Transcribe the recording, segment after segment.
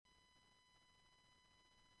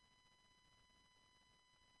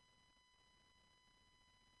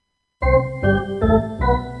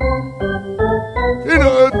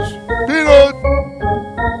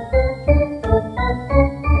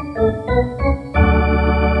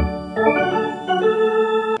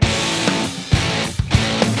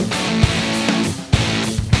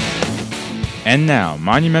And now,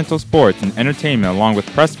 Monumental Sports and Entertainment along with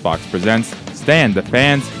PressBox presents Stan the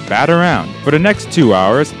Fan's Bat Around. For the next 2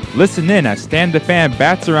 hours, listen in as Stan the Fan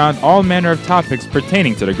bats around all manner of topics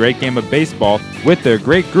pertaining to the great game of baseball with their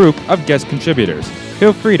great group of guest contributors.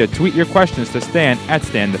 Feel free to tweet your questions to Stan at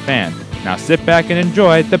Stan the Fan. Now sit back and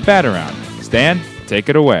enjoy the Bat Around. Stan, take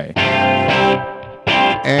it away.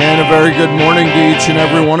 And a very good morning to each and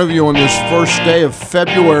every one of you on this first day of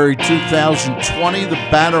February 2020. The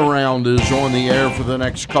Bat Around is on the air for the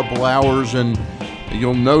next couple hours, and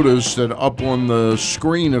you'll notice that up on the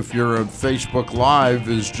screen, if you're at Facebook Live,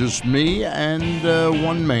 is just me and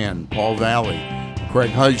one man, Paul Valle.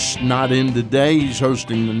 Craig Heist not in today. He's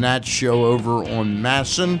hosting the Nats show over on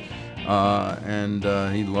Masson, and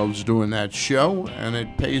he loves doing that show, and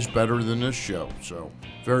it pays better than this show. So,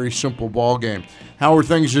 very simple ball game. How were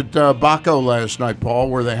things at Baco last night,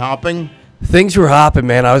 Paul? Were they hopping? Things were hopping,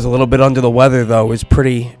 man. I was a little bit under the weather, though. It was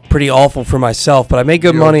pretty awful for myself, but I made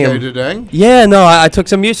good money. Okay today? Yeah, no, I took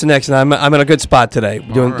some Mucinex, and I'm in a good spot today.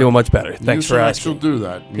 Doing much better. Thanks for asking. Mucinex will do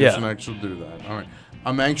that. Mucinex will do that. All right.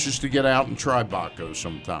 I'm anxious to get out and try Baco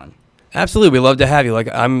sometime. Absolutely. We'd love to have you. Like,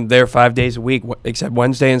 I'm there 5 days a week, except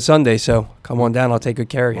Wednesday and Sunday, so come on down. I'll take good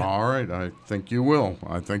care of you. All right. I think you will.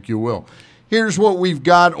 Here's what we've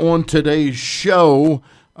got on today's show.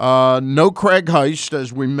 No Craig Heist,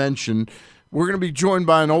 as we mentioned. We're going to be joined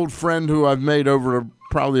by an old friend who I've made over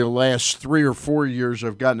probably the last 3 or 4 years.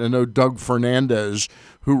 I've gotten to know Doug Fernandes,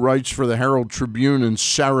 who writes for the Herald Tribune in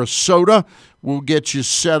Sarasota. We'll get you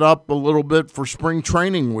set up a little bit for spring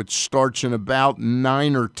training, which starts in about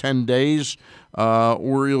 9 or 10 days.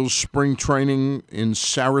 Orioles spring training in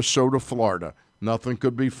Sarasota, Florida. Nothing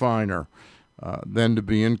could be finer than to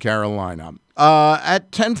be in Carolina.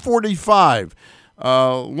 At 10:45,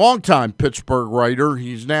 longtime Pittsburgh writer.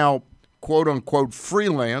 He's now quote-unquote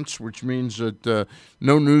freelance, which means that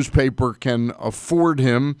no newspaper can afford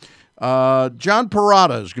him. John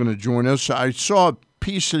Perrotto is going to join us. I saw a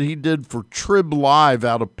piece that he did for Trib Live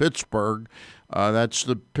out of Pittsburgh. That's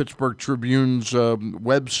the Pittsburgh Tribune's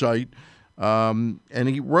website. And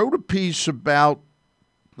he wrote a piece about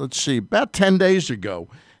 10 days ago.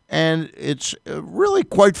 And it's really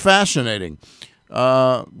quite fascinating.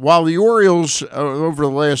 While the Orioles, over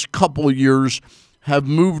the last couple of years, have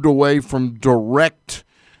moved away from direct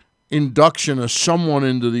induction of someone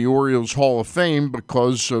into the Orioles Hall of Fame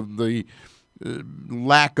because of the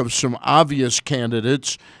lack of some obvious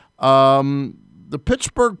candidates, the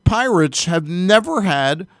Pittsburgh Pirates have never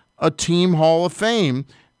had a team Hall of Fame,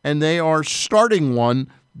 and they are starting one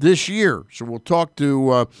this year. So we'll talk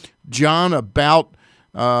to John about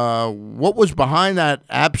what was behind that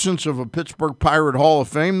absence of a Pittsburgh Pirate Hall of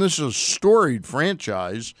Fame. This is a storied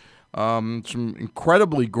franchise. Some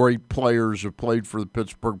incredibly great players have played for the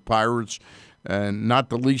Pittsburgh Pirates, and not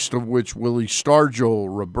the least of which Willie Stargell,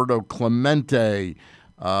 Roberto Clemente,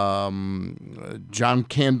 John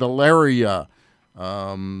Candelaria,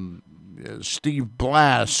 Steve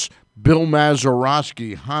Blass, Bill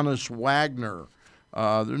Mazeroski, Hannes Wagner.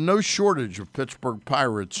 There's no shortage of Pittsburgh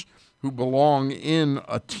Pirates who belong in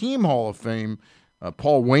a team Hall of Fame.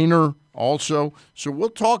 Paul Wainer also. So we'll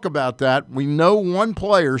talk about that. We know one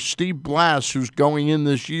player, Steve Blass, who's going in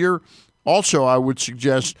this year. Also, I would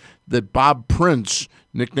suggest that Bob Prince,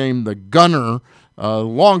 nicknamed the Gunner,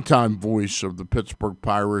 longtime voice of the Pittsburgh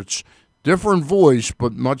Pirates, different voice,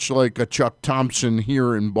 but much like a Chuck Thompson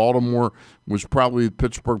here in Baltimore, was probably the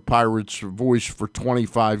Pittsburgh Pirates' voice for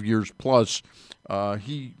 25 years plus.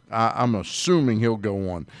 I'm assuming he'll go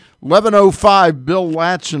on. 11:05, Bill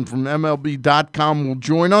Ladson from MLB.com will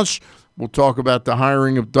join us. We'll talk about the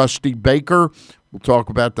hiring of Dusty Baker. We'll talk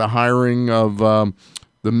about the hiring of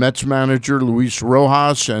the Mets manager, Luis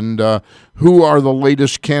Rojas, and who are the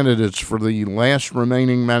latest candidates for the last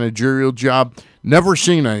remaining managerial job. Never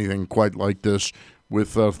seen anything quite like this,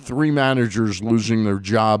 with 3 managers losing their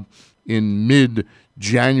job in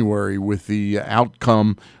mid-January with the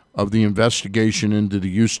outcome of the investigation into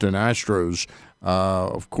the Houston Astros.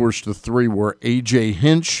 Of course, the 3 were A.J.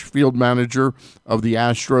 Hinch, field manager of the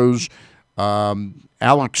Astros,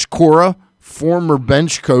 Alex Cora, former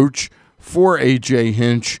bench coach for A.J.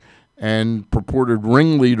 Hinch, and purported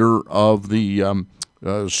ringleader of the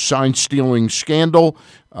sign-stealing scandal,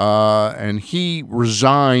 and he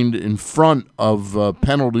resigned in front of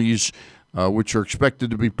penalties, which are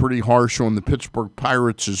expected to be pretty harsh on the Pittsburgh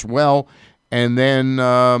Pirates as well. And then,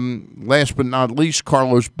 last but not least,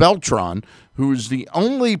 Carlos Beltran, who is the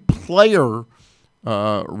only player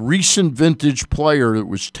recent vintage player that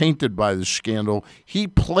was tainted by the scandal. He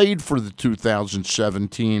played for the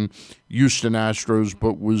 2017 Houston Astros,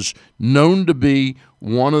 but was known to be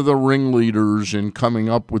one of the ringleaders in coming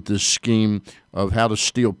up with this scheme of how to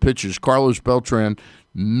steal pitches. Carlos Beltran,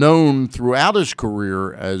 known throughout his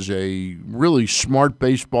career as a really smart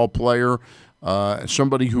baseball player,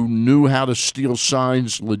 somebody who knew how to steal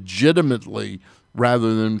signs legitimately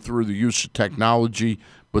rather than through the use of technology.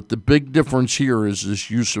 But the big difference here is this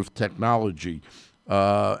use of technology.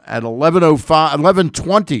 At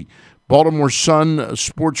 11:20, Baltimore Sun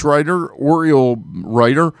sports writer, Oriole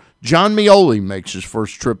writer, John Meoli makes his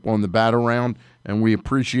first trip on the bat-around, and we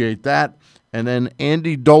appreciate that. And then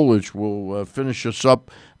Andy Dolich will finish us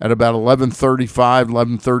up at about 11:35,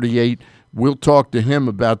 11:38. We'll talk to him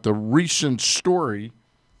about the recent story.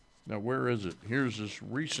 Now, where is it? Here's this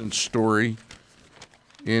recent story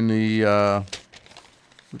in the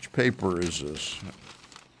which paper is this?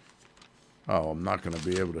 Oh, I'm not going to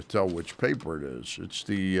be able to tell which paper it is. It's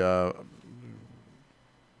the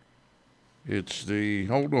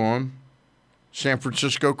hold on, San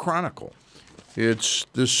Francisco Chronicle. It's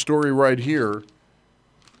this story right here.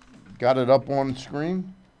 Got it up on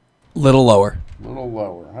screen? Little lower. Little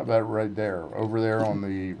lower. How about right there? Over there on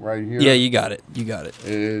the right here? Yeah, you got it.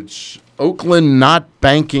 It's Oakland not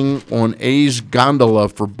banking on A's gondola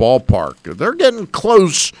for ballpark. They're getting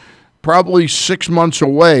close, probably 6 months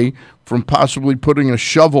away from possibly putting a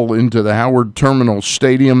shovel into the Howard Terminal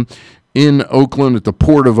Stadium in Oakland, at the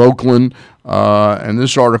Port of Oakland. And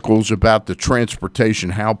this article is about the transportation,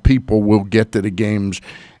 how people will get to the games.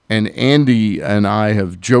 And Andy and I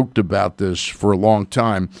have joked about this for a long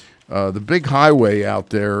time. The big highway out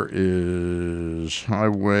there is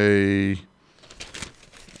Highway, I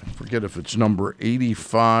forget if it's number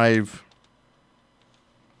 85.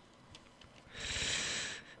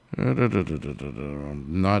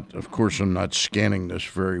 I'm not scanning this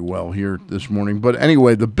very well here this morning. But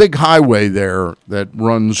anyway, the big highway there that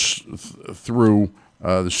runs through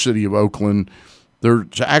the city of Oakland,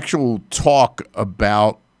 there's actual talk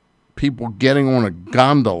about people getting on a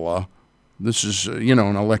gondola. This is, an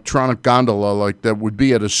electronic gondola like that would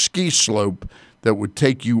be at a ski slope that would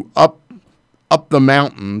take you up the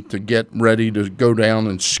mountain to get ready to go down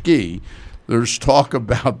and ski. There's talk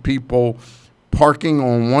about people parking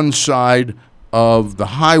on one side of the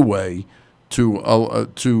highway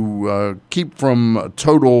to keep from a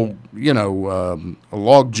total, a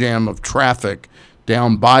log jam of traffic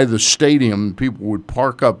down by the stadium. People would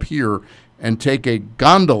park up here and take a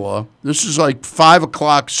gondola. This is like 5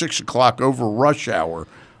 o'clock, 6 o'clock over rush hour,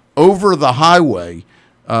 over the highway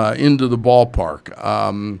into the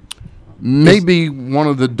ballpark. Maybe one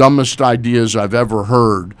of the dumbest ideas I've ever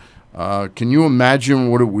heard. Can you imagine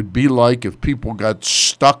what it would be like if people got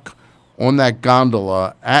stuck on that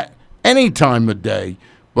gondola at any time of day,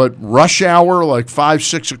 but rush hour, like 5,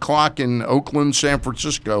 6 o'clock in Oakland, San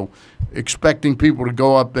Francisco, expecting people to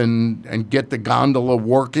go up and get the gondola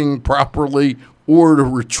working properly or to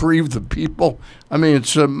retrieve the people? I mean,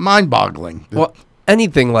 it's mind-boggling. Well,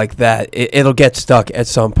 anything like that, it'll get stuck at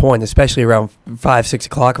some point, especially around 5, 6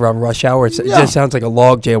 o'clock, around rush hour. It just sounds like a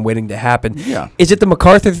logjam waiting to happen. Yeah. Is it the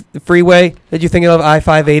MacArthur Freeway that you're thinking of,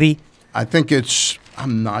 I-580? I think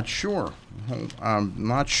I'm not sure. I'm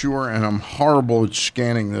not sure, and I'm horrible at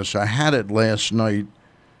scanning this. I had it last night.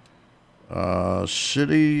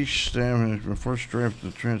 City, first draft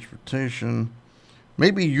of transportation.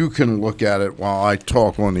 Maybe you can look at it while I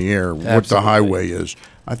talk on the air. Absolutely. What the highway is.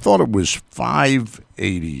 I thought it was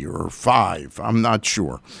 580 or 5. I'm not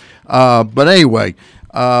sure. But anyway,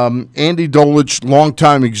 Andy Dolich,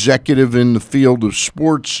 longtime executive in the field of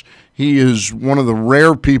sports. He is one of the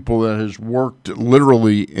rare people that has worked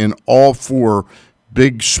literally in all 4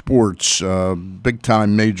 big sports,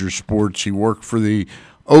 big-time major sports. He worked for the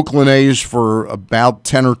Oakland A's for about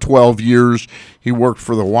 10 or 12 years. He worked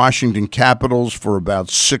for the Washington Capitals for about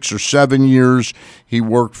 6 or 7 years. He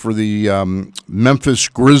worked for the Memphis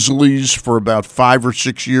Grizzlies for about 5 or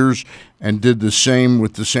 6 years and did the same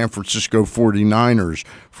with the San Francisco 49ers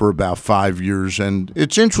for about 5 years. And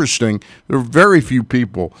it's interesting. There are very few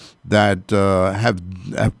people that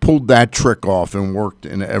have pulled that trick off and worked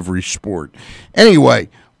in every sport. Anyway,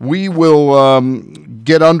 we will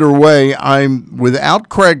get underway. I'm without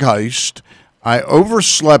Craig Heist. I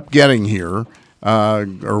overslept getting here,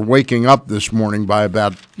 or waking up this morning by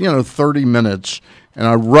about 30 minutes, and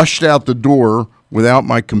I rushed out the door without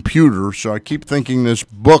my computer. So I keep thinking this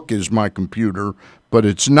book is my computer, but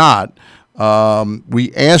it's not.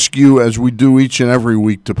 We ask you, as we do each and every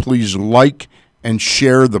week, to please like and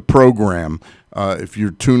share the program. If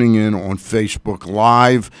you're tuning in on Facebook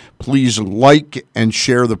Live, please like and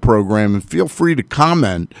share the program, and feel free to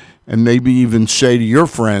comment and maybe even say to your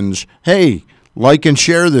friends, hey, like and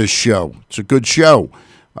share this show. It's a good show.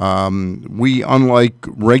 We, unlike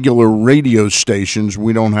regular radio stations,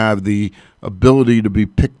 we don't have the ability to be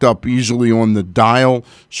picked up easily on the dial,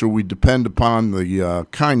 so we depend upon the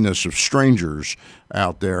kindness of strangers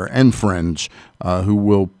out there and friends who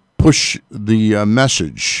will push the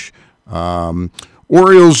message.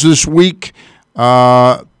 Orioles this week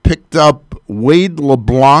picked up Wade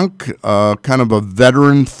LeBlanc, kind of a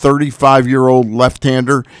veteran 35-year-old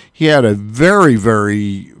left-hander. He had a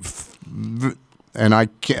very, and I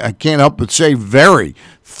can't help but say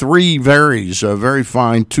three varies, a very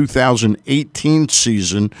fine 2018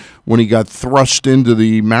 season when he got thrust into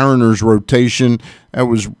the Mariners rotation. That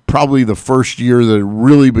was probably the first year that it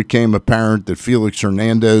really became apparent that Felix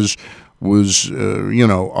Hernandez was,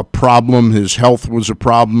 a problem. His health was a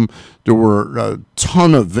problem. There were a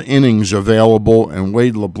ton of innings available, and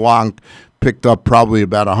Wade LeBlanc picked up probably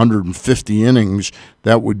about 150 innings.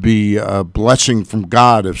 That would be a blessing from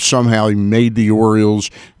God if somehow he made the Orioles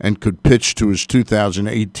and could pitch to his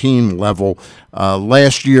 2018 level.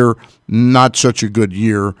 Last year, not such a good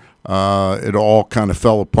year. It all kind of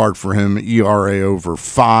fell apart for him. ERA over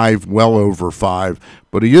 5, well over 5.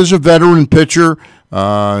 But he is a veteran pitcher.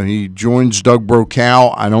 He joins Doug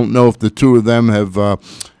Brokaw. I don't know if the two of them have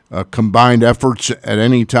combined efforts at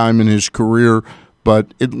any time in his career,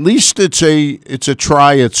 but at least it's a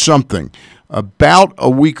try at something. About a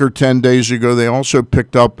week or 10 days ago, they also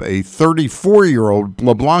picked up a 34-year-old.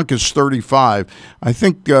 LeBlanc is 35. I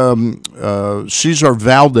think Cesar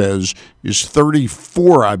Valdez is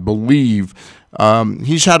 34, I believe.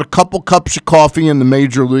 He's had a couple cups of coffee in the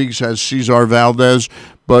major leagues, has Cesar Valdez,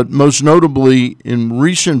 but most notably in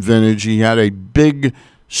recent vintage, he had a big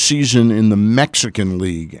season in the Mexican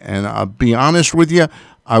League. And I'll be honest with you,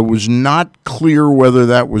 I was not clear whether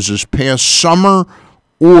that was this past summer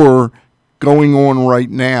or going on right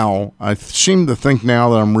now. I seem to think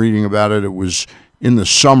now that I'm reading about it, it was in the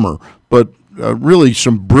summer. But really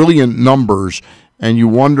some brilliant numbers, and you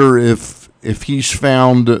wonder if he's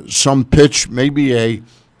found some pitch, maybe a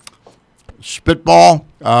spitball,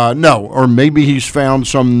 or maybe he's found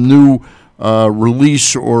some new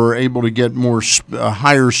release or able to get more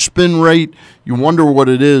higher spin rate. You wonder what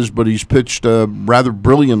it is, but he's pitched rather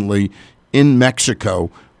brilliantly in Mexico.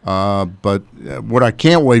 But what I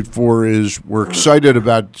can't wait for is we're excited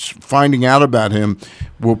about finding out about him.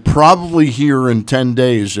 We'll probably hear in 10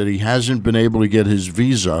 days that he hasn't been able to get his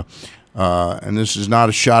visa. And this is not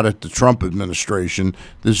a shot at the Trump administration.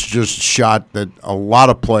 This is just a shot that a lot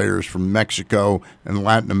of players from Mexico and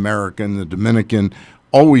Latin America and the Dominican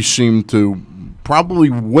always seem to probably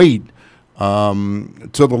wait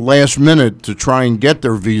till the last minute to try and get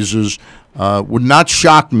their visas. Would not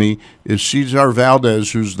shock me if Cesar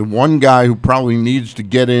Valdez, who's the one guy who probably needs to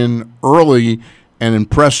get in early and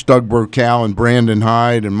impress Doug Brokaw and Brandon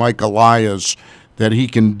Hyde and Mike Elias, that he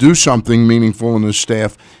can do something meaningful in his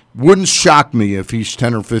staff. Wouldn't shock me if he's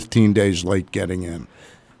 10 or 15 days late getting in.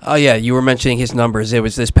 Oh, yeah, you were mentioning his numbers. It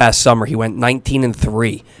was this past summer. He went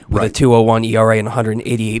 19-3 with a 2.01 ERA and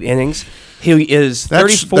 188 innings. He is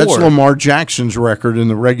 34. That's Lamar Jackson's record in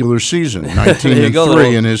the regular season,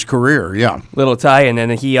 19-3 in his career, yeah. Little tie-in,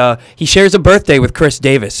 and he shares a birthday with Chris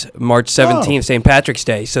Davis, March 17th, St. Patrick's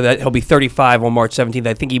Day, so that he'll be 35 on March 17th.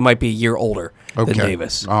 I think he might be a year older than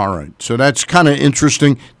Davis. All right, so that's kind of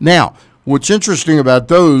interesting. Now, what's interesting about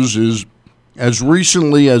those is as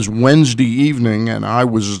recently as Wednesday evening, and I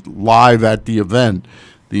was live at the event,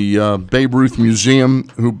 the Babe Ruth Museum,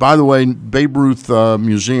 who, by the way, Babe Ruth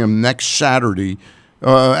Museum next Saturday,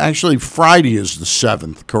 actually Friday is the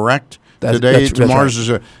 7th, correct? Tomorrow's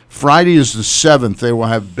is Friday is the 7th. They will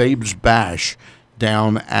have Babe's Bash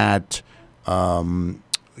down at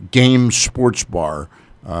Game Sports Bar.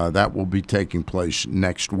 That will be taking place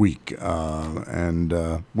next week,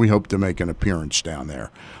 and we hope to make an appearance down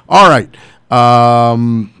there. All right.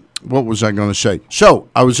 What was I going to say? So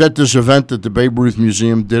I was at this event that the Babe Ruth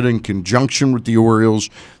Museum did in conjunction with the Orioles.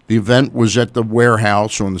 The event was at the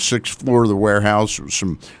warehouse on the 6th floor of the warehouse. There was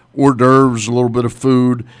some hors d'oeuvres, a little bit of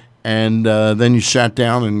food, and then you sat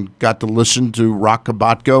down and got to listen to Rock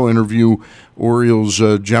Kabatko interview Orioles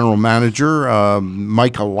general manager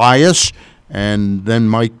Mike Elias. And then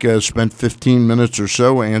Mike spent 15 minutes or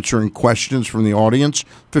so answering questions from the audience,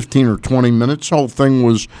 15 or 20 minutes. The whole thing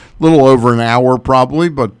was a little over an hour probably,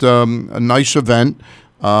 but a nice event.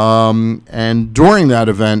 And during that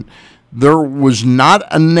event, there was not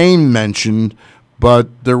a name mentioned,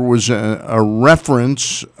 but there was a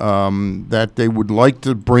reference that they would like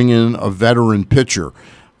to bring in a veteran pitcher.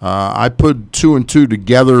 I put 2 and 2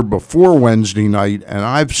 together before Wednesday night, and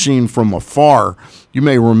I've seen from afar. You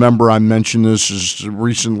may remember I mentioned this as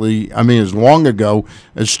long ago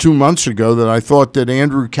as 2 months ago, that I thought that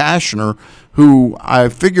Andrew Cashner, who I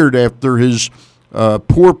figured after his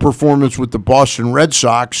poor performance with the Boston Red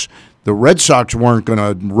Sox, the Red Sox weren't going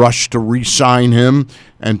to rush to re-sign him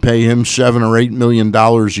and pay him $7 or $8 million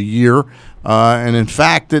a year. And in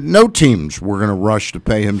fact, that no teams were going to rush to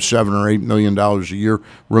pay him $7 or $8 million a year.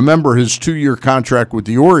 Remember, his 2-year contract with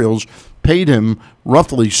the Orioles paid him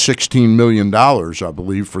roughly $16 million, I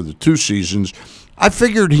believe, for the 2 seasons. I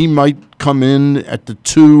figured he might come in at the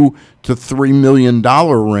 $2 to $3 million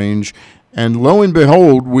range. And lo and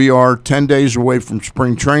behold, we are 10 days away from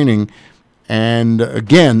spring training. And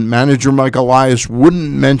again, manager Mike Elias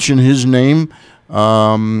wouldn't mention his name.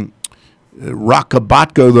 Rockabatko,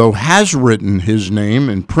 though, has written his name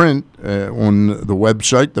in print on the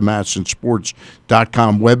website, the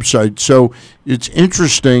MassonSports.com website. So it's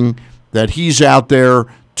interesting that he's out there.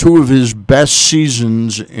 2 of his best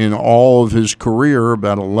seasons in all of his career,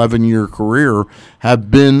 about 11-year career,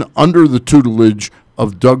 have been under the tutelage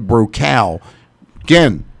of Doug Brokaw.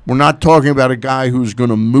 Again, we're not talking about a guy who's going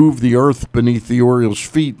to move the earth beneath the Orioles'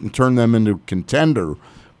 feet and turn them into a contender.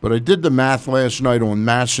 But I did the math last night on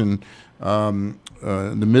Masson, the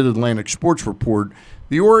Mid-Atlantic Sports Report.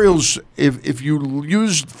 The Orioles, if you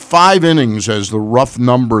use 5 innings as the rough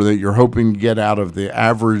number that you're hoping to get out of the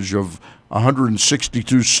average of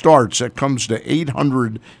 162 starts, that comes to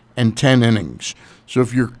 810 innings. So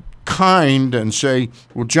if you're kind and say,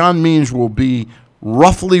 well, John Means will be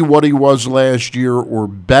roughly what he was last year or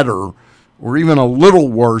better, or even a little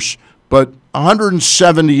worse, but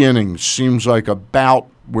 170 innings seems like about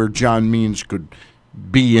where John Means could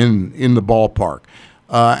be in the ballpark.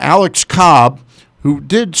 Alex Cobb, who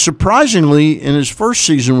did surprisingly in his first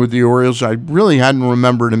season with the Orioles, I really hadn't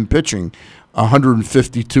remembered him pitching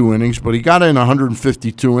 152 innings, but he got in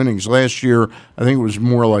 152 innings. Last year, I think it was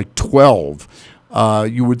more like 12.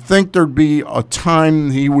 You would think there'd be a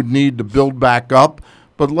time he would need to build back up,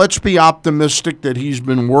 but let's be optimistic that he's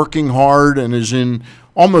been working hard and is in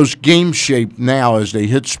almost game shape now as they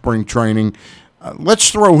hit spring training.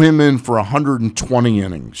 Let's throw him in for 120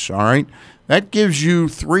 innings, all right? That gives you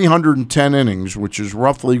 310 innings, which is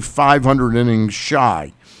roughly 500 innings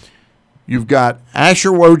shy. You've got Asher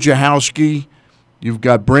Wojciechowski, you've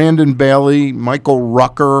got Brandon Bailey, Michael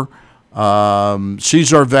Rucker,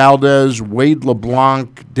 Cesar Valdez, Wade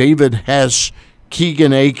LeBlanc, David Hess,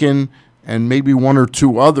 Keegan Aiken, and maybe 1 or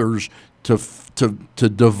 2 others to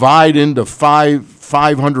divide into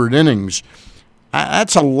 500 innings.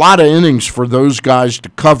 That's a lot of innings for those guys to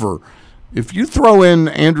cover. If you throw in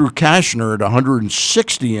Andrew Cashner at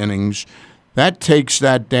 160 innings, that takes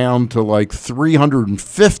that down to like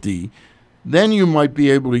 350. Then you might be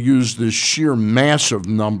able to use this sheer mass of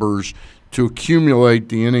numbers to accumulate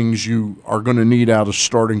the innings you are going to need out of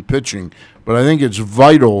starting pitching. But I think it's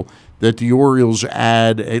vital that the Orioles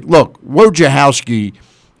add look, Wojciechowski,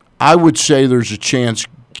 I would say there's a chance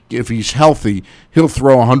if he's healthy, he'll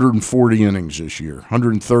throw 140 innings this year,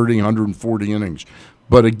 130, 140 innings.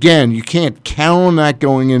 But again, you can't count on that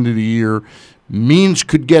going into the year. Means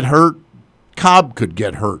could get hurt. Cobb could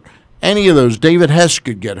get hurt. Any of those. David Hess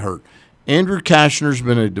could get hurt. Andrew Cashner's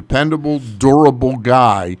been a dependable, durable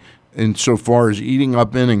guy insofar as eating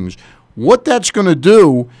up innings. What that's going to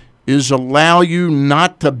do is allow you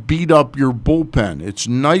not to beat up your bullpen. It's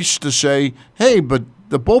nice to say, hey, but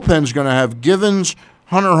the bullpen's going to have Givens,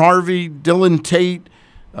 Hunter Harvey, Dylan Tate,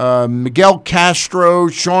 Miguel Castro,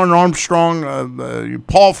 Sean Armstrong,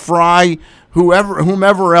 Paul Fry,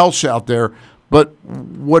 whomever else out there. But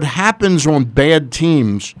what happens on bad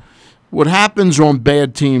teams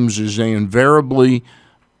is they invariably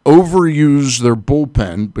overuse their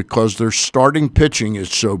bullpen because their starting pitching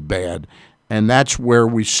is so bad. And that's where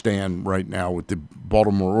we stand right now with the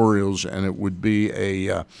Baltimore Orioles, and it would be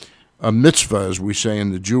a mitzvah, as we say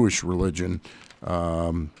in the Jewish religion,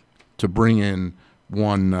 to bring in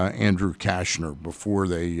one Andrew Cashner before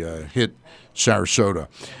they hit Sarasota.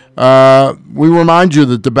 We remind you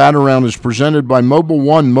that the Bat Around is presented by Mobil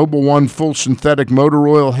 1. Mobil 1 full synthetic motor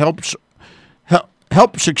oil helps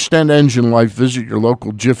extend engine life. Visit your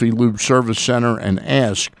local Jiffy Lube service center and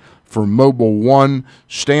ask for Mobil 1.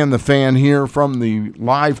 Stan the Fan here from the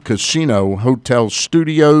Live Casino Hotel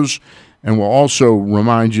Studios. And we'll also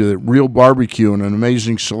remind you that Real Barbecue and an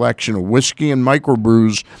amazing selection of whiskey and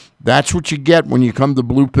microbrews, that's what you get when you come to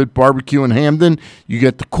Blue Pit Barbecue in Hamden. You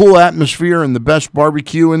get the cool atmosphere and the best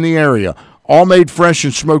barbecue in the area. All made fresh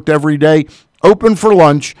and smoked every day. open for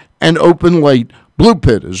lunch, and open late. Blue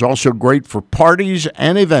Pit is also great for parties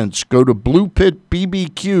and events. Go to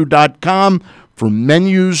bluepitbbq.com for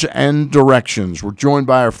menus and directions. We're joined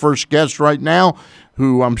by our first guest right now,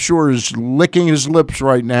 who I'm sure is licking his lips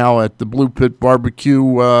right now at the Blue Pit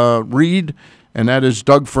Barbecue read, and that is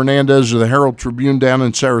Doug Fernandes of the Herald Tribune down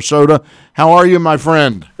in Sarasota. How are you, my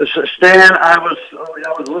friend? Stan, I was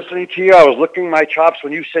listening to you. I was licking my chops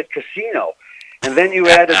when you said casino. And then you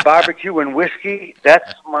added barbecue and whiskey.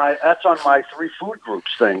 That's on my 3 food groups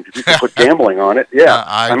thing. If you can put gambling on it, yeah.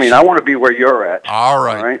 I want to be where you're at. All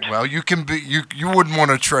right. Well, you can be. You wouldn't want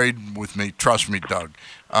to trade with me. Trust me, Doug.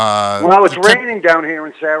 Well, it's raining down here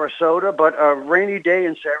in Sarasota, but a rainy day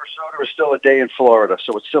in Sarasota is still a day in Florida,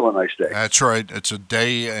 so it's still a nice day. That's right. It's a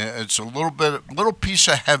day. It's a little piece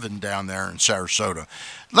of heaven down there in Sarasota.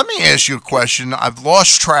 Let me ask you a question. I've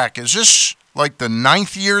lost track. Is this like the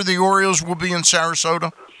 9th year the Orioles will be in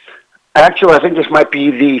Sarasota? Actually, I think this might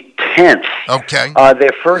be the 10th. Okay.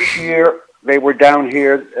 Their first year, they were down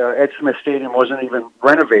here. Ed Smith Stadium wasn't even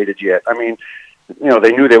renovated yet. I mean,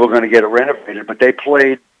 they knew they were going to get it renovated, but they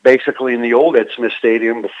played basically in the old Ed Smith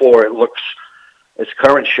Stadium before it looks its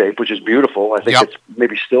current shape, which is beautiful. I think it's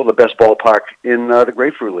maybe still the best ballpark in the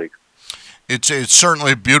Grapefruit League. It's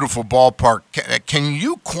certainly a beautiful ballpark. Can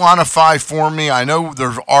you quantify for me? I know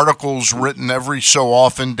there's articles written every so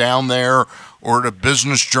often down there or the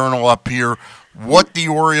Business Journal up here. What the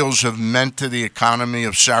Orioles have meant to the economy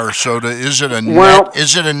of Sarasota? Is it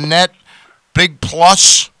a net big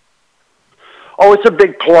plus? Oh, it's a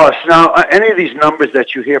big plus. Now, any of these numbers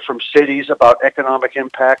that you hear from cities about economic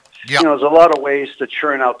impact, there's a lot of ways to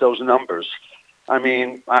churn out those numbers. I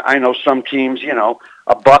mean, I know some teams,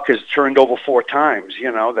 a buck is turned over 4 times,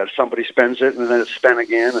 that somebody spends it and then it's spent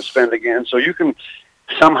again and spent again. So you can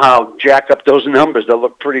somehow jack up those numbers that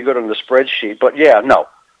look pretty good on the spreadsheet. But,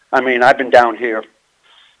 I mean, I've been down here.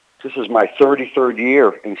 This is my 33rd year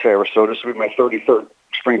in Sarasota. This will be my 33rd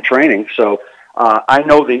spring training. So I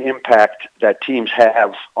know the impact that teams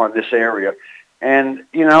have on this area. And,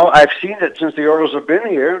 I've seen it since the Orioles have been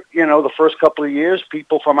here. The first couple of years,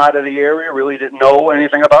 people from out of the area really didn't know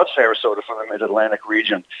anything about Sarasota from the Mid-Atlantic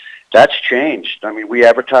region. That's changed. I mean, we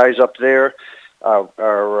advertise up there.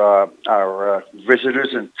 Our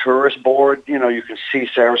visitors and tourist board, you can see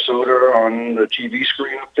Sarasota on the TV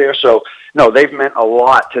screen up there. So, no, they've meant a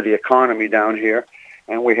lot to the economy down here.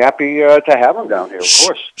 And we're happy to have them down here, of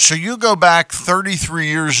course. So you go back 33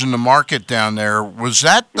 years in the market down there. Was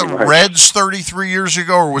that the Reds 33 years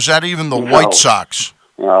ago, or was that even the White Sox?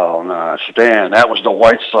 Oh, no, Stan, that was the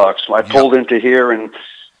White Sox. I pulled into here in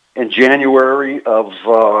January of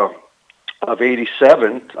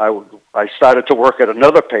 '87. I started to work at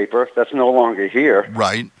another paper that's no longer here.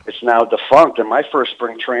 Right. It's now defunct. In my first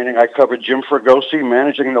spring training, I covered Jim Fregosi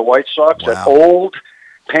managing the White Sox at Old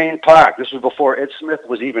Payne Park. This was before Ed Smith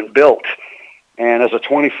was even built. And as a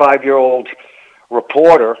 25-year-old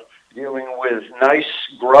reporter dealing with nice,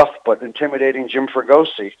 gruff, but intimidating Jim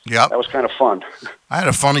Fregosi, that was kind of fun. I had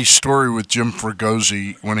a funny story with Jim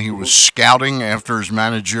Fregosi when he was scouting after his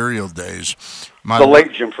managerial days. The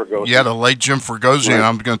late Jim Fregosi. Yeah, the late Jim Fregosi. Right. And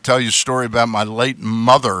I'm going to tell you a story about my late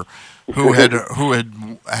mother who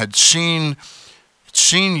had seen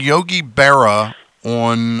Yogi Berra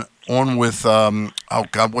on with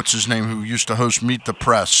what's his name, who used to host Meet the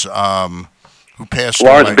Press, who passed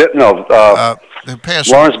away. Who passed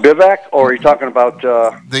Lawrence Bivak, or are you talking about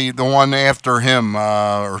the one after him,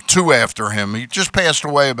 or 2 after him? He just passed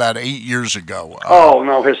away about 8 years ago.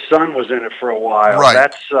 No, his son was in it for a while.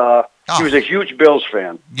 Right. He was a huge Bills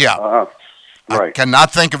fan. Yeah. Right. I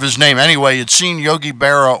cannot think of his name. Anyway, you'd seen Yogi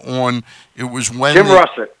Berra on. It was when Tim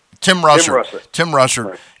Russert.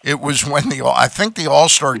 Right. It was when I think the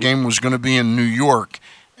All-Star game was going to be in New York,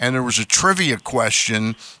 and there was a trivia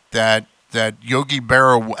question that Yogi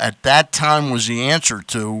Berra at that time was the answer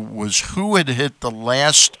to, was who was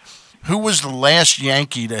the last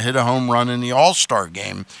Yankee to hit a home run in the All-Star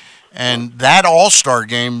game. And that All-Star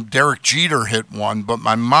game, Derek Jeter hit one, but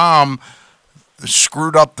my mom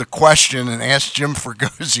screwed up the question and asked Jim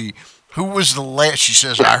Fregosi, who was the last? She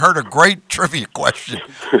says, I heard a great trivia question.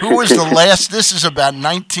 Who was the last? This is about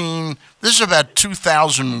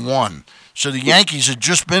 2001. So the Yankees had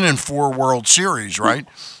just been in 4 World Series, right?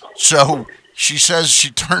 So she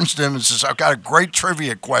turns to him and says, I've got a great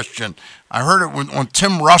trivia question. I heard it on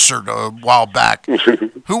Tim Russert a while back.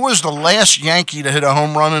 Who was the last Yankee to hit a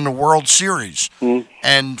home run in the World Series?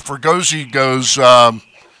 And Fregosi goes,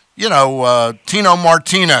 Tino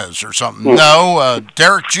Martinez or something. No.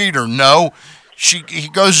 Derek Jeter. No. He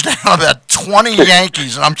goes down about 20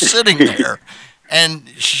 Yankees, and I'm sitting there, And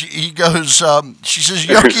he goes, she says,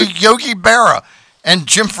 Yogi Berra. And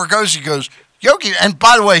Jim Fregosi goes, Yogi, and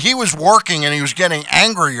by the way, he was working and he was getting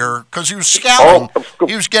angrier because he was scouting.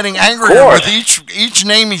 He was getting angrier with each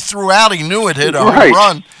name he threw out. He knew it hit a home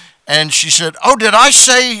run. And she said, "Oh, did I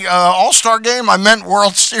say All-Star Game? I meant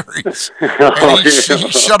World Series." And he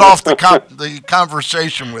shut off the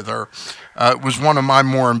conversation with her. It was one of my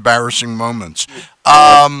more embarrassing moments.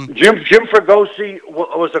 Jim Fregosi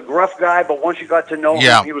was a gruff guy, but once you got to know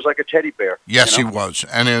him, he was like a teddy bear. Yes, he was,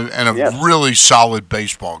 and a really solid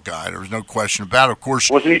baseball guy. There was no question about it. Of course,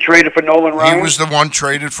 wasn't he traded for Nolan Ryan? He was the one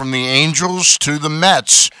traded from the Angels to the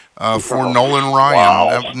Mets for Nolan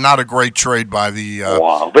Ryan. Wow. Not a great trade by the.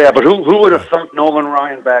 Wow, yeah, but who would have thunk Nolan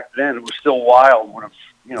Ryan back then? It was still wild. Would have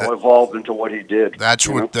evolved into what he did. That's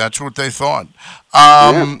what they thought.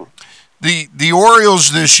 The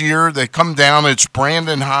Orioles this year, they come down. It's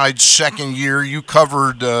Brandon Hyde's second year. You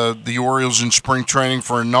covered the Orioles in spring training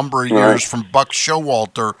for a number of years from Buck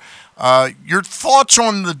Showalter. Your thoughts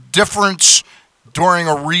on the difference during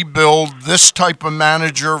a rebuild, this type of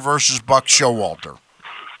manager versus Buck Showalter?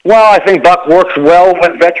 Well, I think Buck works well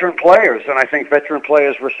with veteran players, and I think veteran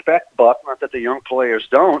players respect Buck, not that the young players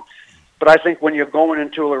don't. But I think when you're going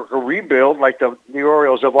into a rebuild, like the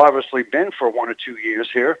Orioles have obviously been for 1 or 2 years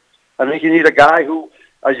here, I think you need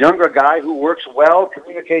a younger guy who works well,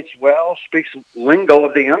 communicates well, speaks lingo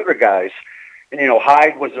of the younger guys. And,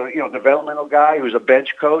 Hyde was a, developmental guy. He was a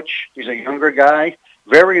bench coach. He's a younger guy,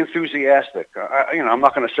 very enthusiastic. I'm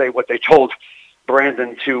not going to say what they told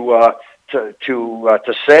Brandon to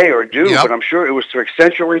say or do, but I'm sure it was to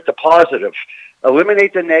accentuate the positive,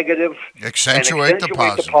 eliminate the negative, accentuate the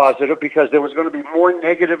positive, because there was going to be more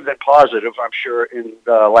negative than positive, I'm sure, in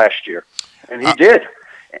last year. And he did.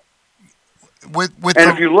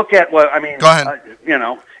 If you look at go ahead.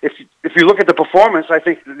 If you look at the performance, I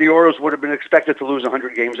think the Orioles would have been expected to lose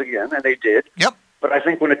 100 games again, and they did. Yep. But I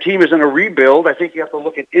think when a team is in a rebuild, I think you have to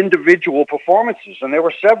look at individual performances, and there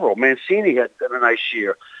were several. Mancini had a nice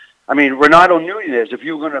year. I mean, Renato Nunez, if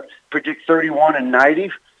you were going to predict 31 and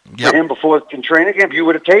 90 for him before in training camp, you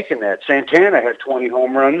would have taken that. Santana had 20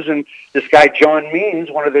 home runs, and this guy John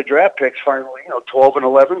Means, one of their draft picks, finally, 12 and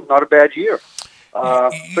 11, not a bad year.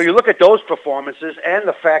 So you look at those performances and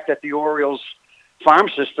the fact that the Orioles farm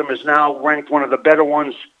system is now ranked one of the better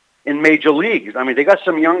ones in major leagues. I mean, they got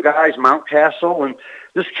some young guys, Mountcastle, and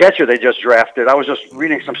this catcher they just drafted. I was just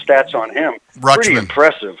reading some stats on him. Rutschman. Pretty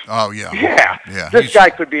impressive. Oh, yeah. Yeah. This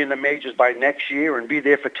guy could be in the majors by next year and be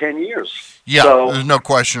there for 10 years. Yeah, so, there's no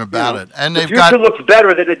question about it. And the future looks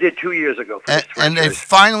better than it did 2 years ago. And they've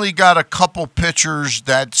finally got a couple pitchers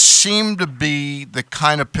that seem to be the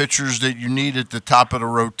kind of pitchers that you need at the top of the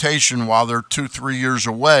rotation while they're 2-3 years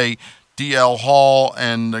away. D.L. Hall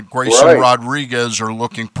and Grayson Rodriguez are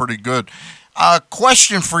looking pretty good.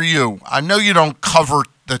 Question for you. I know you don't cover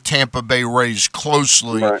the Tampa Bay Rays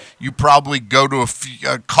closely. Right. You probably go to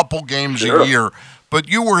a couple games a year. But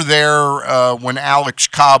you were there when Alex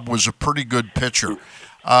Cobb was a pretty good pitcher.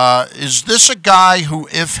 Is this a guy who,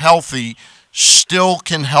 if healthy, still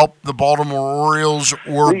can help the Baltimore Orioles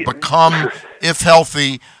or become, if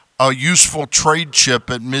healthy, a useful trade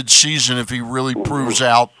chip at midseason if he really proves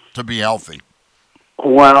out to be healthy?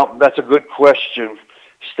 Well, that's a good question,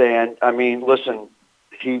 Stan. I mean, listen,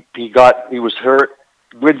 he was hurt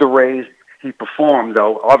with the Rays. He performed,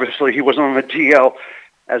 though. Obviously, he wasn't on the DL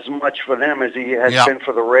as much for them as he has been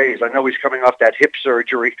for the Rays. I know he's coming off that hip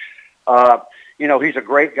surgery. He's a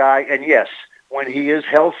great guy. And, yes, when he is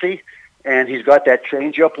healthy and he's got that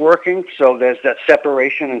changeup working, so there's that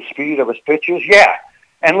separation and speed of his pitches,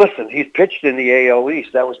 And listen, he's pitched in the AL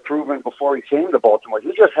East. That was proven before he came to Baltimore.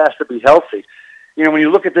 He just has to be healthy. When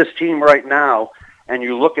you look at this team right now and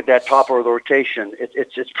you look at that top of the rotation,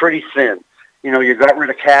 it's pretty thin. You got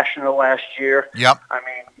rid of Cashner last year. Yep. I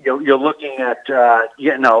mean, you're looking at, a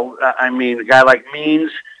guy like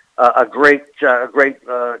Means, a great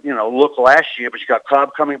look last year. But you got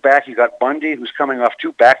Cobb coming back. You got Bundy, who's coming off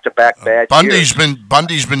 2 back-to-back bad years.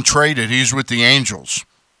 Bundy's been traded. He's with the Angels.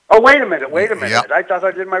 Oh, wait a minute. Yep. I thought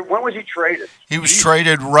I did when was he traded? He was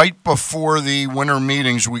traded right before the winter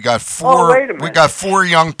meetings. We got 4 We got 4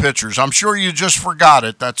 young pitchers. I'm sure you just forgot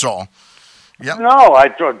it, that's all. Yep. No, I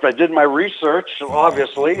did my research,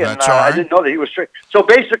 obviously, and I didn't know that he was traded. So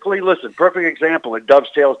basically, listen, perfect example. It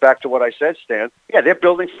dovetails back to what I said, Stan. Yeah, they're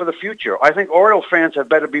building for the future. I think Oriole fans have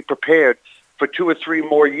better be prepared for 2 or 3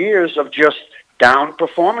 more years of just down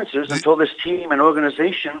performances until this team and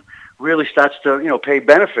organization really starts to, pay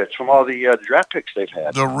benefits from all the draft picks they've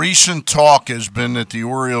had. The recent talk has been that the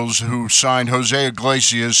Orioles, who signed Jose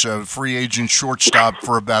Iglesias, a free agent shortstop,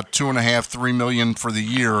 for about $2.5–3 million for the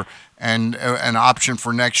year, and an option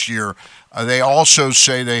for next year. They also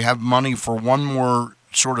say they have money for one more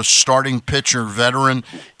sort of starting pitcher veteran.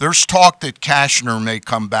 There's talk that Cashner may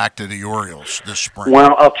come back to the Orioles this spring.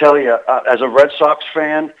 Well, I'll tell you, as a Red Sox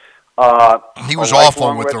fan, he was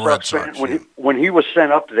awful with the Red Sox. When he was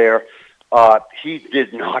sent up there, he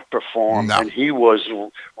did not perform, and he was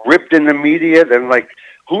ripped in the media. Then, like,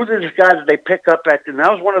 who did this guy that they pick up at? And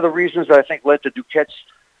that was one of the reasons that I think led to Duquette's.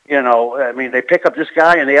 They pick up this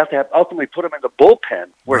guy, and they have to ultimately put him in the bullpen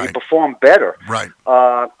where he performed better. Right.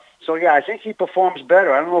 So yeah, I think he performs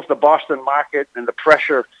better. I don't know if the Boston market and the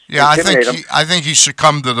pressure. Yeah, I think he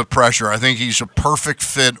succumbed to the pressure. I think he's a perfect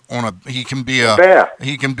fit he can be a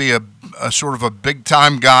sort of a big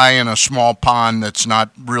time guy in a small pond that's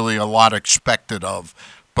not really a lot expected of.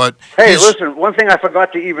 But hey, listen, one thing I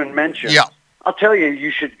forgot to even mention. Yeah. I'll tell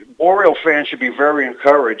you, Oriole fans should be very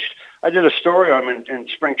encouraged. I did a story on him in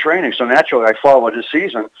spring training, so naturally I followed his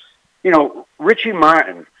season. Richie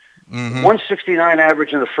Martin. 169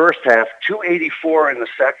 average in the first half, 284 in the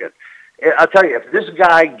second. I'll tell you, if this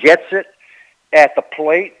guy gets it at the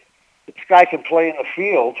plate, this guy can play in the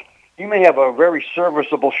field. You may have a very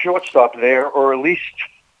serviceable shortstop there, or at least,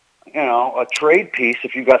 a trade piece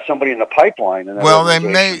if you got somebody in the pipeline. Well,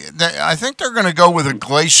 I think they're going to go with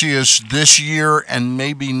Iglesias this year and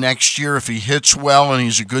maybe next year if he hits well and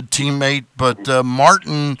he's a good teammate. But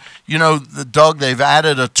Martin, Doug, they've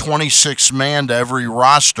added a 26th man to every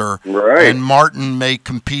roster. Right. And Martin may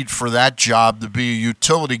compete for that job to be a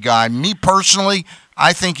utility guy. Me personally,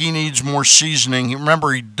 I think he needs more seasoning.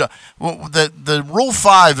 Remember, the Rule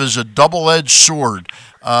 5 is a double-edged sword.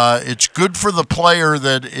 It's good for the player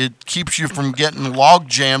that it keeps you from getting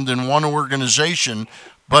log-jammed in one organization,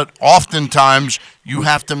 but oftentimes you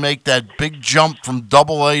have to make that big jump from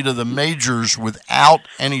Double-A to the majors without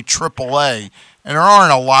any Triple-A. And there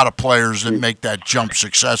aren't a lot of players that make that jump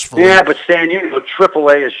successfully. Yeah, but Stan,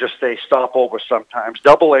 Triple-A is just a stopover sometimes.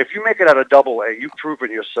 Double-A, if you make it out of Double-A, you've proven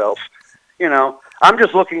yourself. I'm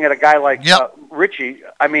just looking at a guy like Richie.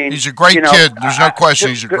 I mean, he's a great kid. There's no question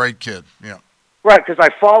he's a great kid. Yeah. Right, because I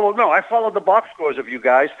followed the box scores of you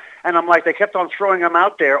guys, and I'm like, they kept on throwing him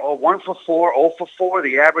out there. 1 for 4, 0 for 4.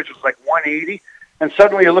 The average was like 180. And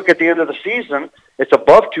suddenly you look at the end of the season, it's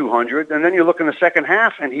above 200, and then you look in the second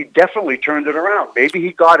half, and he definitely turned it around. Maybe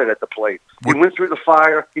he got it at the plate. He went through the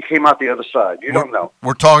fire. He came out the other side. You don't know.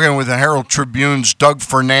 We're talking with the Herald Tribune's Doug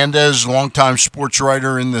Fernandes, longtime sports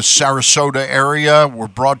writer in the Sarasota area. We're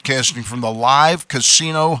broadcasting from the live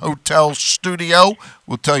casino hotel studio.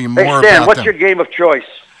 We'll tell you more about Stan, what's your game of choice?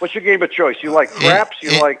 What's your game of choice? You like craps?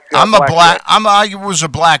 I was a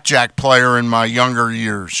blackjack player in my younger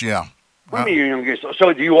years, yeah. What do you mean?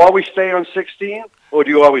 So do you always stay on 16, or do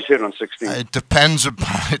you always hit on 16? It depends.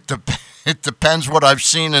 It depends what I've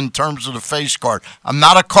seen in terms of the face card. I'm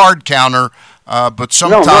not a card counter, but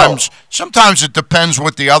sometimes it depends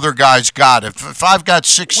what the other guy's got. If I've got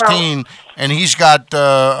 16 and he's got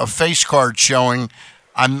a face card showing,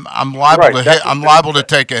 I'm liable to hit. I'm liable to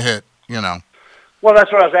take a hit. Well,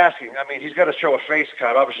 that's what I was asking. I mean, he's got to show a face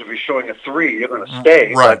card. Obviously, if he's showing a 3, you're going to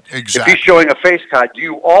stay. Right, but exactly. If he's showing a face card, do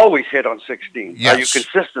you always hit on 16? Yes. Are you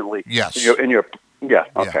consistently? Yes. Yeah, okay. Yeah.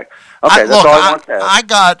 Okay, that's all I want to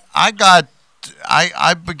ask.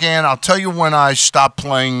 I began, I'll tell you when I stopped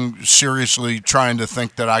playing seriously, trying to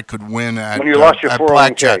think that I could win at when you lost your 401k.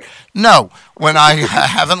 blackjack. No, when I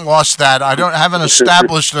haven't lost that. I haven't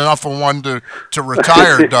established enough of one to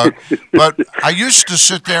retire, Doug. But I used to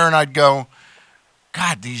sit there and I'd go,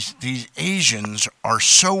 God, these Asians are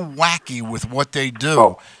so wacky with what they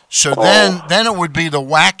do. Then it would be the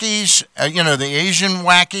wackies, the Asian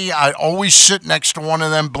wacky. I always sit next to one of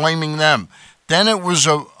them, blaming them. Then it was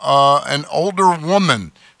an older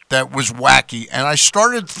woman that was wacky, and I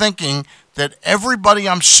started thinking that everybody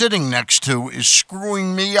I'm sitting next to is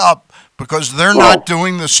screwing me up because they're not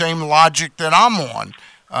doing the same logic that I'm on.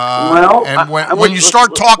 When you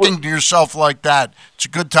start talking to yourself like that, it's a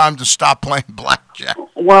good time to stop playing blackjack.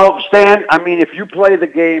 Well, Stan, I mean, if you play the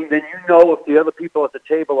game, then you know if the other people at the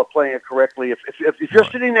table are playing it correctly. If you're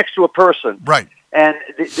sitting next to a person, right, and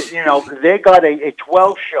they got a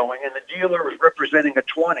 12 showing, and the dealer is representing a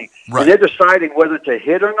 20, right, and they're deciding whether to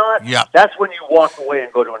hit or not. Yeah. That's when you walk away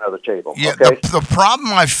and go to another table. Yeah, okay? the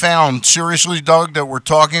problem I found, seriously, Doug, that we're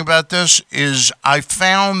talking about this is I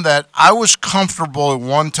found that I was comfortable at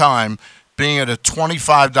one time being at a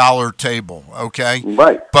 $25 table, okay?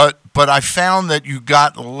 Right. But I found that you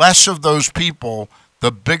got less of those people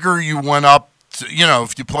the bigger you went up.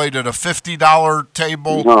 If you played at a $50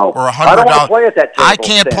 table or $100, I don't want to play at that table. I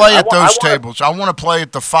can't play at those tables. I want to play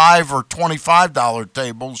at the $5 or $25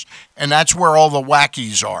 tables, and that's where all the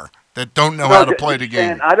wackies are. that don't know how to play the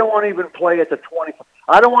game. I don't want to even play at the 20.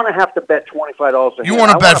 I don't want to have to bet $25. You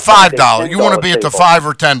want to bet $5. You want to be at the $5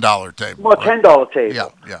 or $10 table. Well, $10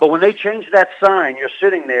 table. Yeah. But when they change that sign, you're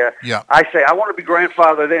sitting there. Yeah. I say, I want to be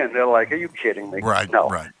grandfathered in. They're like, are you kidding me? Right. No.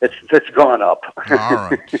 Right. It's gone up. All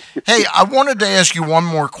right. Hey, I wanted to ask you one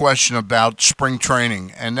more question about spring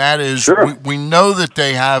training, and that is, sure. we know that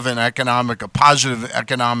they have a positive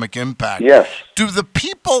economic impact. Yes. Do the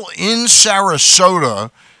people in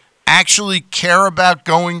Sarasota actually care about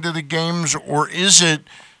going to the games, or is it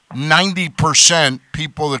 90%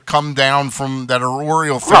 people that come down that are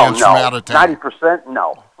Oriole fans from out of town? 90%?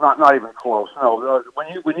 No, not even close. No,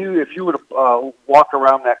 if you were to walk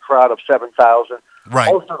around that crowd of 7,000,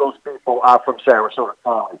 right. Most of those people are from Sarasota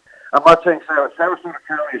County. I'm not saying Sarasota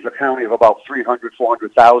County is a county of about 300,000,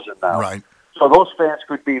 400,000 now. Right. So those fans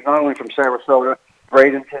could be not only from Sarasota,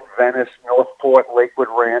 Bradenton, Venice, Northport, Lakewood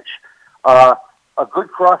Ranch. A good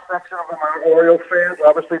cross-section of them are Oriole fans,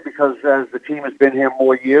 obviously, because as the team has been here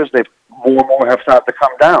more years, they've more and more have started to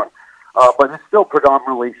come down. But it's still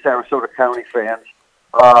predominantly Sarasota County fans.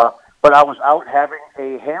 But I was out having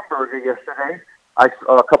a hamburger yesterday. A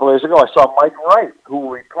couple of days ago, I saw Mike Wright, who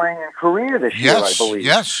will be playing in Korea this year, I believe.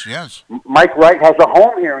 Yes. Mike Wright has a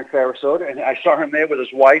home here in Sarasota, and I saw him there with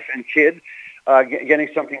his wife and kid getting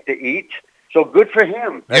something to eat. So good for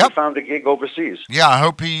him that he found a gig overseas. Yeah, I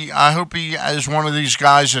hope he is one of these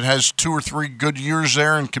guys that has 2 or 3 good years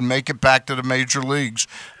there and can make it back to the major leagues.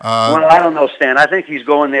 Well, I don't know, Stan. I think he's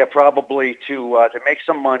going there probably to make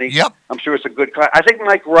some money. Yep. I'm sure it's a good. I think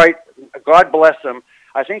Mike Wright, God bless him.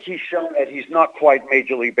 I think he's shown that he's not quite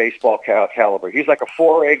Major League Baseball caliber. He's like a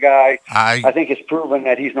 4A guy. I think it's proven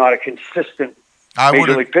that he's not a consistent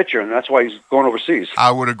Major League pitcher, and that's why he's going overseas.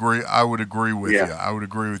 I would agree with you. I would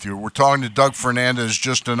agree with you. We're talking to Doug Fernandes,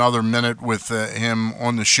 just another minute with him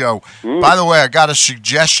on the show. By the way, I got a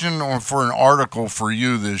suggestion for an article for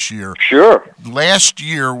you this year. Sure. Last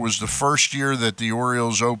year was the first year that the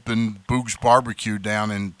Orioles opened Boog's Barbecue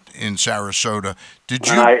down in Sarasota. Did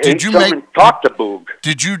you talk to Boog?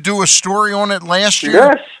 Did you do a story on it last year?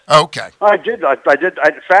 Yes. Okay. I did. I did.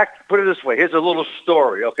 In fact, put it this way. Here's a little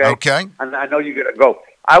story, okay? Okay. And I know you're going to go.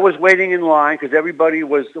 I was waiting in line because everybody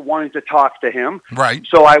was wanting to talk to him. Right.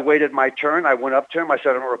 So I waited my turn. I went up to him. I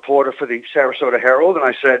said, I'm a reporter for the Sarasota Herald. And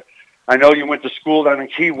I said, I know you went to school down in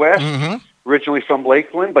Key West, originally from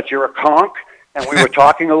Lakeland, but you're a conch. And we were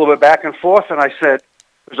talking a little bit back and forth. And I said,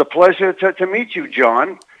 it was a pleasure to meet you,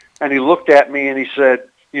 John. And he looked at me and he said,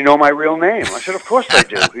 you know my real name? I said, of course I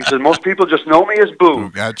do. He said, most people just know me as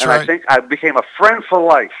Boog. That's and right. I think I became a friend for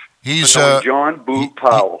life. He's John Boog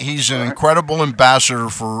Powell. He's an incredible ambassador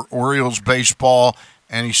for Orioles baseball,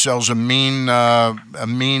 and he sells a mean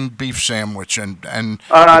beef sandwich. And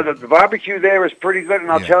the barbecue there is pretty good, and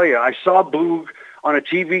I'll tell you, I saw Boog on a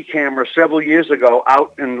TV camera several years ago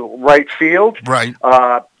out in right field. Right.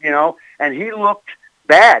 And he looked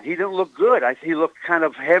bad. He didn't look good. He looked kind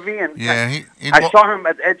of heavy. And I saw him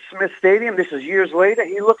at Ed Smith Stadium. This is years later.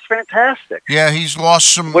 He looks fantastic. Yeah, he's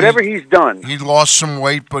lost some. Whatever he's done. He lost some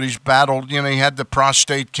weight, but he's battled. He had the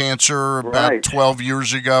prostate cancer about 12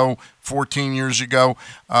 years ago, 14 years ago.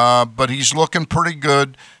 But he's looking pretty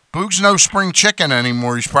good. Boog's no spring chicken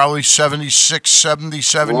anymore. He's probably 76,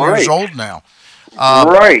 77 years old now.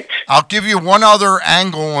 I'll give you one other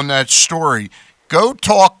angle on that story. Go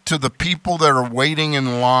talk to the people that are waiting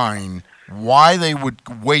in line, why they would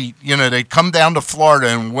wait. They'd come down to Florida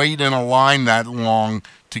and wait in a line that long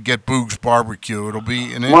to get Boog's Barbecue. It'll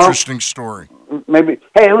be an interesting story. Maybe.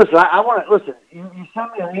 Hey, listen, I want to listen. You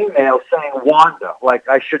sent me an email saying Wanda, like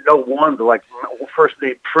I should know Wanda, like first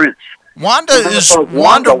name Prince. Wanda.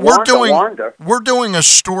 We're doing a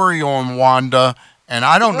story on Wanda. And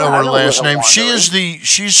I don't know her last name.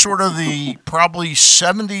 She's sort of the probably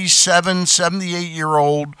 77,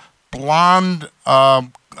 78-year-old blonde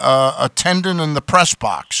attendant in the press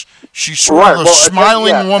box. She's sort of a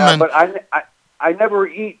smiling woman. But I never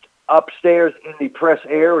eat upstairs in the press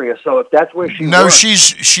area, so if that's where she No, works,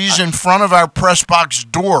 she's in front of our press box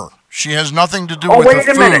door. She has nothing to do with wait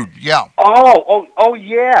the a food. Minute. Yeah.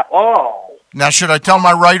 Yeah. Now, should I tell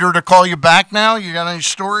my writer to call you back now? You got any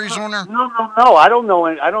stories on her? No. I don't know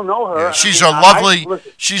her. Yeah, she's a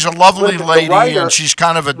lovely lady, writer, and she's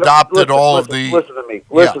kind of adopted Listen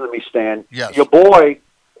to me, Stan. Yes. Your boy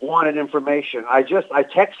wanted information. I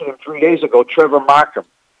texted him 3 days ago, Trevor Markham,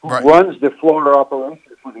 who runs the Florida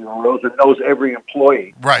operations for the Orioles and knows every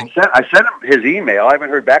employee. Right. I sent him his email. I haven't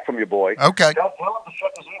heard back from your boy. Okay. Tell him to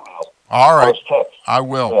check his email. All right. I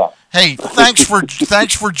will. Yeah. Hey, thanks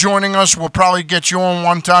for joining us. We'll probably get you on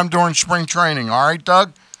one time during spring training. All right,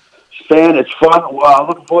 Doug? fan. It's fun.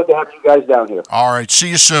 Looking forward to having you guys down here. All right. See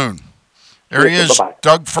you soon. There he is, bye-bye.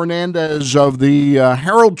 Doug Fernandes of the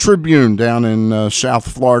Herald Tribune down in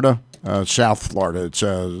South Florida. It's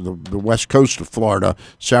the west coast of Florida,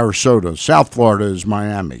 Sarasota. South Florida is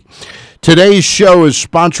Miami. Today's show is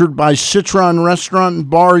sponsored by Citron Restaurant and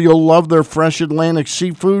Bar. You'll love their fresh Atlantic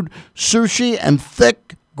seafood, sushi, and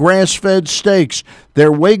thick grass-fed steaks.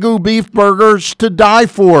 Their Wagyu beef burgers to die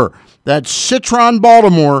for. That's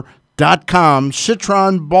citronbaltimore.com,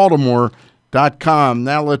 citronbaltimore.com.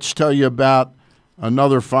 Now let's tell you about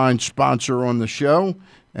another fine sponsor on the show,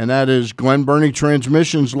 and that is Glen Burnie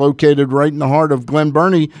Transmissions, located right in the heart of Glen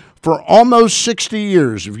Burnie for almost 60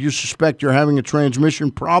 years. If you suspect you're having a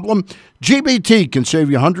transmission problem, GBT can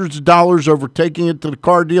save you hundreds of dollars over taking it to the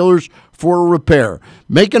car dealers for a repair.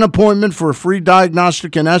 Make an appointment for a free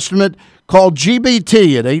diagnostic and estimate. Call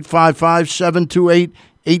GBT at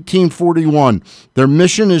 855-728-1841. Their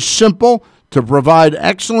mission is simple: to provide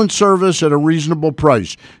excellent service at a reasonable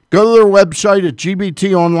price. Go to their website at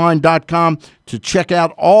gbtonline.com to check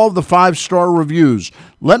out all the 5-star reviews.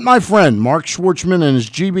 Let my friend Mark Schwartzman and his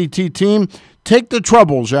GBT team take the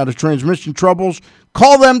troubles out of transmission troubles.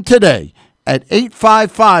 Call them today at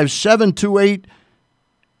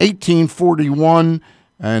 855-728-1841,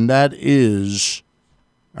 and that is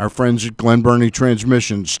our friends at Glen Burnie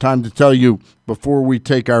Transmissions. Time to tell you, before we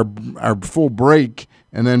take our full break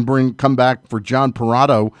and then come back for John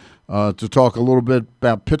Perrotto to talk a little bit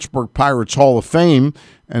about Pittsburgh Pirates Hall of Fame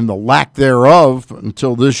and the lack thereof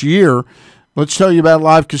until this year. Let's tell you about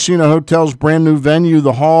Live Casino Hotel's brand new venue,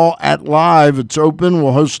 the Hall at Live. It's open.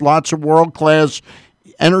 We'll host lots of world-class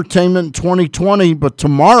entertainment in 2020. But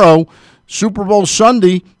tomorrow, Super Bowl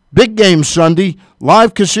Sunday, Big Game Sunday,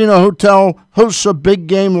 Live Casino Hotel hosts a big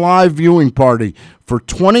game live viewing party. For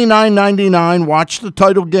 $29.99, watch the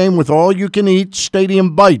title game with all-you-can-eat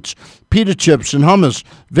stadium bites, pita chips and hummus,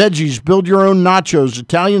 veggies, build your own nachos,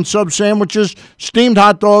 Italian sub sandwiches, steamed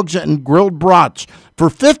hot dogs, and grilled brats. For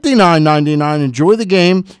 $59.99, enjoy the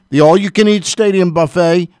game, the all-you-can-eat stadium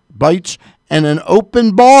buffet, bites, and an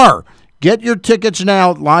open bar. Get your tickets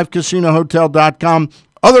now at livecasinohotel.com.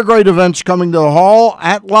 Other great events coming to the Hall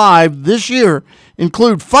at Live this year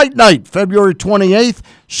include Fight Night, February 28th,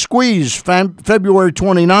 Squeeze, February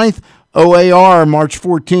 29th, OAR, March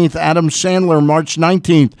 14th, Adam Sandler, March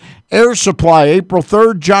 19th, Air Supply, April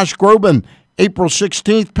 3rd, Josh Groban, April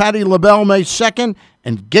 16th, Patti LaBelle, May 2nd,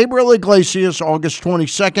 and Gabriel Iglesias, August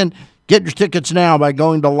 22nd. Get your tickets now by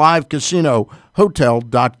going to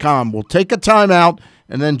livecasinohotel.com. We'll take a timeout,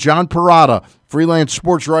 and then John Perrotto, freelance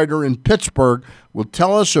sports writer in Pittsburgh, will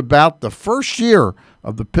tell us about the first year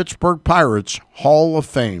of the Pittsburgh Pirates Hall of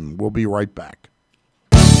Fame. We'll be right back.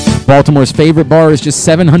 Baltimore's favorite bar is just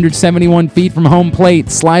 771 feet from home plate.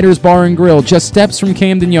 Sliders Bar and Grill, just steps from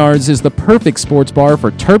Camden Yards, is the perfect sports bar for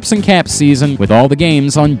Terps and Caps season, with all the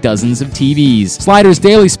games on dozens of TVs. Sliders'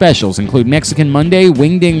 daily specials include Mexican Monday,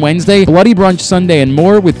 Wing Ding Wednesday, Bloody Brunch Sunday, and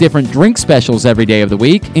more, with different drink specials every day of the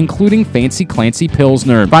week, including Fancy Clancy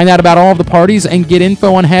Pilsner. Find out about all of the parties and get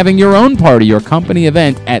info on having your own party or company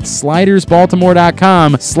event at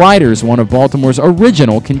slidersbaltimore.com. Sliders, one of Baltimore's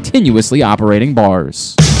original continuously operating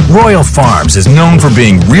bars. Royal Farms is known for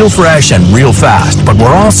being real fresh and real fast, but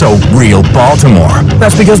we're also real Baltimore.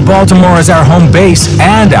 That's because Baltimore is our home base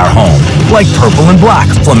and our home. Like purple and black,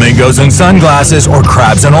 flamingos and sunglasses, or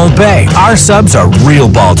crabs in Old Bay. Our subs are real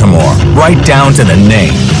Baltimore, right down to the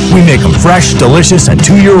name. We make them fresh, delicious, and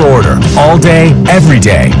to your order, all day, every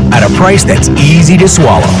day, at a price that's easy to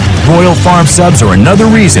swallow. Royal Farm subs are another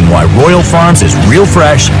reason why Royal Farms is real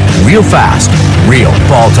fresh, real fast, real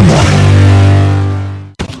Baltimore.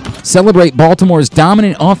 Celebrate Baltimore's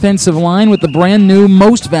dominant offensive line with the brand new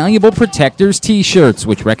Most Valuable Protectors t-shirts,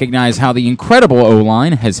 which recognize how the incredible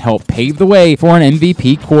O-line has helped pave the way for an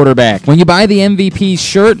MVP quarterback. When you buy the MVP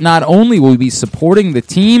shirt, not only will you be supporting the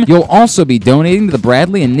team, you'll also be donating to the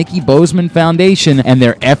Bradley and Nikki Bozeman Foundation and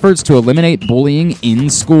their efforts to eliminate bullying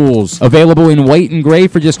in schools. Available in white and gray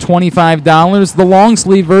for just $25, the long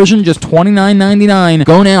sleeve version just $29.99.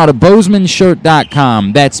 Go now to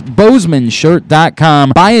BozemanShirt.com. That's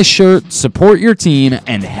BozemanShirt.com. Buy a shirt, support your team,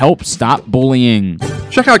 and help stop bullying.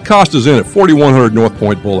 Check out Costa's Inn at 4100 North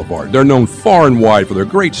Point Boulevard. They're known far and wide for their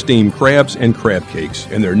great steamed crabs and crab cakes.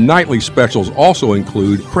 And their nightly specials also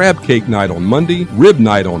include crab cake night on Monday, rib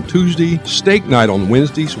night on Tuesday, steak night on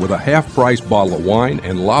Wednesdays with a half-price bottle of wine,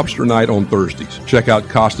 and lobster night on Thursdays. Check out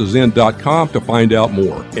CostasInn.com to find out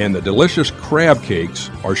more. And the delicious crab cakes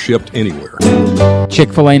are shipped anywhere.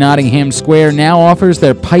 Chick-fil-A Nottingham Square now offers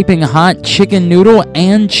their piping hot chicken noodle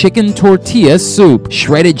and chicken tortilla soup.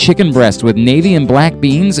 Shredded chicken breast with navy and black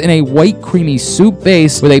beans in a white creamy soup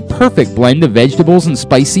base with a perfect blend of vegetables and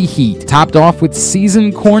spicy heat. Topped off with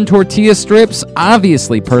seasoned corn tortilla strips,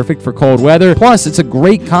 obviously perfect for cold weather. Plus, it's a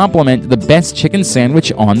great complement to the best chicken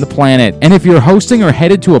sandwich on the planet. And if you're hosting or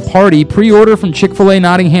headed to a party, pre-order from Chick-fil-A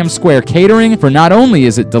Nottingham Square Catering, for not only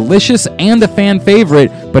is it delicious and a fan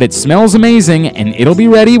favorite, but it smells amazing and it'll be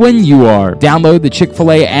ready when you are. Download the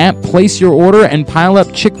Chick-fil-A app, place your order, and pile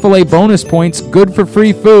up Chick-fil-A bonus points good for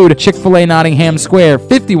free food. Chick-fil-A Nottingham Square,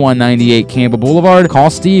 5198 Campbell Boulevard. Call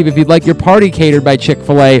Steve if you'd like your party catered by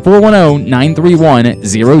Chick-fil-A,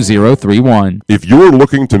 410-931-0031. If you're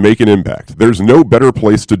looking to make an impact, there's no better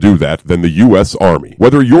place to do that than the U.S. Army.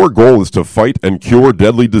 Whether your goal is to fight and cure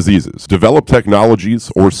deadly diseases, develop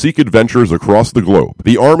technologies, or seek adventures across the globe,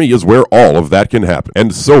 the Army is where all of that can happen,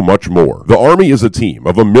 and so much more. The Army is a team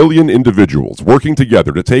of 1 million individuals working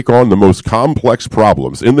together to take on the most complex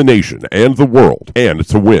problems in the nation and the world, and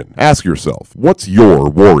to win. Ask yourself, what's your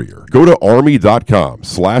warrior? Go to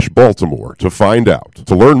army.com/Baltimore to find out.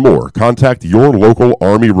 To learn more, contact your local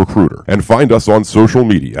Army recruiter and find us on social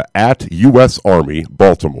media at U.S. Army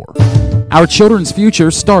Baltimore. Our children's future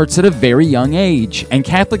starts at a very young age, and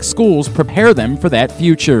Catholic schools prepare them for that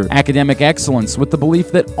future. Academic excellence with the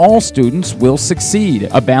belief that all students will succeed.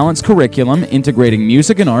 A balanced curriculum integrating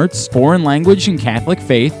music and arts, foreign language, and Catholic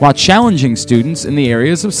faith, while challenging students in the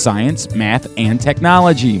areas of science, math, and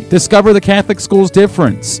technology. Discover the Catholic school's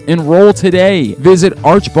difference. Enroll today. Visit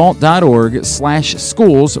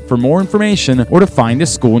archbalt.org/schools for more information or to find a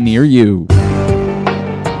school near you.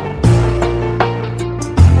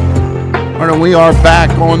 All right, we are back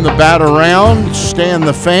on the Bat Around. Stan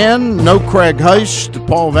the Fan. No Craig Heist.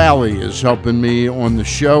 Paul Valle is helping me on the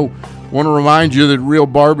show. Want to remind you that Real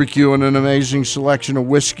Barbecue and an amazing selection of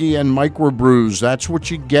whiskey and microbrews. That's what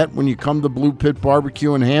you get when you come to Blue Pit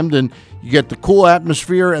Barbecue in Hamden. You get the cool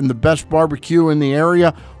atmosphere and the best barbecue in the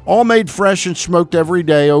area, all made fresh and smoked every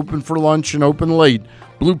day, open for lunch and open late.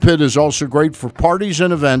 Blue Pit is also great for parties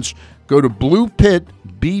and events. Go to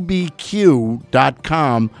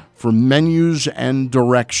bluepitbbq.com for menus and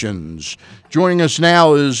directions. Joining us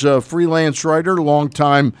now is freelance writer,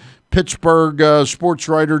 longtime Pittsburgh sports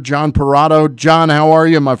writer, John Perrotto. John, how are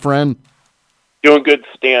you, my friend? Doing good,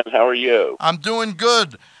 Stan. How are you? I'm doing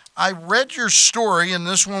good. I read your story, and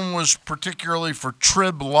this one was particularly for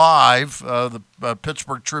Trib Live, the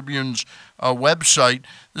Pittsburgh Tribune's website.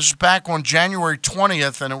 This is back on January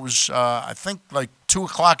 20th, and it was, I think, like 2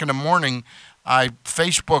 o'clock in the morning. I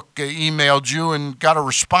Facebook emailed you and got a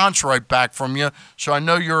response right back from you, so I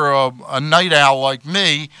know you're a night owl like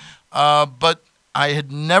me, but I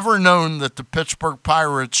had never known that the Pittsburgh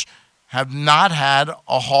Pirates have not had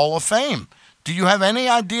a Hall of Fame. Do you have any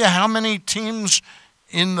idea how many teams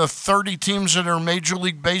in the 30 teams that are Major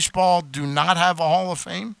League Baseball do not have a Hall of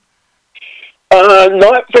Fame?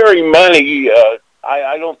 Not very many.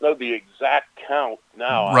 I don't know the exact count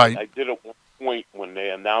now. Right. I did at one point when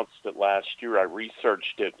they announced it last year. I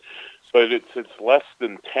researched it, but it's less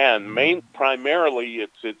than 10. Primarily,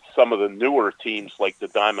 it's some of the newer teams like the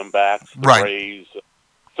Diamondbacks, the right. Rays,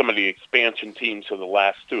 some of the expansion teams of the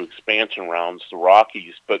last 2 expansion rounds, the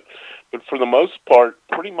Rockies. But for the most part,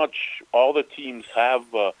 pretty much all the teams have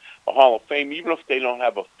a Hall of Fame. Even if they don't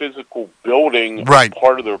have a physical building right.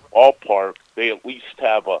 part of their ballpark, they at least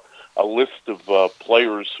have a list of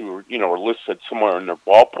players who are listed somewhere in their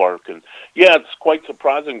ballpark. And yeah, it's quite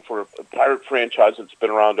surprising for a Pirate franchise that's been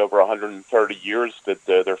around over 130 years that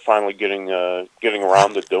they're finally getting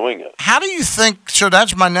around to doing it. How do you think? So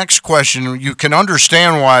that's my next question. You can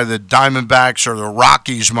understand why the Diamondbacks or the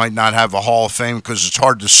Rockies might not have a Hall of Fame because it's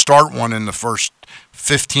hard to start one in the first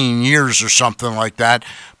 15 years or something like that.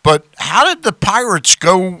 But how did the Pirates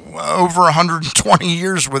go over 120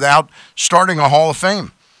 years without starting a Hall of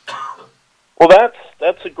Fame? Well,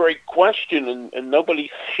 that's a great question, and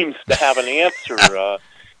nobody seems to have an answer.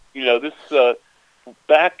 This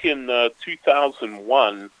back in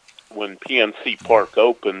 2001 when PNC Park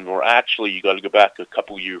opened, or actually you got to go back a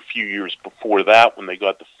few years before that when they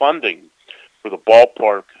got the funding for the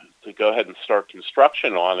ballpark to go ahead and start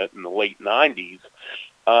construction on it in the late 90s.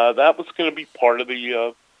 That was going to be part of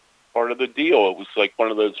the deal. It was like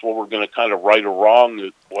one of those, well, we're going to kind of right or wrong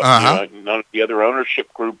that none of the other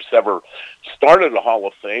ownership groups ever started a Hall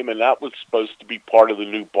of Fame, and that was supposed to be part of the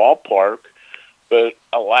new ballpark. But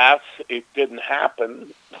alas, it didn't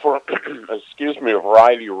happen for, a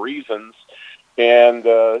variety of reasons. And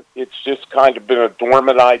it's just kind of been a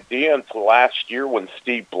dormant idea until last year when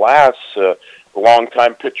Steve Blass, a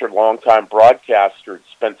longtime pitcher, longtime broadcaster, had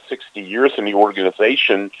spent 60 years in the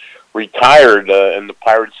organization, retired, and the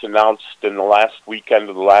Pirates announced in the last weekend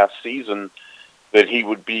of the last season that he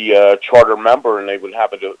would be a charter member, and they would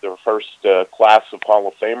have their first class of Hall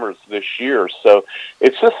of Famers this year. So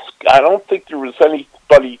it's just, I don't think there was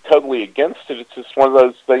anybody totally against it. It's just one of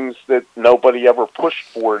those things that nobody ever pushed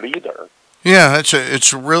for it either. Yeah,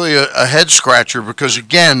 it's really a head scratcher because,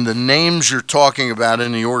 again, the names you're talking about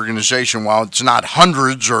in the organization, while it's not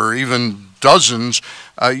hundreds or even dozens,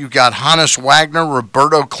 you've got Hannes Wagner,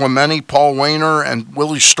 Roberto Clemente, Paul Wainer, and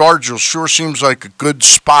Willie Stargell. Sure seems like a good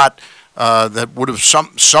spot that would have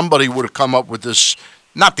somebody would have come up with this,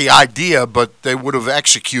 not the idea, but they would have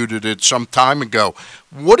executed it some time ago.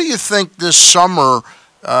 What do you think this summer?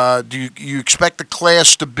 Do you expect the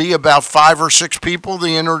class to be about 5 or 6 people,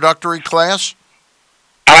 the introductory class?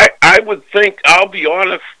 I would think, I'll be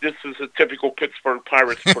honest, this is a typical Pittsburgh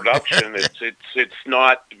Pirates production. It's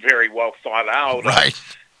not very well thought out. Right.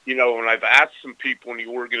 You know, when I've asked some people in the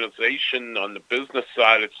organization on the business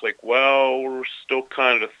side, it's like, well, we're still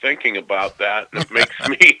kind of thinking about that, and it makes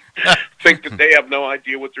me think that they have no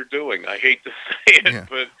idea what they're doing. I hate to say it,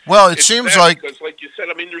 but well, it seems like, because, like you said,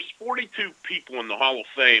 I mean, there's 42 people in the Hall of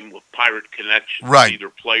Fame with Pirate connections, right? Either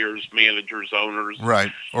players, managers, owners,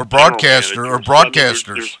 right, or broadcasters.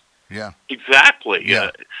 I mean, yeah, exactly. Yeah.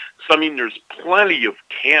 So I mean, there's plenty of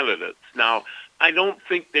candidates now. I don't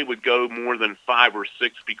think they would go more than 5 or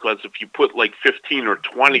 6 because if you put like 15 or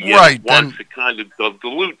 20 in at once, it kind of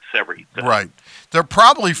dilutes everything. Right. They're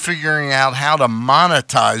probably figuring out how to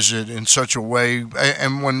monetize it in such a way.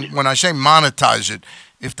 And when I say monetize it,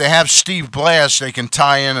 if they have Steve Blass, they can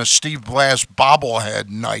tie in a Steve Blass bobblehead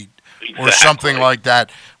night or something like that.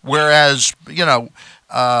 Whereas, you know,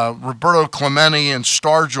 Roberto Clemente and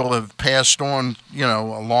Stargell have passed on, you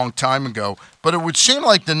know, a long time ago. But it would seem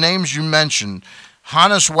like the names you mentioned,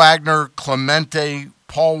 Hannes Wagner, Clemente,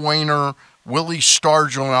 Paul Wainer, Willie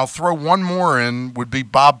Stargell, and I'll throw one more in, would be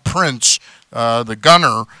Bob Prince, the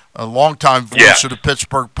gunner, a longtime voice of the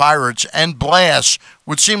Pittsburgh Pirates, and Blass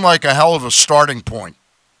would seem like a hell of a starting point.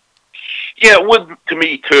 Yeah, it would to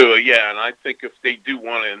me too. Yeah, and I think if they do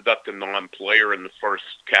want to induct a non-player in the first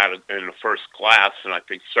class, and I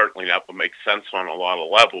think certainly that would make sense on a lot of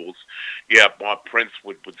levels. Yeah, Bob Prince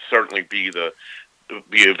would certainly be a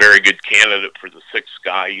very good candidate for the 6th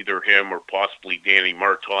guy, either him or possibly Danny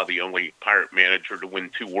Murtaugh, the only Pirate manager to win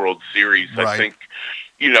 2 World Series. Right. I think,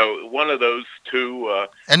 you know, one of those two.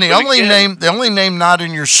 And the only name not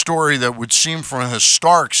in your story that would seem from a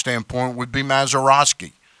historic standpoint would be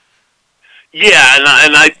Mazeroski. Yeah,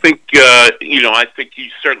 and I think you know, I think you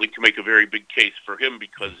certainly can make a very big case for him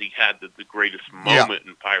because he had the greatest moment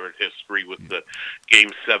in Pirate history with the Game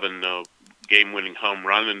 7 game-winning home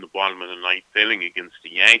run in the bottom of the 9th inning against the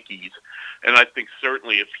Yankees. And I think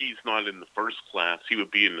certainly if he's not in the first class, he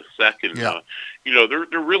would be in the second. Yeah. You know,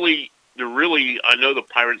 they're really. I know the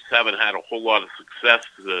Pirates haven't had a whole lot of success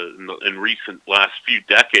in recent last few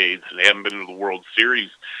decades, and they haven't been to the World Series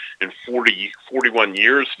in 41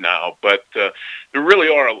 years now. But there really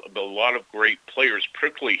are a lot of great players,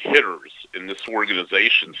 particularly hitters, in this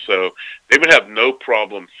organization. So they would have no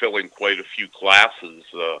problem filling quite a few classes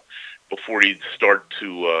before he'd start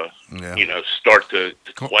to,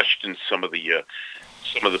 question some of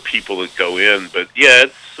the people that go in. But yeah,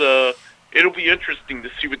 it'll be interesting to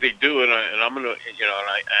see what they do, and I'm gonna, you know,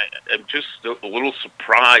 and I'm just a little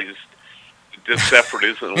surprised that this effort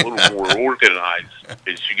isn't a little more organized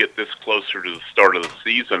as you get this closer to the start of the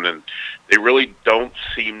season, and they really don't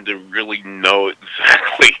seem to really know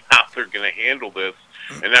exactly how they're going to handle this,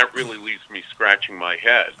 and that really leaves me scratching my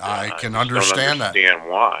head. I can understand that.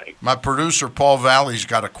 Why. My producer Paul Valle's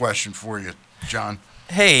got a question for you, John.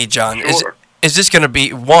 Hey, John. Sure. Is this going to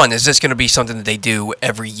be, one, is this going to be something that they do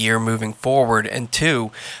every year moving forward? And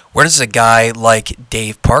two, where does a guy like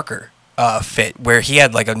Dave Parker fit, where he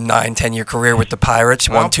had like a 9-10 year career with the Pirates,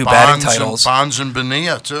 won 2 batting titles? Bonds and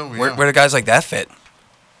Bonilla, too. Yeah. Where do guys like that fit?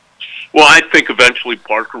 Well, I think eventually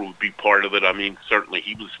Parker would be part of it. I mean, certainly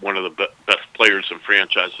he was one of the best players in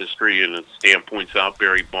franchise history, and as Stan points out,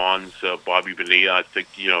 Barry Bonds, Bobby Bonilla, I think,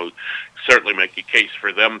 you know, certainly make a case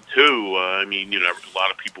for them, too. I mean, you know, a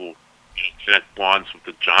lot of people connect Bonds with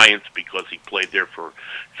the Giants because he played there for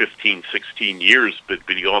 15, 16 years, but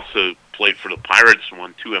he also played for the Pirates and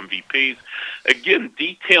won 2 MVPs. Again,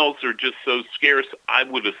 details are just so scarce. I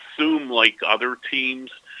would assume, like other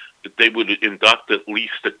teams, that they would induct at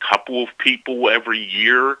least a couple of people every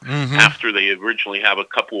year after they originally have a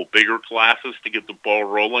couple of bigger classes to get the ball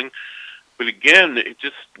rolling. But again, it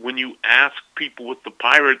just, when you ask people with the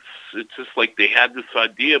Pirates, it's just like they had this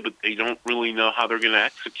idea, but they don't really know how they're going to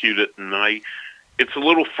execute it. And it's a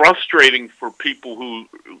little frustrating for people who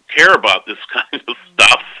care about this kind of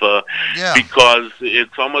stuff because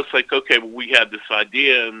it's almost like, okay, well, we had this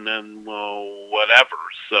idea and then, well, whatever.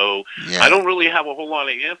 So I don't really have a whole lot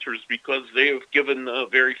of answers because they have given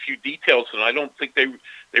very few details, and I don't think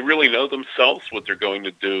they really know themselves what they're going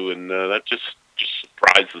to do, and that just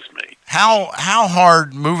surprises me. How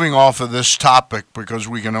hard, moving off of this topic, because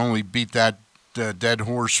we can only beat that dead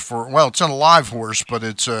horse it's an alive horse, but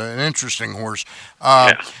it's an interesting horse.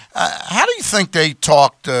 How do you think they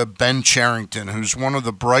talked Ben Cherington, who's one of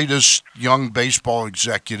the brightest young baseball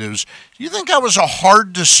executives? Do you think that was a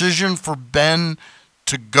hard decision for Ben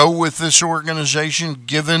to go with this organization,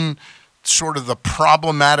 given sort of the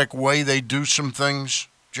problematic way they do some things,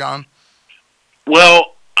 John?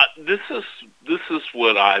 Well, this is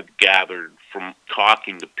what I've gathered from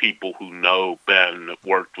talking to people who know Ben, that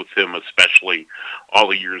worked with him, especially all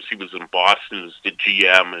the years he was in Boston as the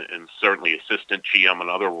GM and certainly assistant GM in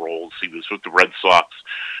other roles. He was with the Red Sox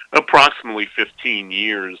approximately 15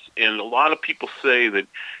 years. And a lot of people say that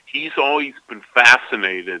he's always been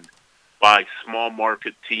fascinated by small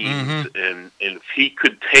market teams. And if he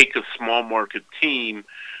could take a small market team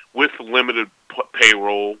with limited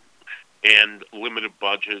payroll and limited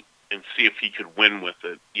budget and see if he could win with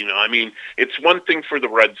it. I mean, it's one thing for the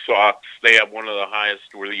Red Sox. They have one of the highest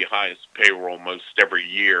or the highest payroll most every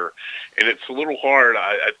year. And it's a little hard.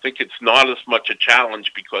 I think it's not as much a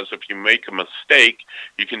challenge because if you make a mistake,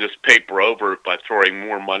 you can just paper over it by throwing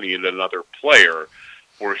more money at another player.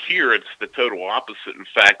 Or here, it's the total opposite. In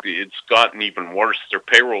fact, it's gotten even worse. Their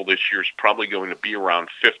payroll this year is probably going to be around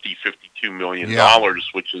 $52 million,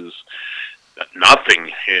 which is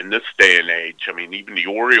nothing in this day and age. I mean, even the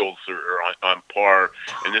Orioles are on par,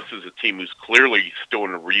 and this is a team who's clearly still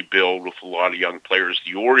in a rebuild with a lot of young players.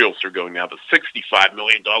 The Orioles are going to have a $65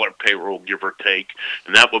 million payroll, give or take,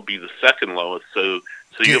 and that would be the second lowest. So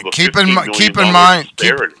you have a keep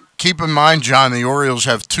in mind, John, the Orioles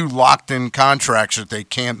have two locked-in contracts that they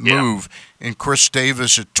can't move, in Chris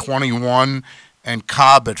Davis at 21 and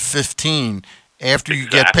Cobb at 15. After you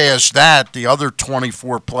get past that, the other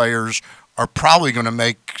 24 players are probably going to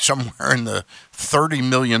make somewhere in the $30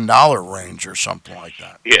 million range or something like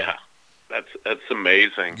that. Yeah, that's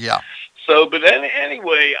amazing. Yeah. So, but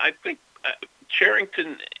anyway, I think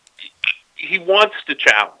Cherington, he wants to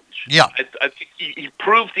challenge. Yeah. I think he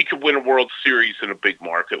proved he could win a World Series in a big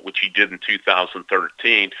market, which he did in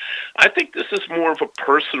 2013. I think this is more of a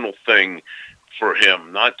personal thing for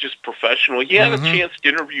him, not just professional. He had a chance to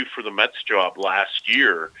interview for the Mets job last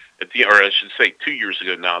year, or I should say 2 years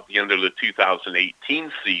ago now, at the end of the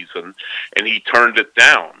 2018 season, and he turned it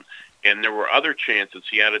down. And there were other chances.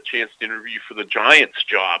 He had a chance to interview for the Giants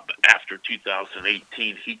job after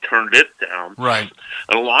 2018. He turned it down. Right.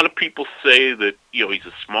 And a lot of people say that, he's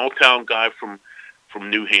a small-town guy from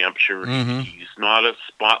New Hampshire. He's not a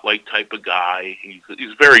spotlight type of guy. He's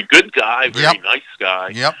a very good guy, very nice guy.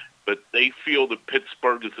 Yep. But they feel that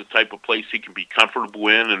Pittsburgh is the type of place he can be comfortable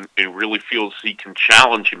in and really feels he can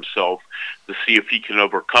challenge himself to see if he can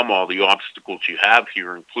overcome all the obstacles you have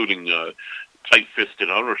here, including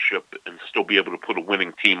tight-fisted ownership, and still be able to put a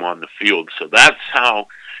winning team on the field. So that's how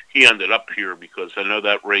he ended up here, because I know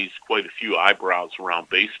that raised quite a few eyebrows around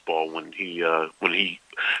baseball when he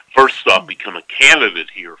first off become a candidate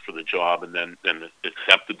here for the job and then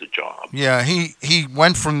accepted the job. Yeah, he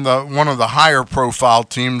went from one of the higher profile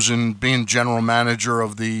teams in being general manager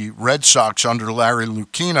of the Red Sox under Larry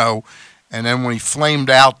Lucchino, and then when he flamed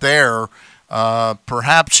out there,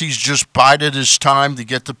 perhaps he's just bided his time to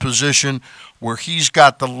get the position where he's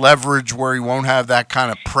got the leverage where he won't have that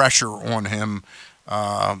kind of pressure on him.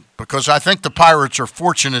 Because I think the Pirates are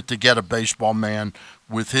fortunate to get a baseball man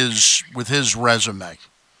with his resume.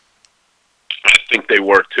 I think they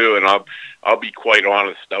were too, and I'll be quite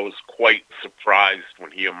honest. I was quite surprised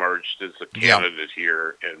when he emerged as a candidate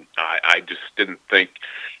here, and I just didn't think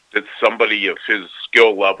that somebody of his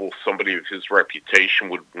skill level, somebody of his reputation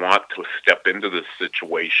would want to step into this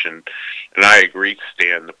situation. And I agree,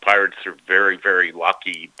 Stan. The Pirates are very, very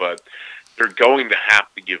lucky, but they're going to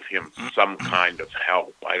have to give him some kind of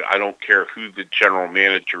help. I don't care who the general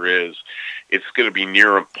manager is. It's going to be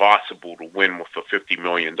near impossible to win with a $50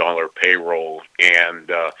 million payroll.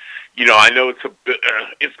 And, I know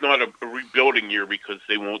it's not a rebuilding year because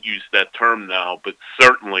they won't use that term now, but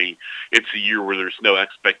certainly it's a year where there's no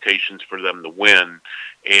expectations for them to win.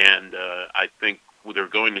 And I think they're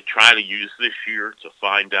going to try to use this year to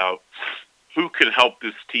find out who can help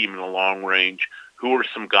this team in the long range. Who are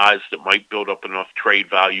some guys that might build up enough trade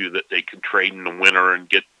value that they can trade in the winter and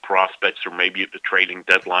get prospects, or maybe at the trading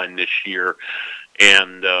deadline this year?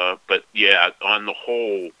 And but yeah, on the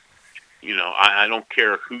whole, I don't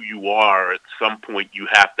care who you are. At some point, you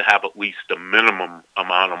have to have at least a minimum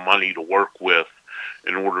amount of money to work with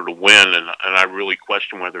in order to win. And I really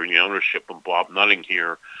question whether the ownership and Bob Nutting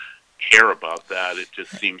here care about that. It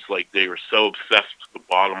just seems like they are so obsessed with the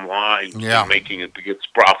bottom line and making it to get as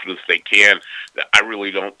profit as they can that I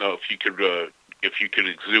really don't know if you could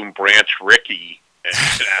exhume Branch Rickey and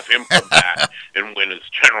have him come back and win as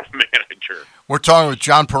general manager. We're talking with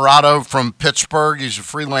John Perrotto from Pittsburgh. He's a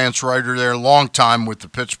freelance writer there, long time with the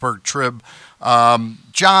Pittsburgh Trib.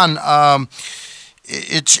 John,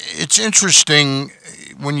 it's interesting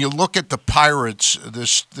when you look at the Pirates,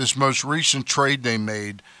 this most recent trade they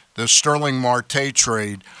made, the Sterling Marte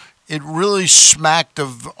trade. It really smacked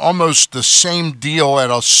of almost the same deal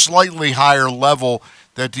at a slightly higher level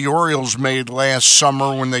that the Orioles made last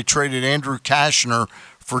summer when they traded Andrew Kashner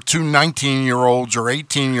for two 19-year-olds or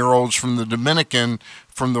 18-year-olds from the Dominican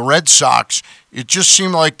from the Red Sox. It just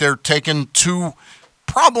seemed like they're taking two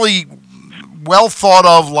probably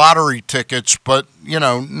well-thought-of lottery tickets, but,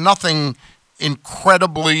 nothing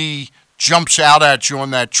incredibly jumps out at you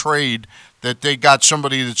on that trade that they got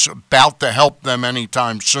somebody that's about to help them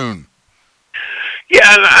anytime soon.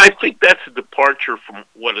 Yeah, and I think that's a departure from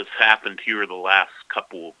what has happened here the last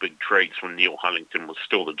couple of big trades when Neil Huntington was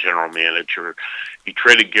still the general manager. He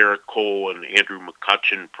traded Garrett Cole and Andrew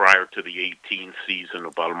McCutchen prior to the 18 season,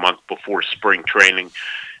 about a month before spring training.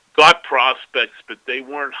 Got prospects, but they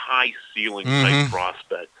weren't high-ceiling type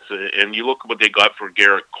prospects. And you look at what they got for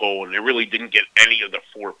Garrett Cole, and they really didn't get any of the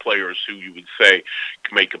four players who you would say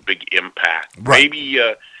can make a big impact. Right.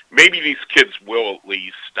 Maybe these kids will at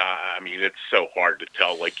least. It's so hard to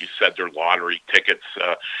tell. Like you said, they're lottery tickets.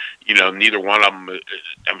 Neither one of them.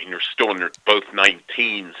 They're still both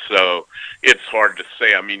 19, so it's hard to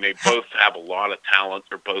say. They both have a lot of talent.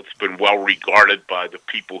 They're both been well regarded by the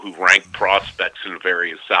people who rank prospects in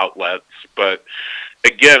various outlets. But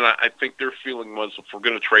again, I think their feeling was, if we're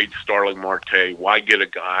going to trade Starling Marte, why get a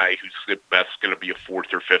guy who's at best going to be a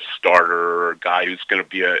fourth or fifth starter, or a guy who's going to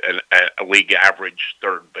be a league average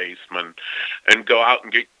third baseman, and go out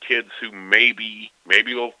and get kids who maybe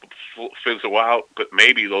they'll fizzle out, but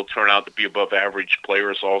maybe they'll turn out to be above average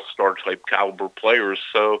players, all-star type caliber players.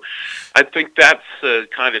 So I think that's a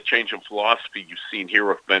kind of change in philosophy you've seen here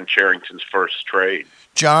with Ben Cherington's first trade.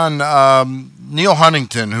 John, Neil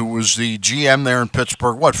Huntington, who was the GM there in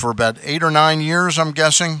Pittsburgh, for about 8 or 9 years, I'm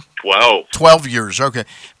guessing? 12 years, okay.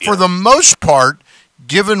 Yeah. For the most part,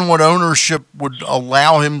 given what ownership would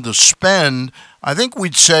allow him to spend, I think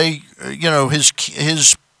we'd say,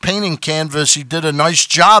 his painting canvas, he did a nice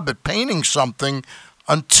job at painting something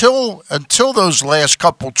until those last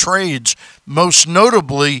couple trades, most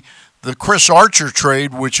notably the Chris Archer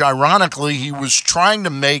trade, which ironically he was trying to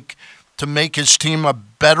make his team a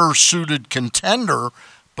better suited contender.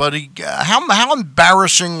 But how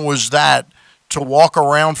embarrassing was that to walk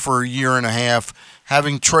around for a year and a half,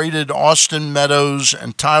 having traded Austin Meadows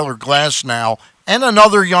and Tyler Glasnow and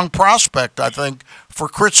another young prospect, I think, for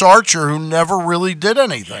Chris Archer, who never really did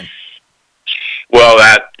anything? Well,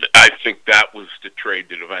 I think that was the trade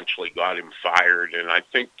that eventually got him fired. And I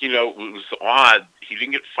think, it was odd. He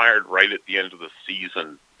didn't get fired right at the end of the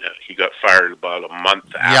season. He got fired about a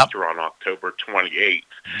month after, on October 28th.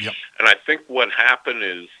 Yep. And I think what happened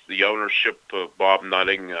is the ownership of Bob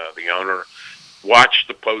Nutting, the owner, watched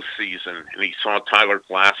the postseason, and he saw Tyler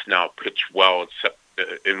Glasnow pitch well, except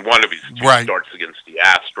in one of his two starts against the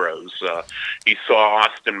Astros. He saw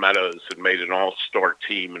Austin Meadows had made an all-star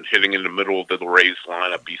team and hitting in the middle of the Rays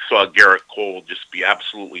lineup. He saw Garrett Cole just be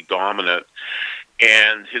absolutely dominant.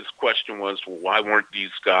 And his question was, well, why weren't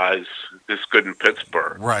these guys this good in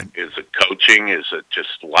Pittsburgh? Right. Is it coaching? Is it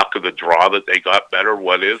just luck of the draw that they got better?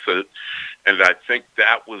 What is it? And I think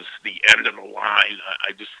that was the end of the line.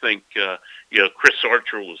 I just think, Chris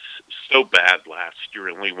Archer was so bad last year.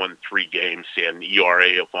 He only won 3 games. He had an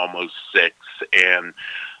ERA of almost 6. And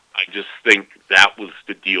I just think that was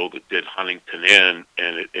the deal that did Huntington in.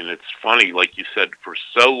 And it's funny, like you said, for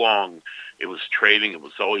so long, it was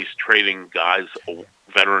always trading guys,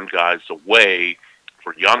 veteran guys away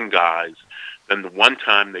for young guys. Then the one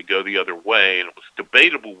time they go the other way, and it was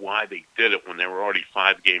debatable why they did it when they were already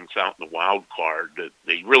 5 games out in the wild card, that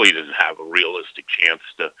they really didn't have a realistic chance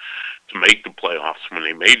to make the playoffs when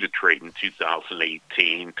they made the trade in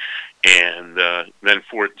 2018. And then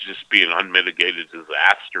for it to just be an unmitigated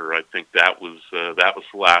disaster, I think that was the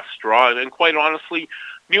last straw. And quite honestly,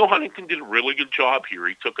 Neil Huntington did a really good job here.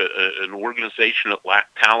 He took an organization that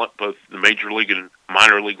lacked talent, both the major league and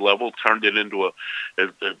minor league level, turned it into a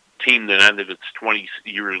team that ended its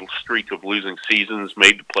 20-year streak of losing seasons,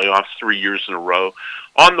 made the playoffs 3 years in a row.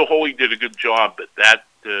 On the whole, he did a good job, but that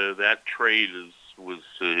that trade was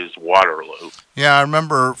his Waterloo. Yeah, I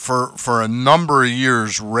remember for a number of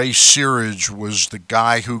years, Ray Searage was the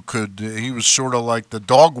guy who he was sort of like the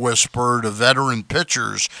dog whisperer to veteran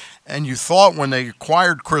pitchers, and you thought when they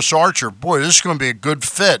acquired Chris Archer, boy, this is going to be a good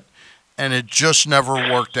fit, and it just never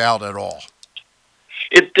worked out at all.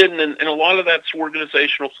 It didn't, and a lot of that's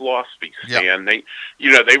organizational philosophy, Stan.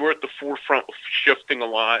 Yep. They were at the forefront of shifting a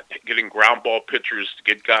lot, getting ground ball pitchers to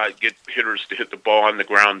get hitters to hit the ball on the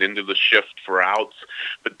ground into the shift for outs.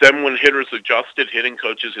 But then when hitters adjusted, hitting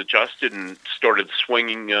coaches adjusted and started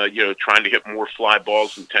swinging, trying to hit more fly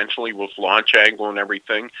balls intentionally with launch angle and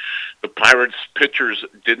everything. The Pirates pitchers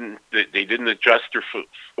didn't adjust their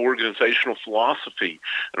organizational philosophy,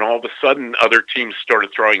 and all of a sudden, other teams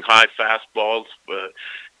started throwing high fastballs.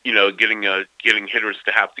 Getting hitters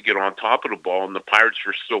to have to get on top of the ball, and the Pirates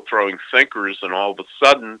were still throwing sinkers, and all of a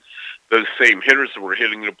sudden, those same hitters that were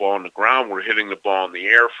hitting the ball on the ground were hitting the ball in the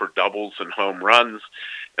air for doubles and home runs,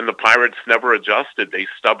 and the Pirates never adjusted. They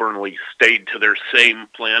stubbornly stayed to their same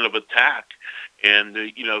plan of attack, and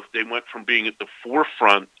they went from being at the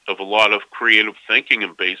forefront of a lot of creative thinking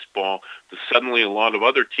in baseball to suddenly a lot of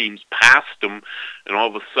other teams passed them, and all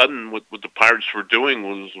of a sudden what the Pirates were doing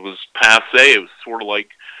was passe. It was sort of like,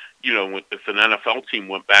 if an NFL team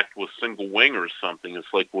went back to a single wing or something,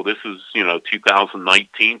 it's like, well, this is,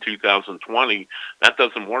 2019, 2020. That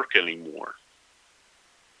doesn't work anymore.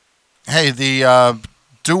 Hey, the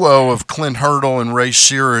duo of Clint Hurdle and Ray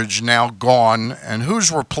Searage now gone, and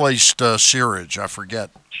who's replaced Searage? I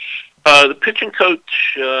forget. The pitching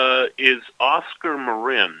coach is Oscar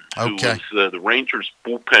Marin, who Okay. was the Rangers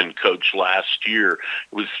bullpen coach last year.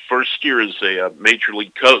 It was first year as a major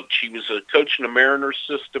league coach. He was a coach in the Mariners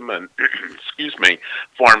system and,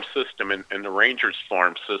 farm system and the Rangers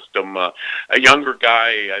farm system. A younger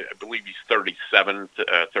guy, I believe he's 36,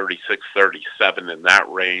 37, in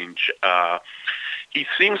that range. He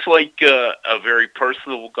seems like a very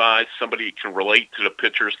personable guy, somebody who can relate to the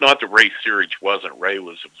pitchers. Not that Ray Searage wasn't. Ray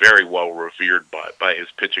was very well revered by his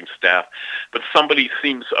pitching staff. But somebody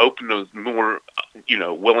seems open to more,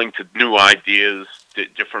 willing to new ideas,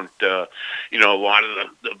 different, a lot of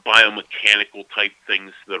the biomechanical type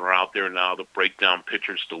things that are out there now that break down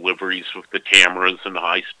pitchers' deliveries with the cameras and the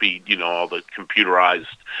high speed, all the computerized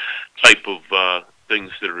type of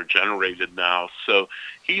things that are generated now. So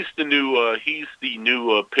he's the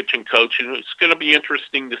new pitching coach, and it's going to be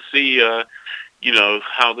interesting to see how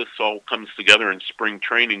this all comes together in spring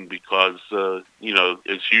training because as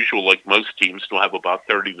usual, like most teams, they'll have about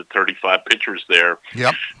 30 to 35 pitchers there.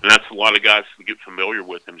 Yep. And that's a lot of guys to get familiar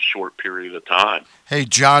with in a short period of time. Hey,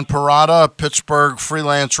 John Perrotto, Pittsburgh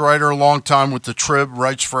freelance writer, long time with the Trib,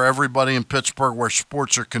 writes for everybody in Pittsburgh where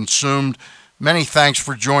sports are consumed. Many thanks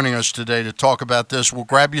for joining us today to talk about this. We'll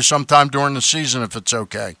grab you sometime during the season if it's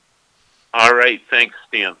okay. All right. Thanks,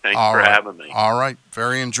 Stan. Thanks for having me. All right.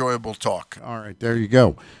 Very enjoyable talk. All right. There you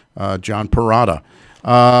go. John Perrotto.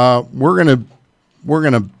 We're gonna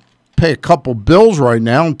pay a couple bills right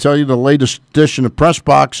now and tell you the latest edition of Press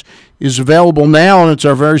Box is available now, and it's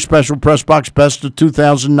our very special Press Box Best of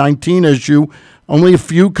 2019 issue. Only a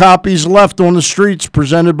few copies left on the streets,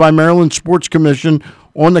 presented by Maryland Sports Commission.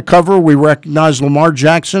 On the cover, we recognize Lamar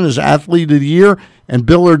Jackson as Athlete of the Year, and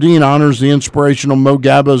Bill Ladson honors the inspirational Mo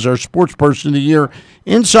Gaba as our Sports Person of the Year.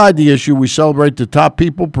 Inside the issue, we celebrate the top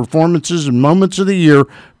people, performances, and moments of the year.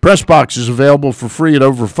 Press Box is available for free at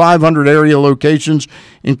over 500 area locations,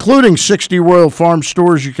 including 60 Royal Farm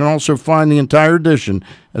stores. You can also find the entire edition,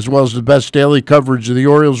 as well as the best daily coverage of the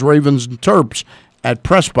Orioles, Ravens, and Terps at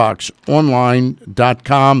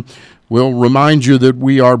PressBoxOnline.com. We'll remind you that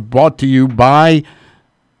we are brought to you by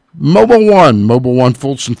Mobil 1. Mobil 1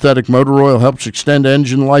 full synthetic motor oil helps extend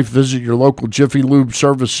engine life. Visit your local Jiffy Lube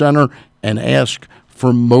service center and ask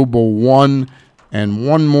for Mobil 1. And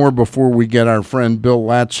one more before we get our friend Bill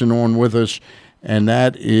Ladson on with us, and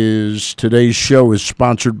that is today's show is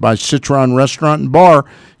sponsored by Citron Restaurant and Bar.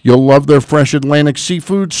 You'll love their fresh Atlantic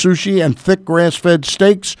seafood, sushi, and thick grass-fed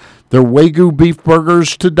steaks. Their Wagyu beef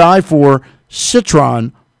burgers to die for.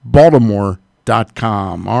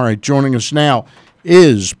 CitronBaltimore.com. All right, joining us now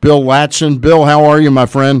is Bill Ladson. Bill, how are you, my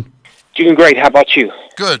friend? Doing great. How about you?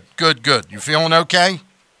 Good. You feeling okay?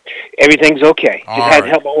 Everything's okay. All Just had to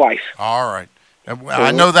right. help my wife. All right.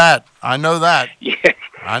 I know that. Yeah. I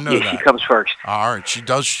know that. She comes first. All right. She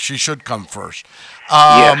does. She should come first.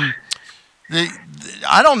 Yeah.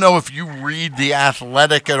 I don't know if you read The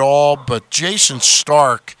Athletic at all, but Jason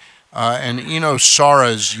Stark and Eno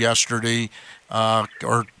Saras yesterday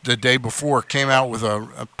or the day before came out with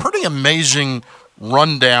a pretty amazing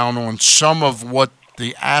rundown on some of what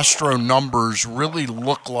the Astro numbers really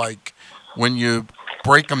look like when you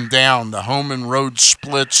break them down, the home and road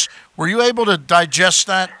splits. Were you able to digest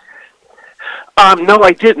that? No,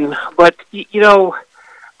 I didn't. But,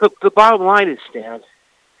 the bottom line is, Stan,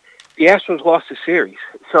 the Astros lost the series.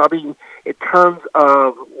 So, I mean, in terms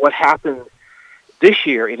of what happened this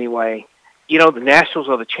year anyway, the Nationals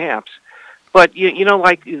are the champs. But,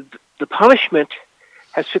 the punishment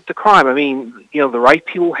has fit the crime. I mean, the right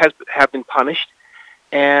people have been punished.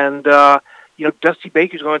 And, Dusty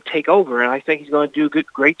Baker's going to take over, and I think he's going to do a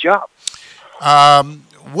great job.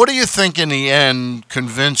 What do you think in the end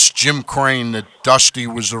convinced Jim Crane that Dusty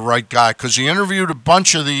was the right guy? Because he interviewed a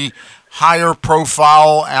bunch of the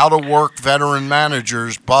higher-profile, out-of-work veteran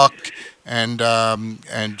managers, Buck and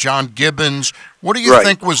John Gibbons. What do you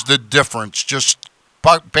think was the difference? Just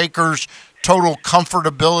Baker's total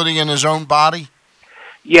comfortability in his own body?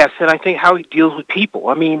 Yes, and I think how he deals with people.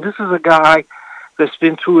 I mean, this is a guy that's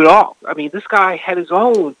been through it all. I mean, this guy had his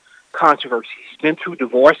own controversies. He's been through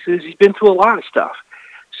divorces. He's been through a lot of stuff.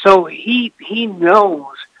 So he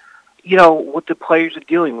knows, what the players are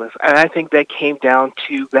dealing with. And I think that came down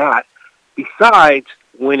to that, besides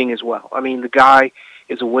winning as well. I mean, the guy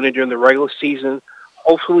is a winner during the regular season.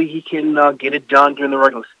 Hopefully he can get it done during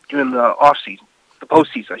the off season. The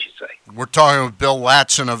postseason, I should say. We're talking with Bill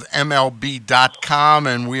Ladson of MLB.com,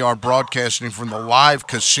 and we are broadcasting from the Live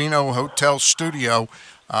Casino Hotel Studio.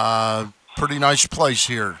 Pretty nice place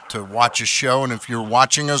here to watch a show, and if you're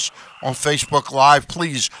watching us on Facebook Live,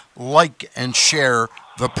 please like and share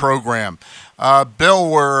the program. Bill,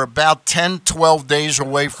 we're about 10, 12 days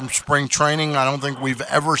away from spring training. I don't think we've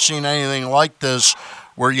ever seen anything like this,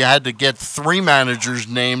 where you had to get 3 managers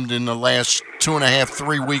named in the last 2.5,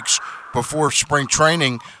 3 weeks before spring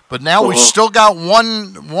training. But now we've still got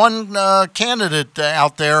one candidate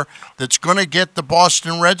out there that's going to get the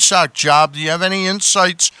Boston Red Sox job. Do you have any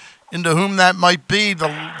insights into whom that might be?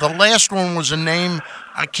 The last one was a name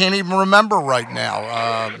I can't even remember right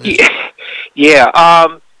now. It's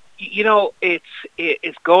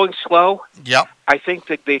going slow. Yep. I think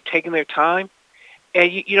that they've taken their time,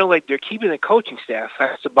 and they're keeping the coaching staff.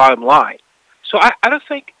 That's the bottom line. So I don't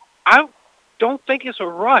think it's a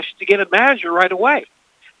rush to get a manager right away,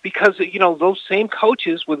 because those same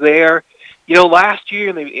coaches were there, last year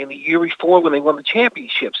and the year before when they won the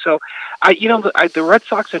championship. So the Red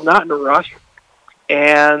Sox are not in a rush,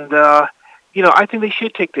 and I think they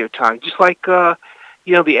should take their time, just like the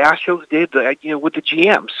Astros did with the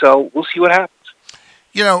GM. So we'll see what happens.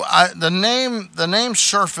 The name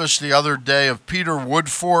surfaced the other day of Peter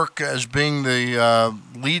Woodfork as being the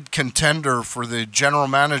lead contender for the general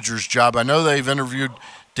manager's job. I know they've interviewed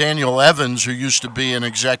Daniel Evans, who used to be an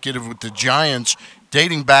executive with the Giants,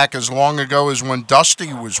 dating back as long ago as when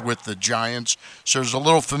Dusty was with the Giants. So there's a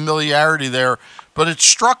little familiarity there. But it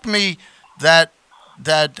struck me that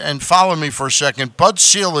and follow me for a second, Bud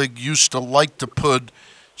Selig used to like to put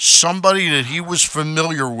somebody that he was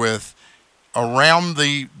familiar with around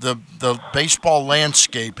the baseball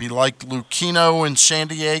landscape. He liked Lucchino in San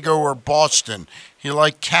Diego or Boston. He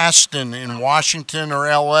liked Caston in Washington or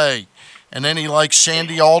L.A. And then he liked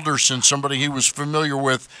Sandy Alderson, somebody he was familiar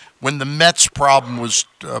with when the Mets problem was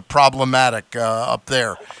problematic up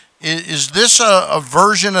there. Is this a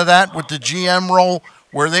version of that with the GM role,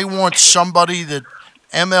 where they want somebody that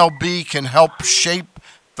MLB can help shape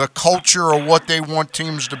the culture of what they want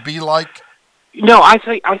teams to be like? No, I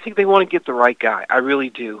think they want to get the right guy. I really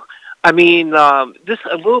do. I mean, this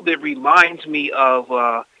a little bit reminds me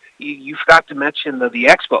of you forgot to mention the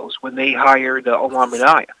Expos when they hired Omar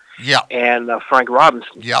Minaya. Yeah. And Frank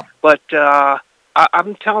Robinson. Yep. But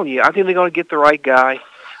I'm telling you, I think they're going to get the right guy.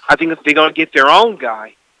 I think they're going to get their own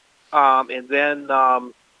guy. And then,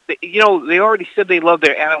 they already said they love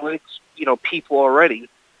their analytics, people already.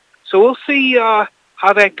 So we'll see how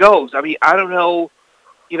that goes. I mean, I don't know,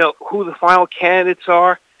 who the final candidates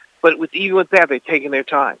are, but even with that, they're taking their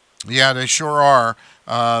time. Yeah, they sure are.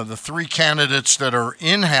 The 3 candidates that are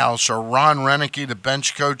in-house are Ron Renicky, the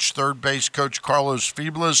bench coach, third base coach Carlos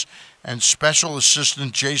Feblas, and special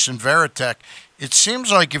assistant Jason Varitek. It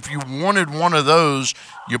seems like if you wanted one of those,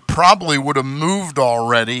 you probably would have moved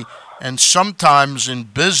already. And sometimes in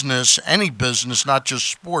business, any business, not just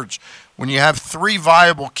sports, when you have 3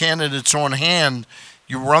 viable candidates on hand,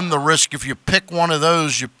 you run the risk if you pick one of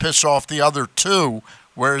those, you piss off the other 2.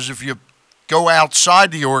 Whereas if you go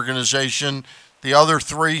outside the organization, the other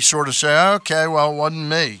 3 sort of say, okay, well, it wasn't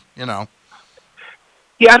me, Yeah,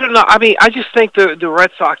 I don't know. I mean, I just think the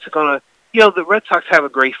Red Sox are going to, the Red Sox have a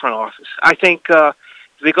great front office. I think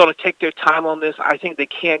they're going to take their time on this. I think they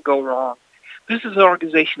can't go wrong. This is an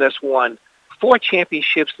organization that's won 4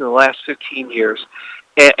 championships in the last 15 years,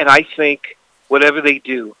 and I think whatever they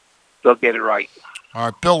do, they'll get it right. All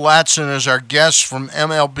right, Bill Ladson is our guest from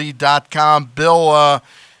MLB.com. Bill,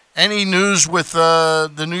 any news with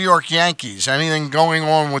the New York Yankees? Anything going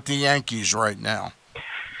on with the Yankees right now?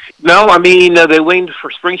 No, I mean, they're waiting for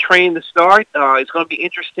spring training to start. It's going to be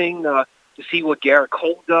interesting to see what Garrett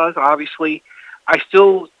Cole does. Obviously,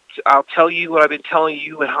 I'll tell you what I've been telling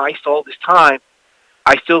you and Heist all this time.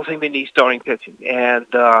 I still think they need starting pitching, and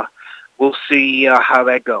we'll see how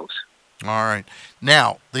that goes. All right.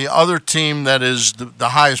 Now, the other team that is the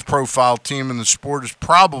highest profile team in the sport is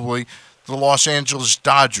probably the Los Angeles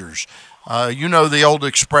Dodgers. You know the old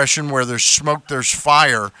expression, where there's smoke, there's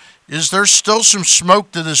fire. Is there still some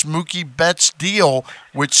smoke to this Mookie Betts deal,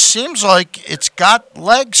 which seems like it's got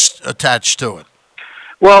legs attached to it?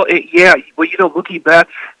 Well, Mookie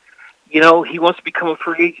Betts, he wants to become a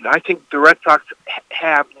free agent. I think the Red Sox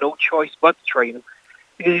have no choice but to trade him,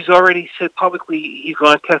 because he's already said publicly he's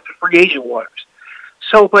going to test the free agent waters.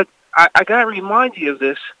 So, but I got to remind you of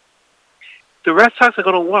this. The Red Sox are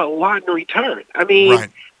going to want a lot in return. I mean, right.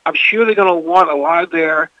 I'm sure they're going to want a lot of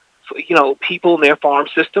their, people in their farm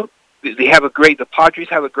system. The Padres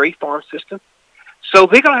have a great farm system. So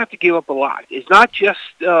they're going to have to give up a lot. It's not just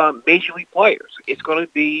major league players. It's going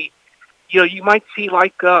to be, you might see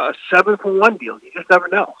like a 7-for-1 deal. You just never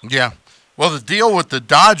know. Yeah. Well, the deal with the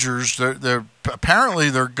Dodgers, they're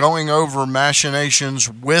going over machinations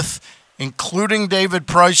with including David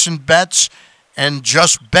Price and Betts, and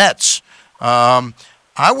just Betts.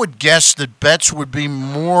 I would guess that Betts would be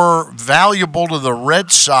more valuable to the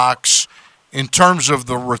Red Sox in terms of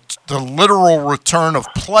the literal return of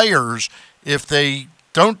players if they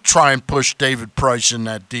don't try and push David Price in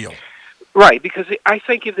that deal. Right, because I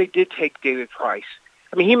think if they did take David Price,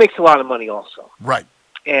 I mean, he makes a lot of money also. Right.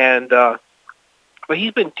 And but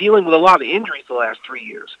he's been dealing with a lot of injuries the last 3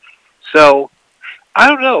 years. So, I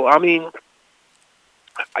don't know. I mean,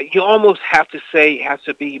 you almost have to say it has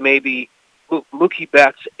to be maybe Mookie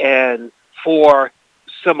Betts and for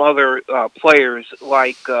some other players,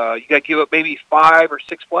 like you got to give up maybe 5 or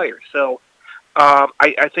 6 players. So,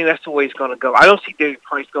 I think that's the way it's going to go. I don't see David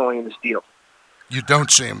Price going in this deal. You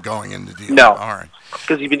don't see him going in the deal? No. All right.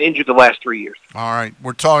 Because he's been injured the last 3 years. All right.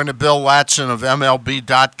 We're talking to Bill Ladson of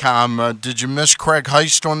MLB.com. Did you miss Craig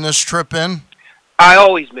Heist on this trip in? I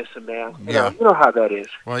always miss him, man. Yeah. You know how that is.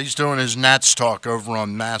 Well, he's doing his Nats talk over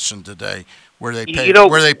on Masson today, where they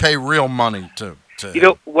pay real money to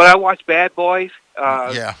when I watch Bad Boys,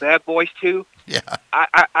 yeah. Bad Boys 2, yeah.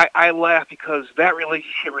 I laugh because that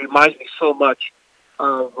relationship reminds me so much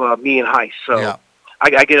of me and Heist. So yeah.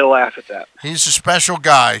 I get a laugh at that. He's a special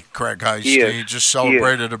guy, Craig Heist. He just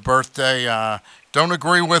celebrated a birthday. Don't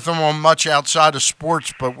agree with him on much outside of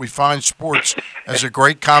sports, but we find sports as a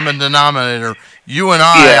great common denominator. You and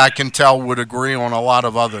I can tell, would agree on a lot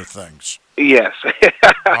of other things. Yes.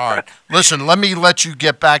 All right. Listen, let you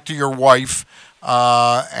get back to your wife,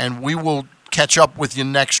 and we will catch up with you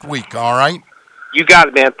next week, all right? You got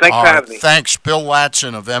it, man. Thanks for having me. Thanks. Bill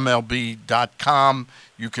Ladson of MLB.com.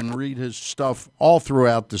 You can read his stuff all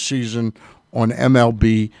throughout the season on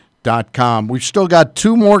MLB.com. We've still got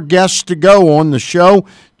 2 more guests to go on the show.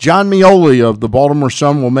 John Meoli of the Baltimore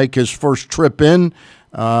Sun will make his first trip in,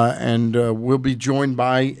 and we'll be joined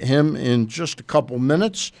by him in just a couple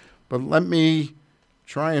minutes. But let me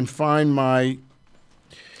try and find my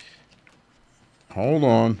 – hold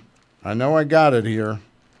on. I know I got it here.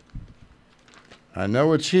 I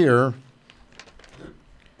know it's here.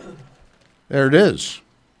 There it is.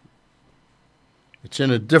 It's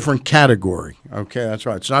in a different category. Okay, that's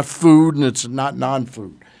right. It's not food and it's not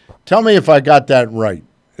non-food. Tell me if I got that right.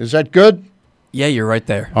 Is that good? Yeah, you're right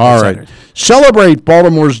there. All right. Celebrate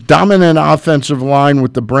Baltimore's dominant offensive line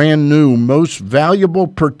with the brand new Most Valuable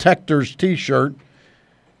Protectors T-shirt,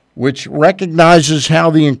 which recognizes how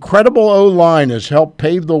the incredible O-line has helped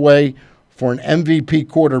pave the way for an MVP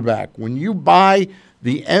quarterback. When you buy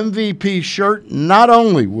the MVP shirt, not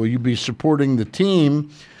only will you be supporting the team,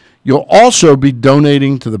 you'll also be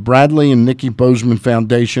donating to the Bradley and Nikki Bozeman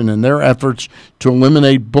Foundation and their efforts to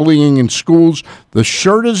eliminate bullying in schools. The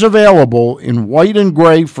shirt is available in white and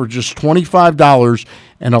gray for just $25,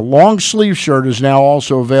 and a long-sleeve shirt is now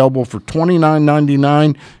also available for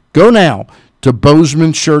 $29.99. Go now to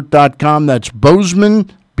BozemanShirt.com. That's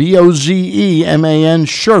Bozeman, BOZEMAN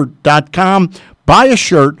shirt.com. Buy a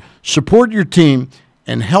shirt, support your team,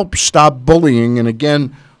 and help stop bullying. And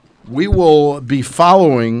again, we will be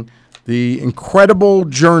following the incredible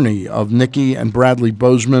journey of Nikki and Bradley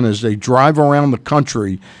Bozeman as they drive around the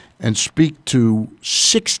country and speak to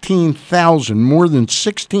more than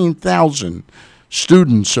 16,000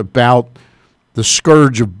 students about the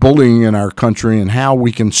scourge of bullying in our country and how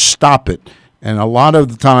we can stop it And a lot of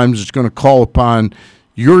the times it's going to call upon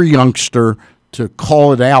your youngster to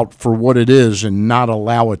call it out for what it is and not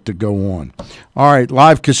allow it to go on. All right,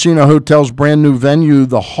 Live Casino Hotel's brand new venue,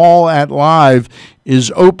 the Hall at Live,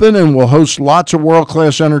 is open and will host lots of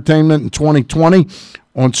world-class entertainment in 2020.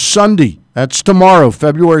 On Sunday, that's tomorrow,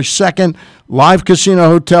 February 2nd, Live Casino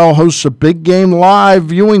Hotel hosts a big game live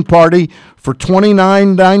viewing party for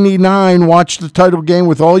 $29.99. Watch the title game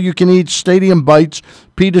with all-you-can-eat stadium bites,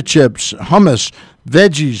 pita chips, hummus,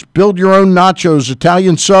 veggies, build your own nachos,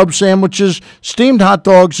 Italian sub sandwiches, steamed hot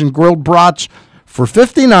dogs, and grilled brats for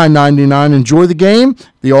 $59.99. Enjoy the game,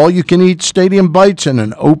 the all-you-can-eat stadium bites, and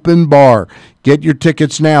an open bar. Get your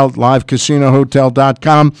tickets now at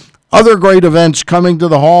livecasinohotel.com. Other great events coming to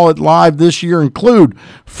the Hall at Live this year include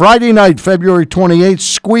Friday night, February 28th,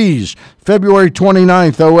 Squeeze, February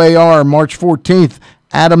 29th, OAR, March 14th,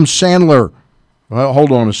 Adam Sandler. Well,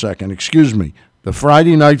 hold on a second. Excuse me. The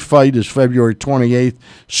Friday night fight is February 28th.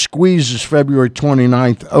 Squeeze is February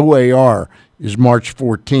 29th. OAR is March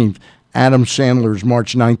 14th. Adam Sandler is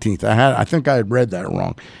March 19th. I think I had read that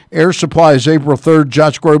wrong. Air Supply is April 3rd.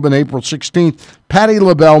 Josh Groban, April 16th. Patti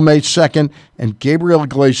LaBelle, May 2nd. And Gabriel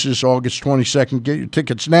Iglesias, August 22nd. Get your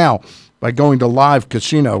tickets now by going to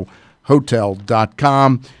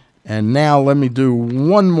livecasinohotel.com. And now let me do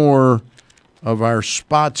one more of our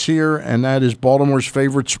spots here, and that is Baltimore's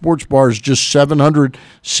favorite sports bar is just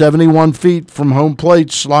 771 feet from home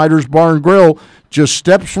plate. Sliders Bar and Grill, just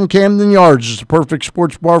steps from Camden Yards. It's the perfect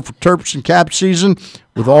sports bar for Terps and Cap season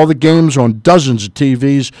with all the games on dozens of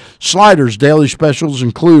TVs. Sliders daily specials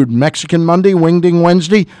include Mexican Monday, Wingding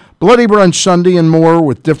Wednesday, Bloody Brunch Sunday, and more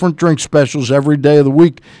with different drink specials every day of the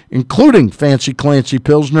week, including Fancy Clancy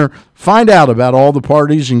Pilsner. Find out about all the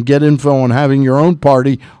parties and get info on having your own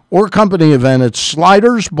party or company event at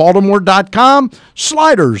slidersbaltimore.com.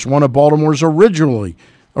 Sliders, one of Baltimore's original,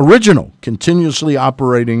 continuously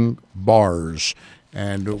operating bars.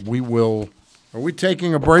 And are we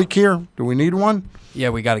taking a break here? Do we need one? Yeah,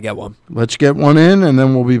 we got to get one. Let's get one in, and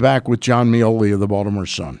then we'll be back with John Meoli of the Baltimore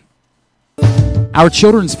Sun. Our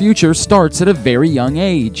children's future starts at a very young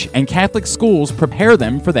age, and Catholic schools prepare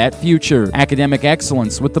them for that future. Academic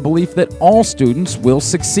excellence with the belief that all students will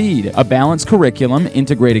succeed. A balanced curriculum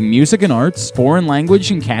integrating music and arts, foreign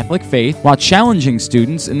language, and Catholic faith, while challenging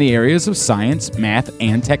students in the areas of science, math,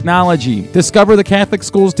 and technology. Discover the Catholic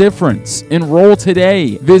school's difference. Enroll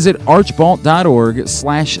today. Visit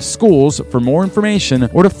archbalt.org/schools for more information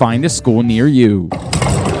or to find a school near you.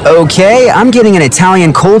 Okay, I'm getting an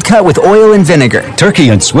Italian cold cut with oil and vinegar. Turkey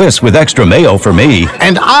and Swiss with extra mayo for me.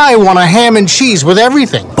 And I want a ham and cheese with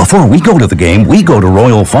everything. Before we go to the game, we go to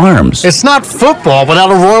Royal Farms. It's not football without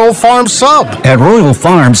a Royal Farms sub. At Royal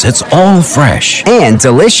Farms, it's all fresh. And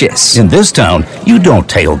delicious. In this town, you don't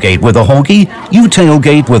tailgate with a hoagie. You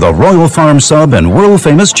tailgate with a Royal Farms sub and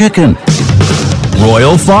world-famous chicken.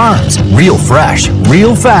 Royal Farms. Real fresh,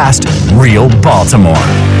 real fast, real Baltimore.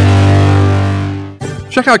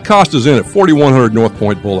 Check out Costa's Inn at 4100 North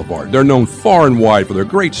Point Boulevard. They're known far and wide for their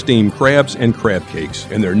great steamed crabs and crab cakes.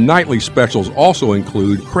 And their nightly specials also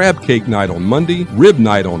include crab cake night on Monday, rib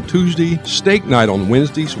night on Tuesday, steak night on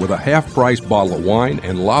Wednesdays with a half-price bottle of wine,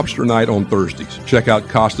 and lobster night on Thursdays. Check out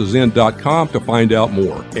costasinn.com to find out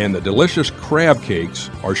more. And the delicious crab cakes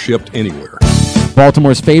are shipped anywhere.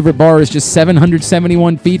 Baltimore's favorite bar is just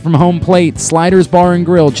 771 feet from home plate. Sliders Bar and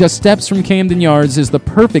Grill, just steps from Camden Yards, is the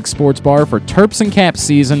perfect sports bar for Terps and Caps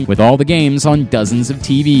season with all the games on dozens of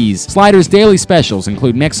TVs. Sliders daily specials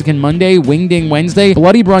include Mexican Monday, Wingding Wednesday,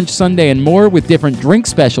 Bloody Brunch Sunday, and more with different drink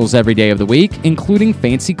specials every day of the week, including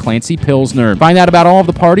Fancy Clancy Pilsner. Find out about all of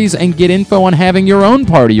the parties and get info on having your own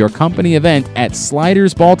party or company event at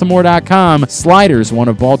slidersbaltimore.com. Sliders, one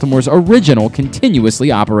of Baltimore's original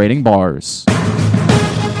continuously operating bars.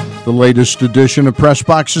 The latest edition of Press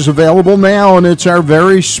Box is available now, and it's our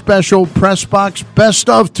very special Press Box Best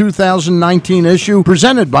of 2019 issue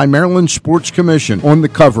presented by Maryland Sports Commission. On the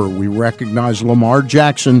cover, we recognize Lamar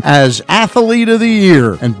Jackson as Athlete of the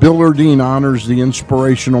Year, and Bill Ladson honors the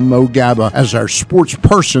inspirational Mo Gaba as our Sports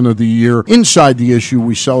Person of the Year. Inside the issue,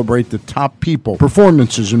 we celebrate the top people,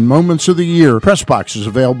 performances, and moments of the year. Press Box is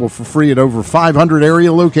available for free at over 500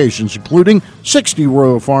 area locations, including 60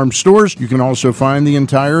 Royal Farm stores. You can also find the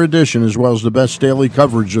entire edition as well as the best daily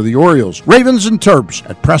coverage of the Orioles, Ravens, and Terps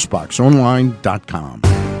at PressBoxOnline.com.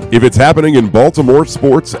 If it's happening in Baltimore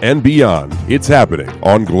sports and beyond, it's happening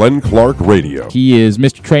on Glenn Clark Radio. He is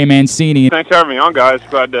Mr. Trey Mancini. Thanks for having me on, guys.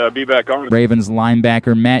 Glad to be back on. Ravens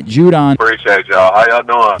linebacker Matt Judon. Appreciate y'all. How y'all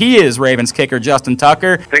doing? He is Ravens kicker Justin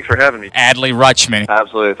Tucker. Thanks for having me. Adley Rutschman.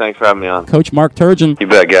 Absolutely. Thanks for having me on. Coach Mark Turgeon. You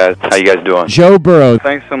bet, guys. How you guys doing? Joe Burrow.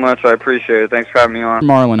 Thanks so much. I appreciate it. Thanks for having me on.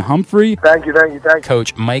 Marlon Humphrey. Thank you.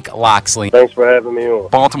 Coach Mike Loxley. Thanks for having me on.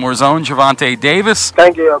 Baltimore's own Javante Davis.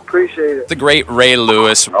 Thank you. I appreciate it. The great Ray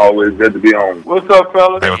Lewis. Always good to be on. What's up,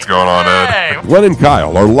 fellas? Hey, what's going on, Ed? Glenn and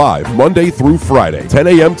Kyle are live Monday through Friday, 10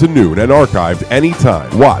 a.m. to noon, and archived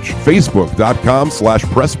anytime. Watch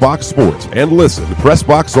Facebook.com/PressBoxSports and listen to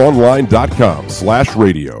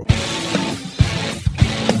PressBoxOnline.com/radio.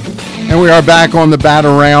 And we are back on the Bat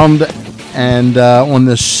Around, and on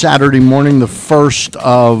this Saturday morning, the 1st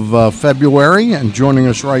of February. And joining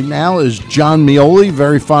us right now is John Meoli,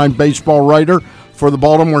 very fine baseball writer for the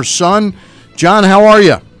Baltimore Sun. John, how are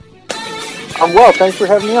you? I'm well. Thanks for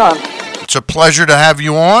having me on. It's a pleasure to have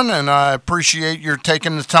you on, and I appreciate your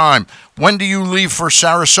taking the time. When do you leave for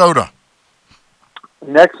Sarasota?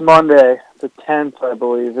 Next Monday, the 10th, I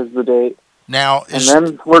believe, is the date. Now, and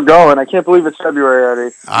then we're going. I can't believe it's February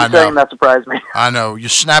already. I know. Saying that surprised me. I know. You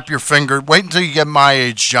snap your finger. Wait until you get my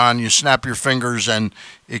age, John. You snap your fingers, and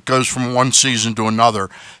it goes from one season to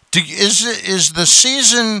another. Is the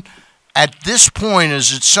season at this point?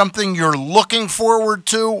 Is it something you're looking forward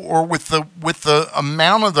to, or with the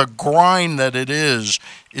amount of the grind that it is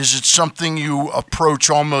it something you approach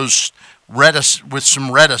almost with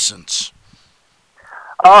some reticence?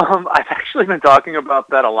 I've actually been talking about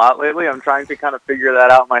that a lot lately. I'm trying to kind of figure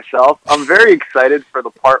that out myself. I'm very excited for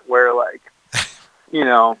the part where, like, you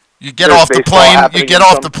get off the plane. You get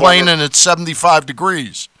off the plane and it's 75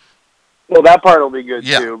 degrees. Well, that part will be good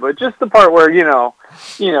too. But just the part where you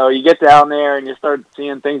get down there and you start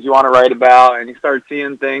seeing things you want to write about, and you start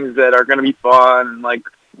seeing things that are going to be fun, and like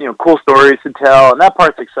cool stories to tell, and that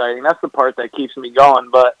part's exciting. That's the part that keeps me going.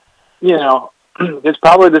 But it's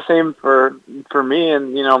probably the same for me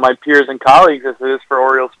and my peers and colleagues as it is for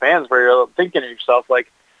Orioles fans, where you're thinking to yourself like,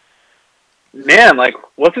 man, like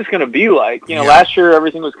what's this going to be like? Last year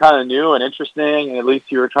everything was kind of new and interesting, and at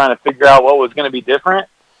least you were trying to figure out what was going to be different.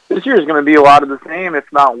 This year is going to be a lot of the same,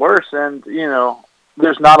 if not worse, and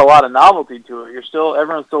there's not a lot of novelty to it.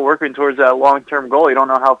 Everyone's still working towards that long-term goal. You don't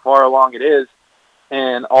know how far along it is,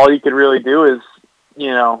 and all you can really do is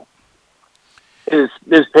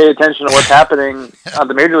pay attention to what's happening at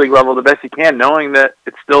the major league level the best you can, knowing that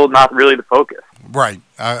it's still not really the focus. Right,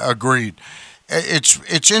 agreed.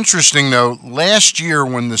 It's interesting though. Last year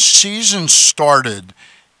when the season started,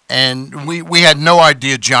 and we had no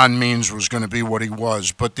idea John Means was going to be what he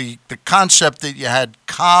was, but the concept that you had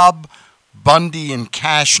Cobb, Bundy, and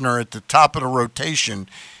Cashner at the top of the rotation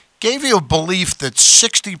gave you a belief that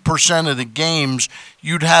 60% of the games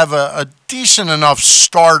you'd have a decent enough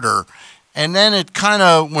starter. And then it kind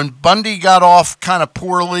of, when Bundy got off kind of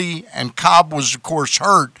poorly and Cobb was, of course,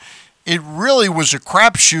 hurt, it really was a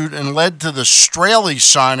crapshoot and led to the Straley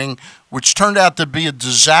signing, which turned out to be a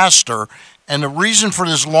disaster. And the reason for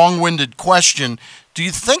this long-winded question, do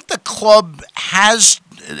you think the club has,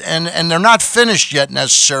 and they're not finished yet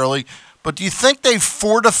necessarily, but do you think they've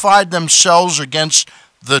fortified themselves against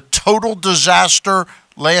the total disaster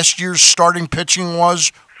last year's starting pitching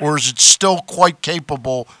was, or is it still quite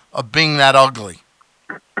capable of being that ugly?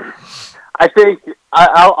 I think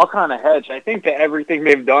I'll kind of hedge. I think that everything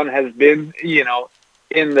they've done has been,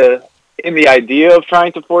 in the idea of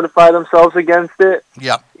trying to fortify themselves against it.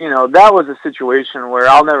 Yeah. That was a situation where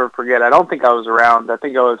I'll never forget. I don't think I was around. I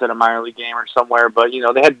think I was at a minor league game or somewhere. But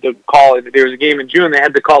they had to call. There was a game in June. They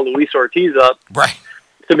had to call Luis Ortiz up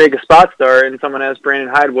to make a spot start, and someone asked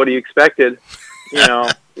Brandon Hyde what he expected.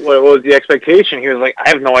 What was the expectation? He was like, I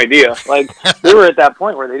have no idea. Like, they were at that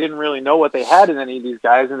point where they didn't really know what they had in any of these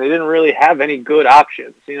guys, and they didn't really have any good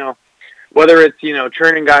options. Whether it's,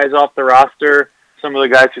 churning guys off the roster, some of the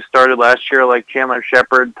guys who started last year, like Chandler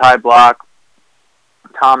Shepard, Ty Block,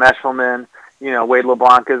 Tom Eshelman, Wade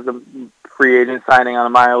LeBlanc is the free agent signing on a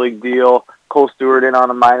minor league deal, Cole Stewart in on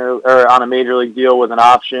a major league deal with an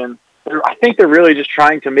option. I think they're really just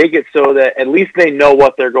trying to make it so that at least they know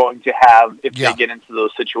what they're going to have if they get into those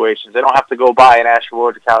situations. They don't have to go buy an Asher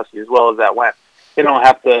Wojciechowski as well as that went. They don't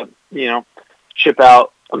have to, ship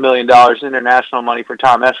out $1 million international money for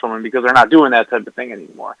Tom Eshelman because they're not doing that type of thing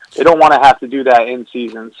anymore. They don't want to have to do that in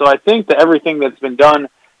season. So I think that everything that's been done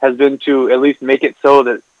has been to at least make it so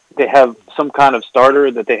that they have some kind of starter,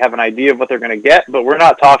 that they have an idea of what they're going to get. But we're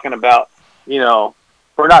not talking about,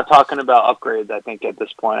 we're not talking about upgrades, I think, at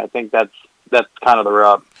this point. I think that's that's kind of the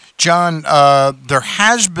rub. John, there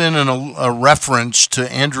has been a reference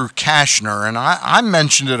to Andrew Kashner, and I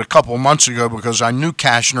mentioned it a couple months ago because I knew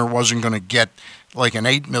Kashner wasn't going to get like an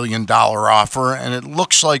 $8 million offer, and it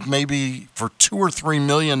looks like maybe for $2 or $3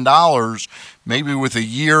 million, maybe with a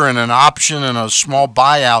year and an option and a small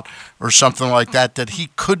buyout or something like that, that he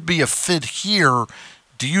could be a fit here.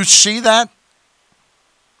 Do you see that?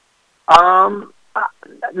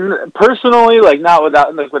 Personally, not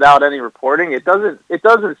without any reporting, it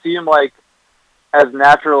doesn't seem like as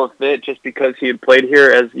natural a fit just because he had played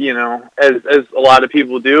here as a lot of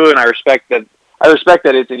people do, and I respect that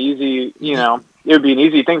it's an easy, it would be an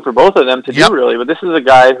easy thing for both of them to do, really. But this is a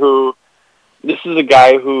guy who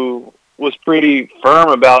was pretty firm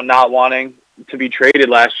about not wanting to be traded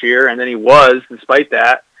last year, and then he was, despite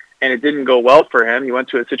that. And it didn't go well for him. He went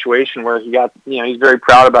to a situation where he got, he's very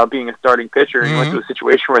proud about being a starting pitcher. And he went to a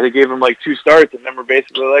situation where they gave him 2 starts, and then were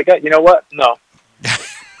basically like, you know what? No,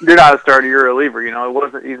 you're not a starter. You're a reliever. It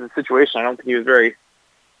wasn't even a situation I don't think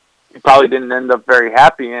he probably didn't end up very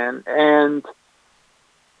happy in. And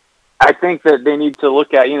I think that they need to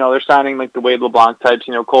look at, they're signing the Wade LeBlanc types,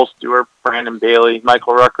 Cole Stewart, Brandon Bailey,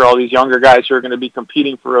 Michael Rucker, all these younger guys who are going to be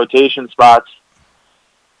competing for rotation spots.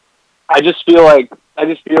 I just feel like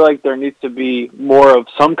there needs to be more of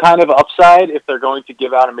some kind of upside if they're going to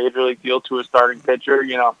give out a major league deal to a starting pitcher.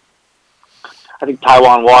 I think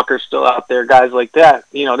Taijuan Walker's still out there, guys like that.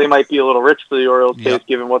 They might be a little rich for the Orioles case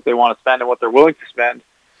given what they want to spend and what they're willing to spend.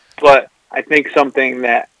 But I think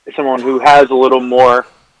someone who has a little more,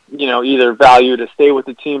 either value to stay with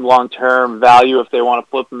the team long-term, value if they want to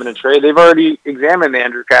flip them in a trade. They've already examined the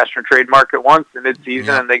Andrew Kashner trade market once in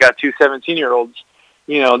mid-season, and they got 2 17-year-olds,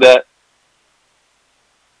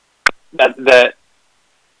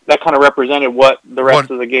 that kind of represented what the rest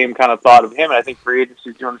of the game kind of thought of him, and I think free agency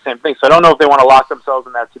is doing the same thing. So I don't know if they want to lock themselves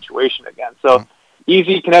in that situation again. So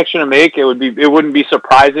easy connection to make. It wouldn't be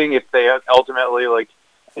surprising if they ultimately,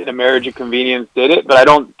 in a marriage of convenience, did it. But I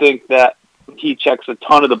don't think that he checks a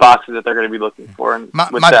ton of the boxes that they're going to be looking for, and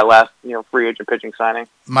that last free agent pitching signing.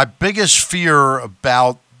 My biggest fear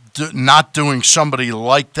about not doing somebody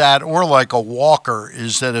like that or like a Walker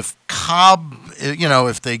is that if Cobb,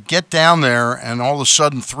 if they get down there and all of a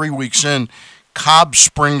sudden 3 weeks in, Cobb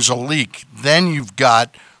springs a leak, then you've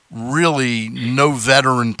got really no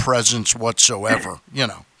veteran presence whatsoever.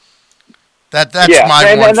 That's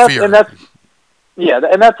my one fear. And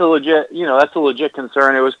that's a legit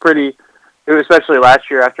concern. It was especially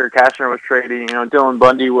last year after Kashner was traded. Dylan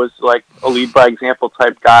Bundy was like a lead by example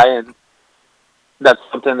type guy, and that's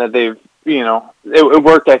something that they've, it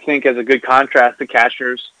worked, I think, as a good contrast to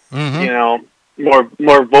Kashner's, more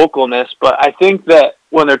vocalness. But I think that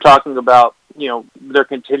when they're talking about, their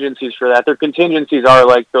contingencies for that, their contingencies are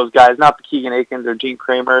like those guys, not the Keegan Aikens or Gene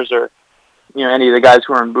Kramers or, any of the guys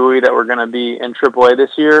who are in Bowie that were going to be in AAA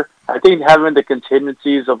this year. I think having the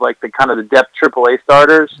contingencies of the depth AAA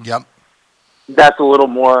starters, that's a little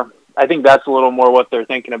more, I think that's a little more what they're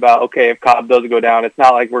thinking about. Okay, if Cobb does go down, it's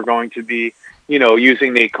not like we're going to be,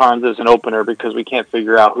 using Nate Carnes as an opener because we can't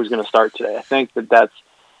figure out who's going to start today. I think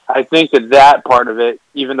that part of it,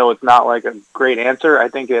 even though it's not like a great answer, I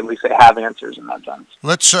think at least they have answers in that sense.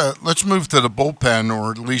 Let's move to the bullpen,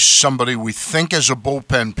 or at least somebody we think is a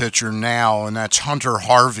bullpen pitcher now, and that's Hunter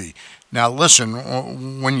Harvey. Now,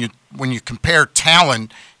 listen, when you compare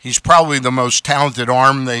talent, he's probably the most talented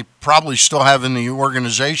arm they probably still have in the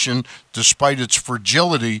organization, despite its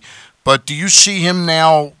fragility. But do you see him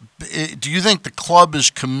now? Do you think the club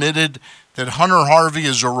is committed that Hunter Harvey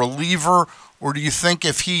is a reliever, or do you think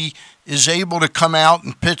if he is able to come out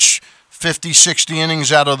and pitch 50, 60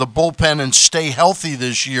 innings out of the bullpen and stay healthy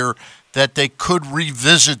this year, that they could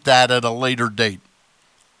revisit that at a later date?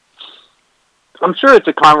 I'm sure it's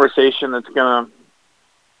a conversation that's going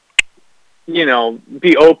to,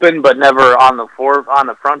 be open, but never on the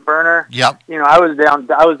front burner. Yep. I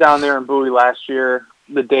was down there in Bowie last year,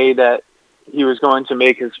 the day that he was going to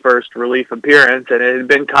make his first relief appearance, and it had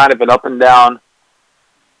been kind of an up and down,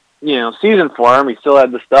 season for him. He still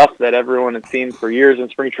had the stuff that everyone had seen for years in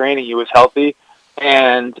spring training. He was healthy,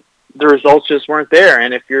 and the results just weren't there.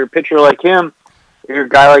 And if you're a pitcher like him, you're a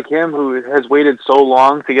guy like him who has waited so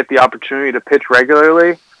long to get the opportunity to pitch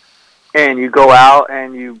regularly, and you go out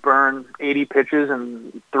and you burn 80 pitches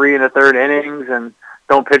in 3 1/3 innings and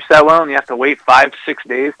don't pitch that well, and you have to wait 5-6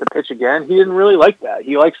 days to pitch again. He didn't really like that.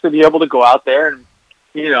 He likes to be able to go out there and,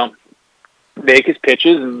 make his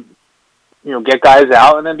pitches and, get guys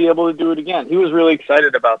out and then be able to do it again. He was really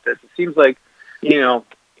excited about this. It seems like, he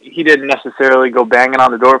didn't necessarily go banging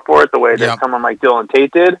on the door for it the way that someone like Dylan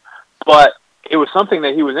Tate did, but it was something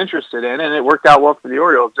that he was interested in, and it worked out well for the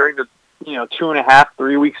Orioles. During 2.5,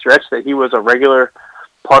 3 week stretch that he was a regular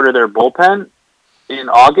part of their bullpen in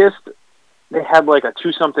August, they had like a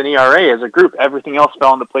 2-something ERA as a group. Everything else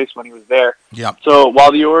fell into place when he was there. Yep. So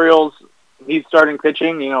while the Orioles need starting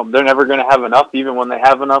pitching, they're never going to have enough, even when they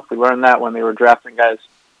have enough. We learned that when they were drafting guys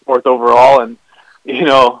 4th overall and,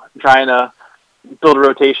 trying to build a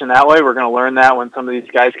rotation that way. We're going to learn that when some of these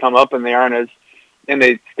guys come up and they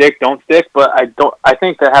don't stick. But I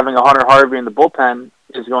think that having a Hunter Harvey in the bullpen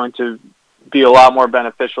is going to be a lot more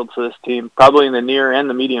beneficial to this team, probably in the near and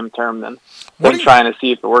the medium term than trying to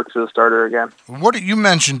see if it works as a starter again. You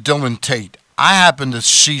mentioned Dylan Tate. I happen to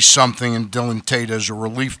see something in Dylan Tate as a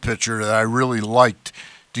relief pitcher that I really liked.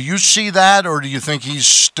 Do you see that, or do you think he's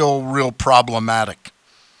still real problematic?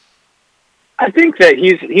 I think that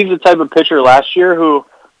he's the type of pitcher last year who,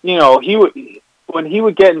 when he would when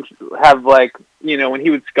he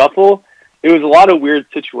would scuffle, it was a lot of weird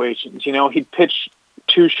situations. He'd pitch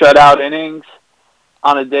 2 shutout innings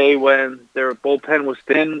on a day when their bullpen was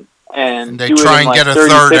thin, and they try and get a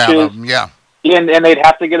third out of him. Yeah, and they'd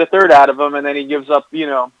have to get a third out of him, and then he gives up.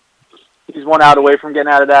 He's 1 out away from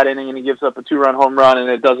getting out of that inning, and he gives up a 2-run home run, and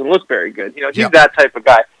it doesn't look very good. He's that type of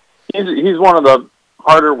guy. He's one of the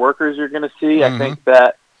harder workers you're going to see. Mm-hmm.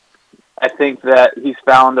 I think that he's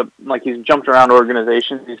found he's jumped around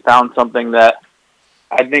organizations. He's found something that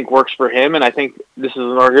I think works for him, and I think this is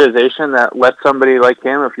an organization that lets somebody like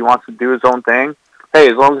him, if he wants to do his own thing, hey,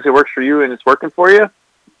 as long as it works for you and it's working for you,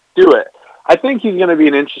 do it. I think he's going to be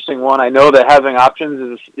an interesting one. I know that having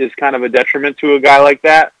options is kind of a detriment to a guy like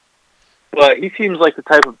that, but he seems like the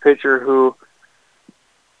type of pitcher who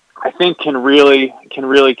I think can really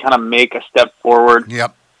kind of make a step forward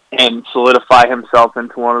and solidify himself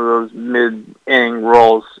into one of those mid-inning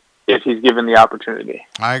roles if he's given the opportunity.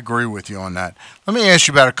 I agree with you on that. Let me ask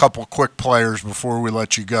you about a couple of quick players before we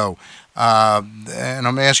let you go. And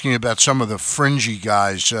I'm asking you about some of the fringy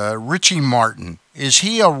guys. Richie Martin, is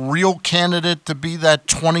he a real candidate to be that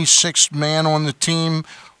 26th man on the team,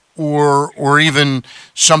 or even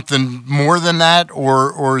something more than that?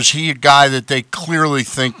 Or is he a guy that they clearly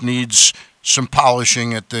think needs some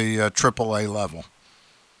polishing at the AAA level?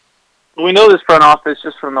 We know this front office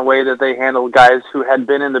just from the way that they handle guys who had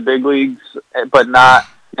been in the big leagues but not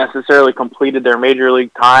necessarily completed their major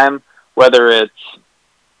league time, whether it's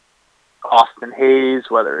Austin Hayes,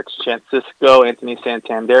 whether it's Chance Sisco, Anthony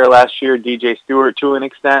Santander last year, DJ Stewart to an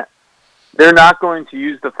extent. They're not going to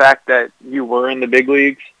use the fact that you were in the big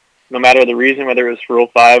leagues, no matter the reason, whether it was for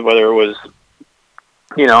Rule 5, whether it was,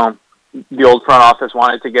 the old front office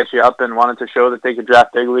wanted to get you up and wanted to show that they could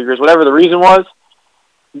draft big leaguers, whatever the reason was.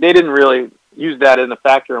 They didn't really use that as a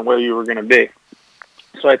factor in where you were going to be.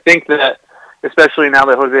 So I think that, especially now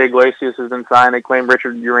that Jose Iglesias has been signed, they claimed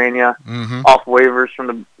Richard Urania off waivers from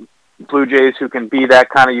the Blue Jays, who can be that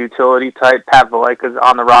kind of utility type. Pat Valleca's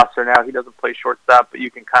on the roster now. He doesn't play shortstop, but you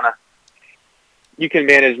can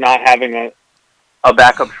manage not having a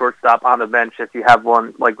backup shortstop on the bench if you have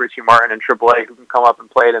one like Richie Martin in AAA who can come up and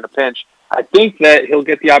play it in a pinch. I think that he'll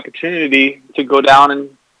get the opportunity to go down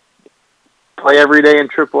and play every day in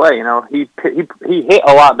AAA. He hit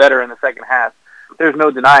a lot better in the second half. There's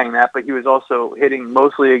no denying that, but he was also hitting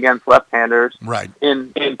mostly against left-handers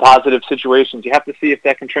in positive situations. You have to see if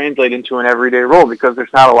that can translate into an everyday role, because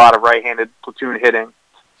there's not a lot of right-handed platoon hitting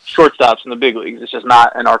shortstops in the big leagues. It's just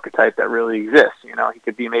not an archetype that really exists. He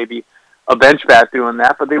could be maybe a bench bat doing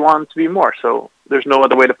that, but they want him to be more. So there's no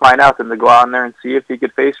other way to find out than to go out in there and see if he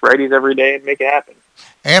could face righties every day and make it happen.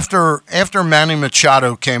 After Manny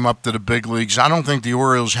Machado came up to the big leagues, I don't think the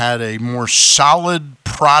Orioles had a more solid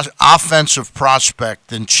offensive prospect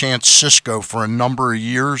than Chance Sisco for a number of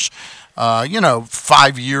years,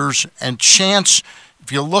 5 years. And Chance,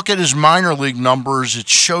 if you look at his minor league numbers, it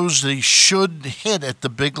shows that he should hit at the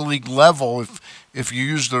big league level if you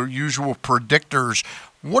use the usual predictors.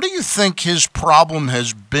 What do you think his problem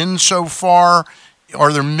has been so far?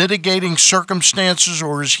 Are there mitigating circumstances,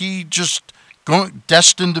 or is he just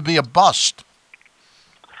destined to be a bust?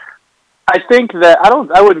 I think that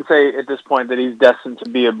I wouldn't say at this point that he's destined to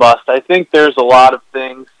be a bust. I think there's a lot of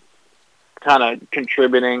things kind of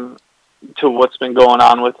contributing to what's been going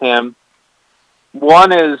on with him.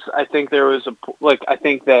 One is I think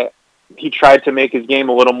that he tried to make his game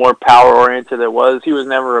a little more power oriented. He was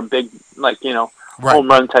never a big home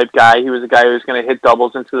run type guy. He was a guy who was going to hit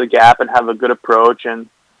doubles into the gap and have a good approach and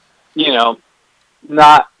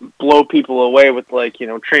not blow people away with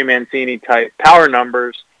Trey Mancini type power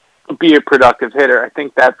numbers. Be a productive hitter. I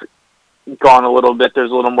think that's gone a little bit.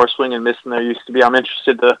 There's a little more swing and miss than there used to be. I'm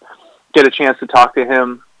interested to get a chance to talk to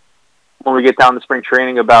him when we get down to spring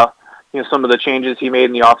training about some of the changes he made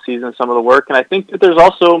in the off season, some of the work. And I think that there's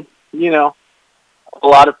also a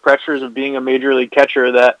lot of pressures of being a major league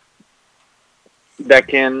catcher that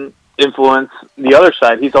can influence the other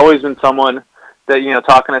side. He's always been someone that,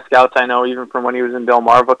 talking to scouts, I know even from when he was in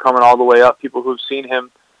Delmarva, coming all the way up, people who've seen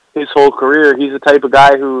him his whole career, he's the type of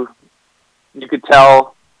guy who you could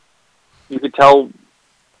tell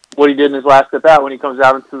what he did in his last at bat when he comes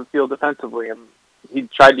out into the field defensively. And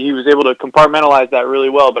he was able to compartmentalize that really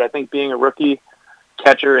well. But I think being a rookie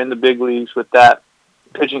catcher in the big leagues with that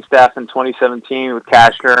pitching staff in 2017 with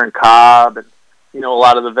Cashner and Cobb and, a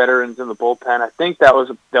lot of the veterans in the bullpen, I think that was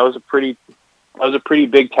a pretty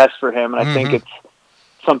big test for him. And I think it's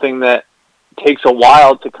something that takes a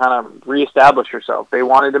while to kind of reestablish yourself. They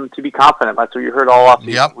wanted him to be confident. That's what you heard all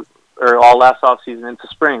offseason, or all last offseason into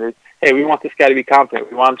spring. Hey, we want this guy to be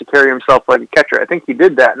confident. We want him to carry himself like a catcher. I think he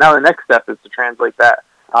did that. Now the next step is to translate that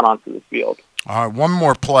out onto the field. All right, one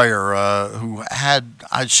more player who had,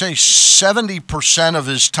 I'd say, 70% of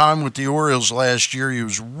his time with the Orioles last year. He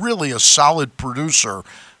was really a solid producer,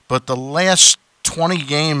 but the last 20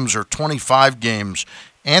 games or 25 games,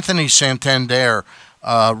 Anthony Santander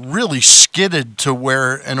really skidded to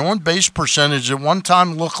where an on-base percentage at one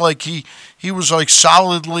time looked like he was like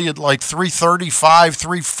solidly at like 335,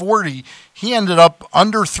 340. He ended up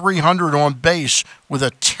under 300 on base with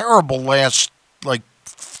a terrible last like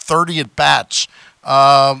 30 at-bats.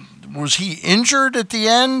 Was he injured at the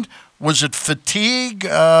end? Was it fatigue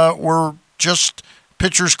or just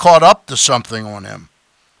pitchers caught up to something on him?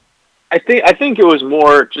 I think it was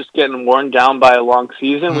more just getting worn down by a long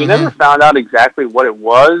season. We never found out exactly what it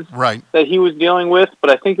was that he was dealing with, but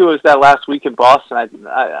I think it was that last week in Boston.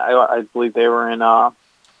 I believe they were in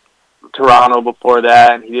Toronto before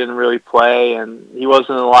that, and he didn't really play, and he wasn't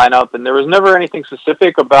in the lineup, and there was never anything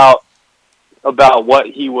specific about what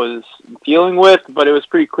he was dealing with, but it was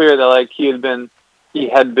pretty clear that like he had been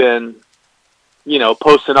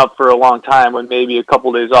posting up for a long time when maybe a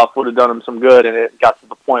couple days off would have done him some good, and it got to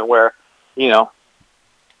the point where he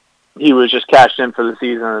was just cashed in for the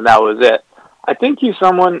season and that was it. I think he's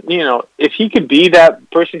someone, if he could be that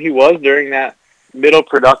person he was during that middle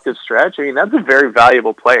productive stretch, I mean, that's a very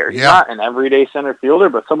valuable player. He's not an everyday center fielder,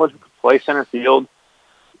 but someone who can play center field,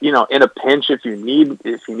 in a pinch if you need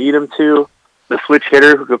him to. The switch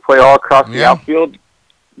hitter who could play all across the outfield.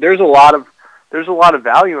 There's a lot of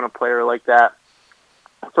value in a player like that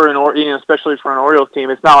for especially for an Orioles team.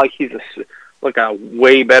 It's not like he's a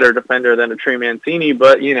way better defender than a Trey Mancini,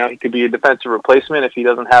 but he could be a defensive replacement if he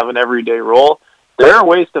doesn't have an everyday role. There are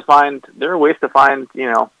ways to find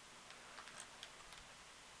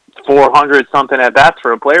 400 something at bats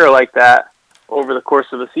for a player like that over the course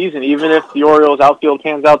of a season, even if the Orioles outfield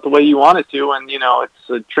pans out the way you want it to, and it's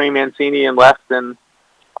a Trey Mancini in left and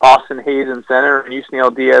Austin Hayes in center and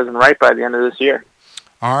Yusniel Diaz in right by the end of this year.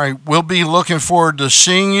 All right, we'll be looking forward to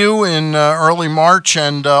seeing you in early March,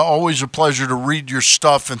 and always a pleasure to read your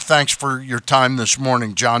stuff, and thanks for your time this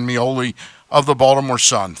morning, John Meoli of the Baltimore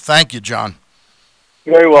Sun. Thank you, John.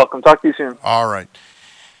 You're very welcome. Talk to you soon. All right.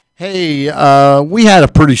 Hey, we had a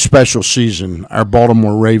pretty special season, our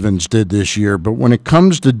Baltimore Ravens did this year, but when it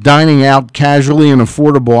comes to dining out casually and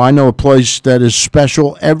affordable, I know a place that is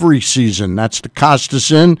special every season. That's the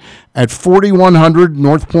Costas Inn at 4100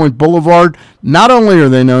 North Point Boulevard. Not only are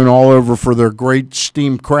they known all over for their great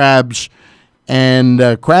steamed crabs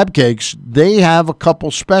and crab cakes, they have a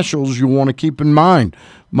couple specials you want to keep in mind.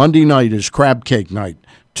 Monday night is crab cake night.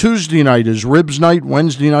 Tuesday night is ribs night.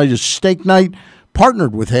 Wednesday night is steak night,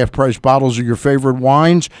 partnered with half-price bottles of your favorite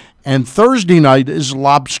wines. And Thursday night is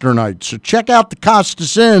lobster night. So check out the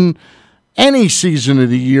Costas Inn any season of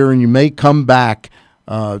the year, and you may come back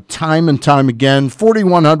time and time again.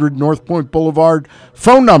 4100 North Point Boulevard.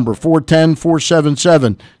 Phone number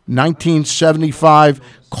 410-477-1975.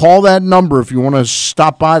 Call that number if you want to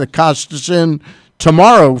stop by the Costas Inn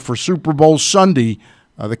tomorrow for Super Bowl Sunday.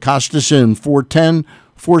 The Costas Inn,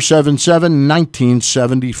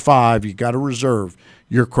 410-477-1975. You got to reserve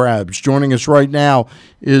your crabs. Joining us right now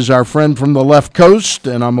is our friend from the left coast,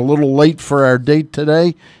 and I'm a little late for our date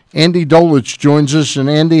today. Andy Dolich joins us. And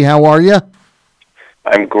Andy, how are you?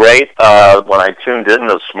 I'm great. When I tuned in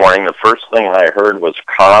this morning, the first thing I heard was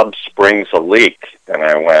Cobb Springs a leak, and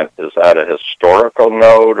I went, is that a historical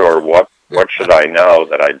note, or what should I know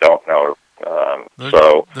that I don't know? Cobb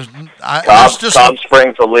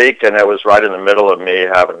Springs a leak, and it was right in the middle of me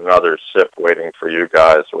having another sip waiting for you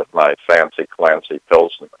guys with my fancy Clancy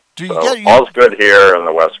Pilsner. All's good here on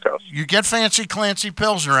the West Coast. You get fancy Clancy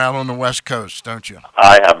Pilsner out on the West Coast, don't you?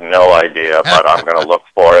 I have no idea, but I'm going to look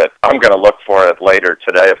for it. I'm going to look for it later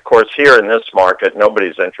today. Of course, here in this market,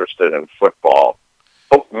 nobody's interested in football.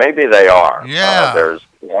 Oh, maybe they are. Yeah. There's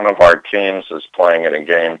one of our teams is playing in a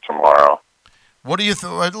game tomorrow. What do you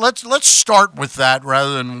think? Let's start with that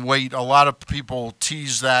rather than wait. A lot of people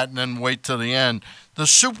tease that and then wait till the end. The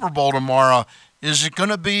Super Bowl tomorrow, is it going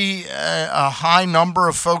to be a high number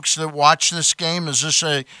of folks that watch this game? Is this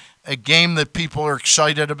a game that people are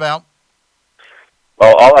excited about?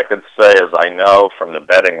 Well, all I could say is I know from the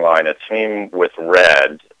betting line a team with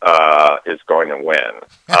red is going to win.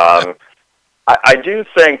 I do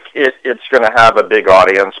think it's going to have a big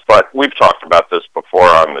audience, but we've talked about this before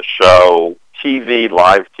on the show.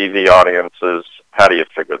 Live TV audiences, how do you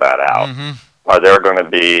figure that out? Mm-hmm. Are there going to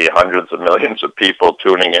be hundreds of millions of people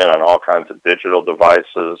tuning in on all kinds of digital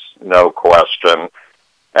devices? No question.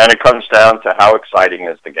 And it comes down to how exciting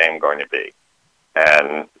is the game going to be.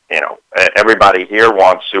 And, everybody here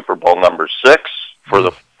wants Super Bowl number 6 for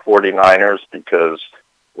the 49ers because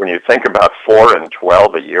when you think about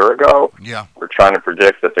 4-12 a year ago, we're trying to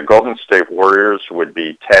predict that the Golden State Warriors would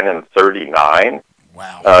be 10-39.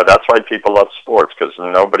 Wow. That's why people love sports, because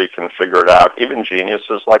nobody can figure it out, even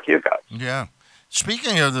geniuses like you guys. Yeah.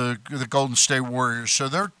 Speaking of the Golden State Warriors, so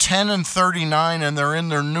they're 10-39 and they're in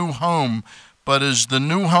their new home, but is the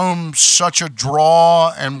new home such a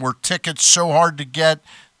draw and were tickets so hard to get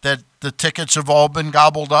that the tickets have all been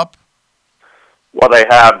gobbled up? Well, they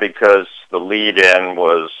have, because the lead-in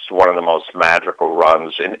was one of the most magical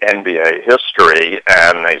runs in NBA history,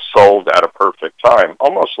 and they sold at a perfect time,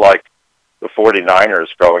 almost like the 49ers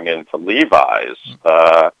going into Levi's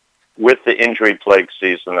with the injury-plagued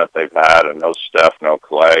season that they've had, and no Steph, no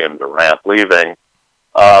Clay, and Durant leaving.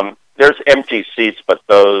 There's empty seats, but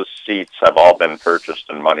those seats have all been purchased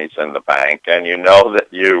and money's in the bank, and you know that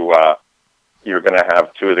you're going to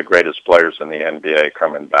have two of the greatest players in the NBA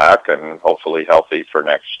coming back and hopefully healthy for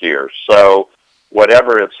next year. So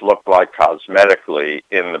whatever it's looked like cosmetically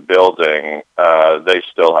in the building, they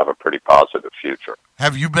still have a pretty positive future.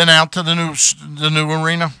 Have you been out to the new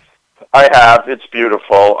arena? I have. It's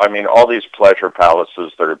beautiful. I mean, all these pleasure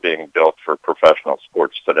palaces that are being built for professional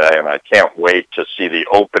sports today, and I can't wait to see the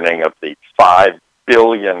opening of the $5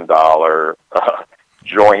 billion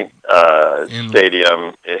joint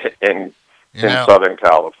stadium in Southern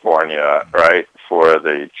California, right, for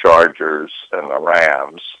the Chargers and the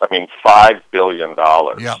Rams. I mean, $5 billion.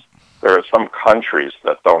 Yeah. There are some countries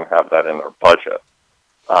that don't have that in their budget.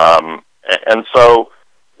 And so,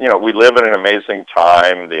 we live in an amazing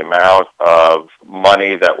time. The amount of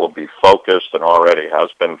money that will be focused and already has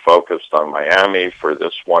been focused on Miami for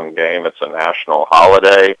this one game. It's a national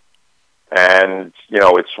holiday. And,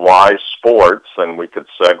 it's why sports, and we could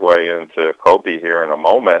segue into Kobe here in a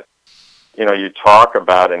moment. You talk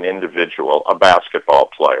about an individual, a basketball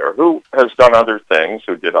player who has done other things,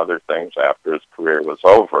 who did other things after his career was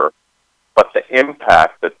over. But the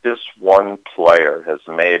impact that this one player has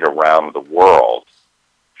made around the world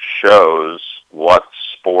shows what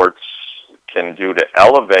sports can do to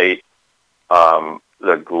elevate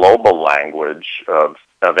the global language of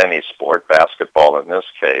any sport, basketball in this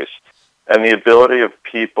case, and the ability of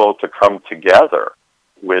people to come together,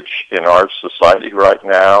 which in our society right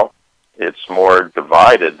now, it's more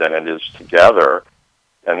divided than it is together.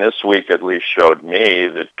 And this week at least showed me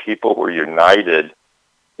that people were united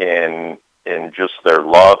in just their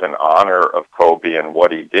love and honor of Kobe and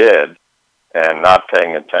what he did, and not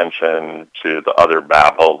paying attention to the other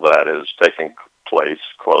babble that is taking place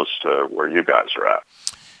close to where you guys are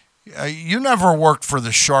at. You never worked for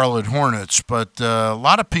the Charlotte Hornets, but a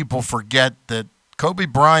lot of people forget that Kobe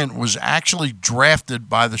Bryant was actually drafted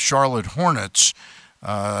by the Charlotte Hornets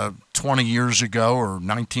 20 years ago or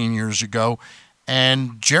 19 years ago.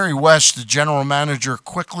 And Jerry West, the general manager,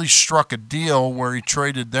 quickly struck a deal where he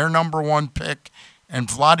traded their number 1 pick and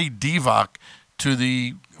Vlade Divac to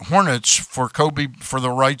the Hornets for the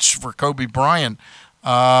rights for Kobe Bryant.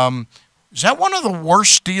 Is that one of the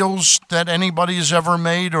worst deals that anybody has ever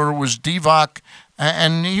made, or was Divac,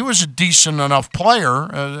 and he was a decent enough player,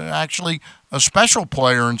 actually a special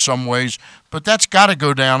player in some ways, but that's got to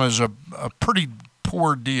go down as a pretty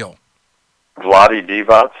poor deal. Vlade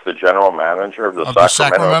Divac's the general manager of the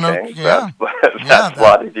Sacramento Kings. Yeah. That's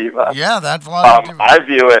Vlade Divac. Yeah, that's Vlade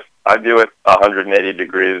Divac. I view it 180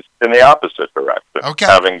 degrees in the opposite direction. Okay.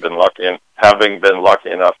 Having been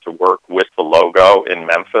lucky enough to work with the logo in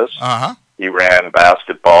Memphis. Uh-huh. He ran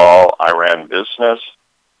basketball. I ran business.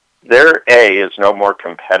 There is no more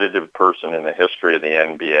competitive person in the history of the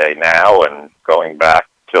NBA now, and going back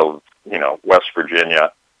till West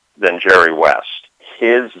Virginia, than Jerry West.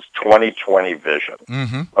 His 2020 vision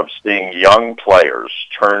of seeing young players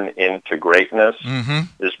turn into greatness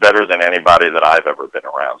is better than anybody that I've ever been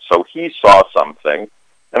around. So he saw something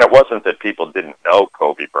And it wasn't that people didn't know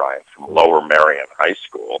Kobe Bryant from Lower Merion High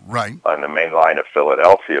School right on the main line of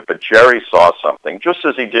Philadelphia, but Jerry saw something, just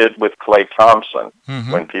as he did with Klay Thompson,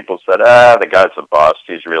 when people said, the guy's a bust,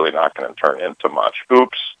 he's really not going to turn into much.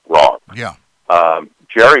 Oops, wrong. Yeah.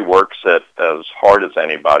 Jerry works it as hard as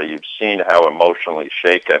anybody. You've seen how emotionally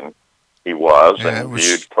shaken he was, and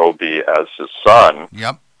viewed Kobe as his son.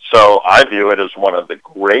 Yep. So I view it as one of the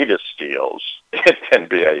greatest steals in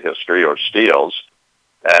NBA history, or steals.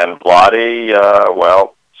 And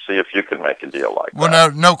Vlade, see if you can make a deal like that.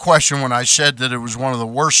 Well, no question. When I said that it was one of the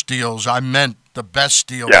worst deals, I meant the best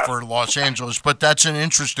deal for Los Angeles. But that's an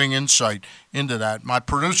interesting insight into that. My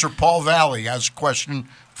producer, Paul Valle, has a question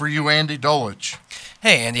for you, Andy Dolich.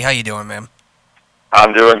 Hey, Andy, how you doing, man?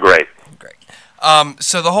 I'm doing great.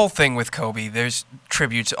 So the whole thing with Kobe, there's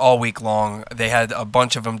tributes all week long. They had a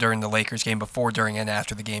bunch of them during the Lakers game, before, during, and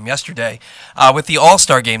after the game yesterday. With the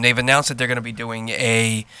All-Star game, they've announced that they're going to be doing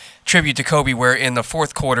a tribute to Kobe, where in the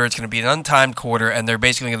fourth quarter, it's going to be an untimed quarter, and they're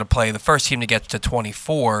basically going to play the first team to get to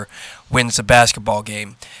 24 wins the basketball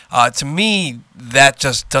game. To me, that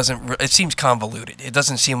just doesn't, it seems convoluted. It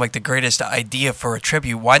doesn't seem like the greatest idea for a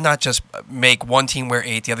tribute. Why not just make one team wear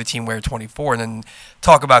 8, the other team wear 24, and then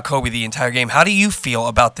talk about Kobe the entire game? How do you feel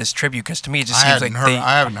about this tribute? Because to me, it just seems like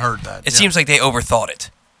I haven't heard that. It seems like they overthought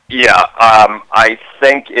it. Yeah, I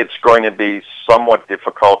think it's going to be somewhat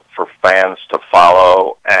difficult for fans to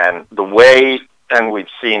follow, and the way, and we've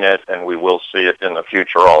seen it, and we will see it in the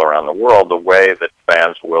future all around the world, the way that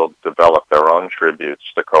fans will develop their own tributes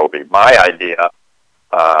to Kobe. My idea,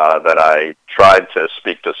 that I tried to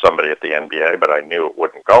speak to somebody at the NBA, but I knew it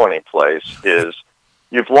wouldn't go anyplace, is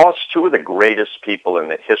you've lost two of the greatest people in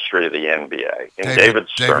the history of the NBA, in David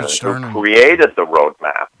Stern, who created the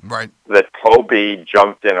roadmap that Kobe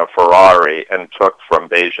jumped in a Ferrari and took from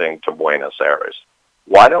Beijing to Buenos Aires.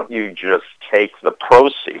 Why don't you just take the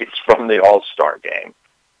proceeds from the All-Star game,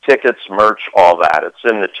 tickets, merch, all that, it's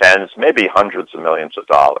in the tens, maybe hundreds of millions of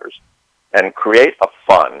dollars, and create a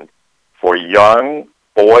fund for young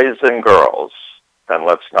boys and girls. And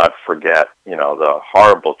let's not forget, the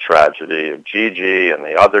horrible tragedy of Gigi and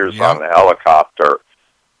the others on the helicopter,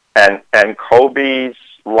 and Kobe's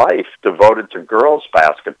life devoted to girls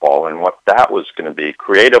basketball and what that was going to be.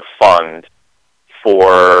 Create a fund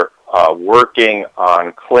for working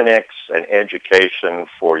on clinics and education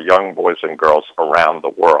for young boys and girls around the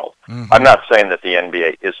world. I'm not saying that the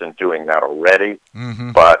NBA isn't doing that already,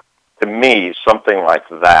 but to me, something like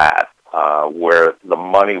that, where the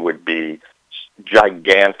money would be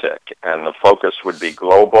gigantic and the focus would be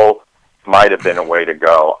global, might have been a way to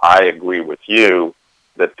go. I agree with you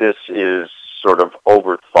that this is sort of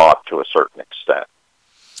overthought to a certain extent.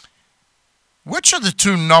 Which of the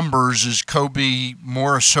two numbers is Kobe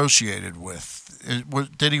more associated with?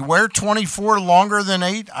 Did he wear 24 longer than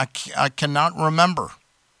 8? I cannot remember.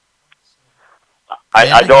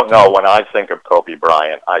 I don't know. When I think of Kobe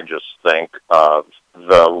Bryant, I just think of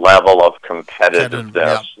the level of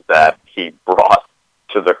competitiveness that he brought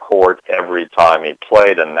to the court every time he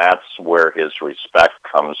played, and that's where his respect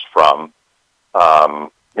comes from,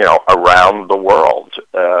 around the world.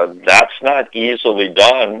 That's not easily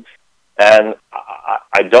done, and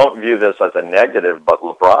I don't view this as a negative, but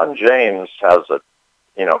LeBron James has a,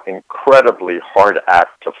 incredibly hard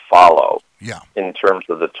act to follow. In terms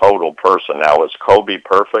of the total person. Now, is Kobe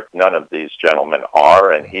perfect? None of these gentlemen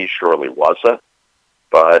are, and he surely wasn't.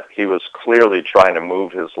 But he was clearly trying to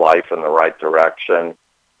move his life in the right direction,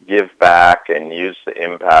 give back, and use the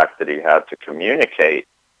impact that he had to communicate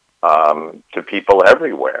to people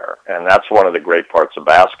everywhere. And that's one of the great parts of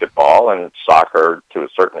basketball and soccer to a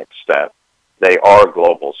certain extent. They are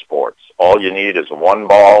global sports. All you need is one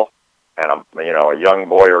ball, and a young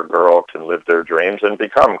boy or girl can live their dreams and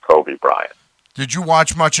become Kobe Bryant. Did you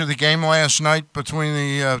watch much of the game last night between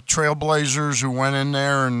the Trailblazers, who went in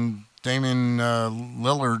there, and Damian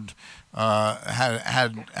Lillard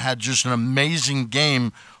had just an amazing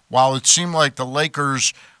game, while it seemed like the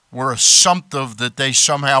Lakers were assumptive that they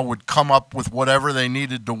somehow would come up with whatever they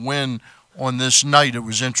needed to win on this night? It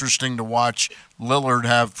was interesting to watch Lillard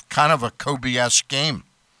have kind of a Kobe-esque game.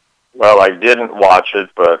 Well, I didn't watch it,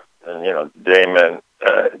 but Damian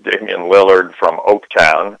Lillard from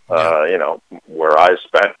Oaktown, where I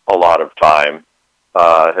spent a lot of time,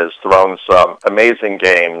 has thrown some amazing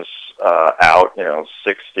games out.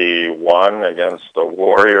 61 against the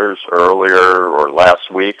Warriors earlier or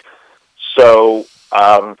last week. So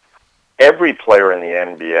every player in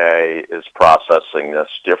the NBA is processing this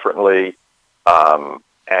differently.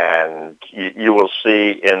 And you will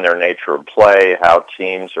see in their nature of play how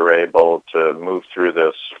teams are able to move through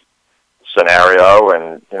this scenario,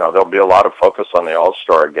 and there'll be a lot of focus on the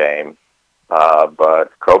All-Star game.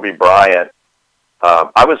 But Kobe Bryant,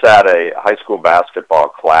 I was at a high school basketball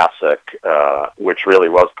classic, which really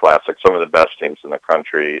was classic. Some of the best teams in the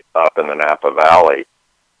country up in the Napa Valley,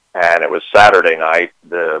 and it was Saturday night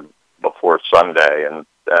before Sunday, and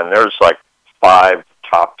there's like 5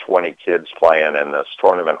 top 20 kids playing in this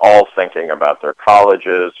tournament, all thinking about their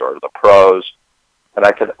colleges or the pros. And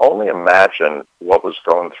I could only imagine what was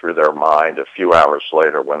going through their mind a few hours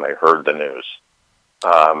later when they heard the news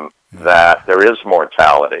that there is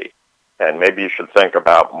mortality. And maybe you should think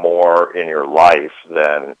about more in your life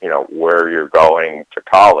than, where you're going to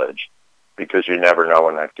college, because you never know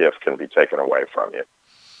when that gift can be taken away from you.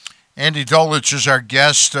 Andy Dolich is our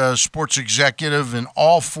guest, sports executive in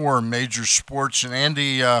all 4 major sports. And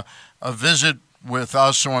Andy, a visit with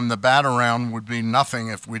us on the Bat-Around would be nothing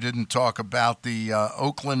if we didn't talk about the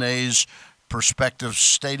Oakland A's prospective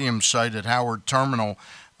stadium site at Howard Terminal.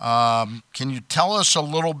 Can you tell us a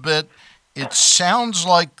little bit? It sounds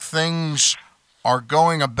like things are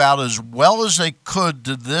going about as well as they could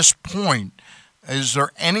to this point. Is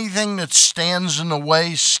there anything that stands in the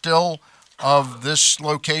way still of this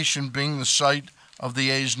location being the site of the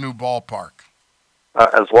A's new ballpark?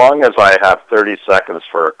 As long as I have 30 seconds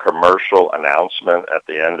for a commercial announcement at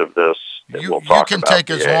the end of this, we'll talk about You can take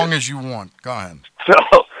as A's. long as you want. Go ahead.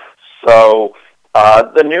 So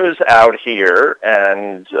the news out here,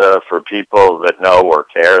 and for people that know or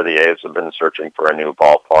care, the A's have been searching for a new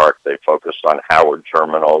ballpark. They focused on Howard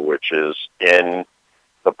Terminal, which is in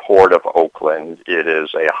the port of Oakland. It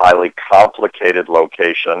is a highly complicated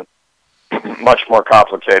location, much more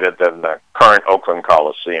complicated than the current Oakland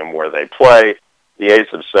Coliseum where they play. The A's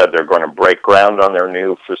have said they're going to break ground on their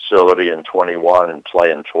new facility in 21 and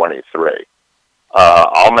play in 23.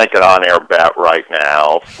 I'll make an on-air bet right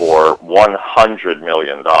now for $100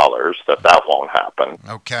 million that won't happen.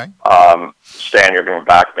 Okay. Stan, you're going to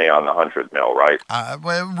back me on the $100 million, right?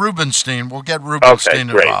 Well, Rubenstein. We'll get Rubenstein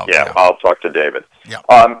great. involved. Yeah, I'll talk to David. Yeah.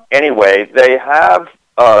 Anyway, they have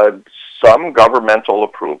some governmental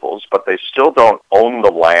approvals, but they still don't own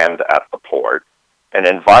the land at the port. An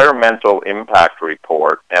environmental impact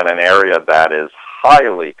report and an area that is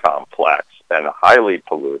highly complex and highly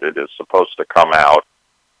polluted is supposed to come out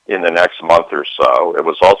in the next month or so. It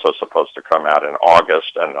was also supposed to come out in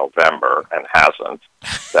August and November and hasn't.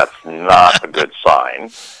 That's not a good sign.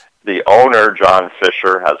 The owner, John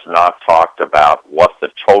Fisher, has not talked about what the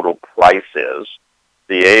total price is.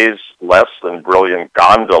 The A's less than brilliant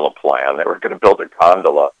gondola plan, they were going to build a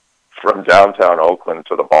gondola from downtown Oakland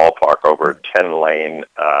to the ballpark over a 10-lane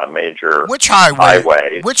major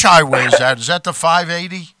highway. Which highway is that? Is that the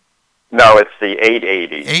 580? No, it's the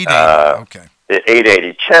 880. 880, okay.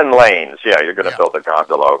 880, 10 lanes. Yeah, you're going to build a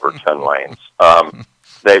gondola over 10 lanes.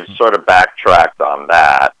 They've sort of backtracked on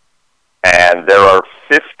that. And there are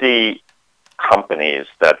 50 companies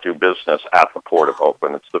that do business at the Port of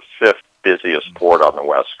Oakland. It's the 5th busiest port on the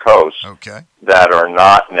West Coast that are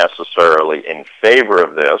not necessarily in favor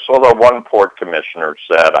of this, although one port commissioner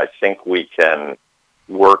said, I think we can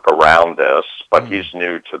work around this, but he's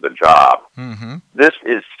new to the job. This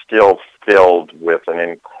is still filled with an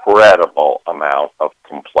incredible amount of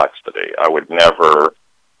complexity. I would never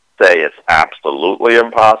say it's absolutely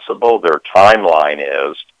impossible. Their timeline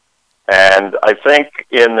is, and I think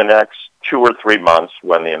in the next 2 or 3 months,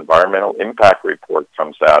 when the environmental impact report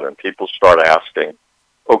comes out and people start asking,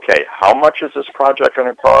 okay, how much is this project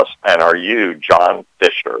going to cost? And are you, John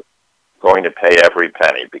Fisher, going to pay every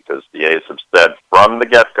penny? Because the A's have said from the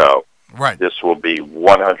get-go, this will be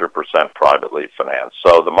 100% privately financed.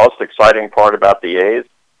 So the most exciting part about the A's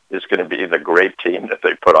is going to be the great team that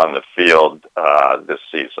they put on the field this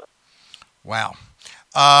season. Wow.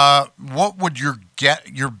 What would your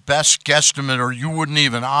best guesstimate, or you wouldn't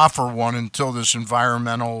even offer one until this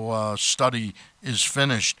environmental study is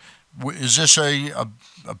finished? Is this a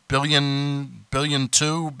billion, $1.2 billion,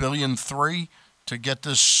 $1.3 billion to get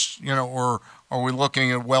this, or are we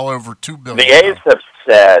looking at well over $2 billion? The A's have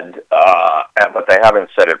said, but they haven't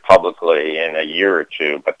said it publicly in a year or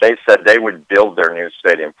two, but they said they would build their new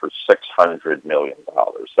stadium for $600 million.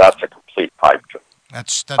 That's a complete pipe dream.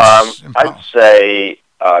 That's I'd say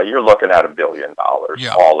you're looking at $1 billion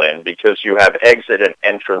all in, because you have exit and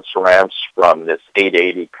entrance ramps from this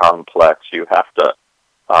 880 complex. You have to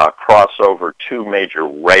cross over 2 major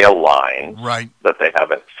rail lines that they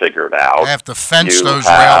haven't figured out. They have to fence those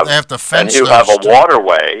rails. They have to fence and you those. have a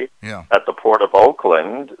waterway at the Port of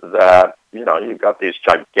Oakland that, you've got these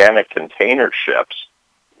gigantic container ships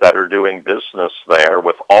that are doing business there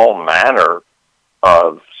with all manner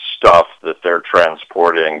of stuff that they're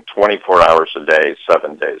transporting 24 hours a day,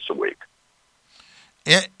 7 days a week.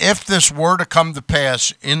 If this were to come to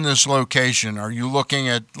pass in this location, are you looking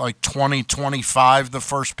at like 2025, the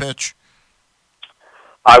first pitch?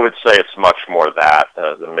 I would say it's much more that,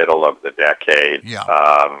 the middle of the decade. Yeah.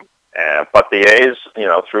 But the A's,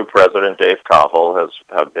 through President Dave Koppel,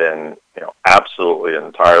 have been, absolutely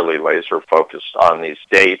entirely laser focused on these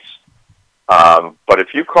dates. But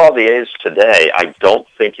if you call the A's today, I don't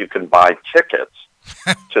think you can buy tickets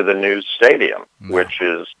to the new stadium, which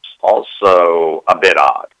is also a bit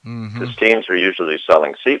odd. Because teams are usually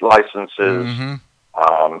selling seat licenses.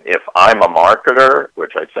 If I'm a marketer,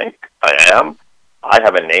 which I think I am, I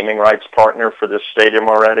have a naming rights partner for this stadium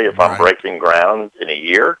already if I'm breaking ground in a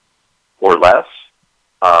year or less,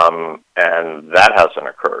 and that hasn't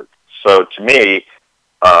occurred. So to me,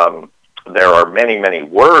 there are many, many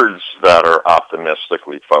words that are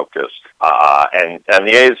optimistically focused. And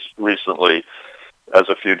the A's recently, as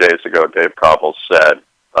a few days ago, Dave Koppel said,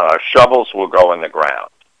 shovels will go in the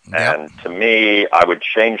ground. And to me, I would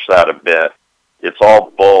change that a bit. It's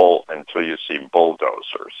all bull until you see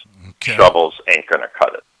bulldozers. Shovels ain't going to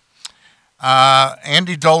cut it.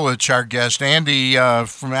 Andy Dolich, our guest. Andy,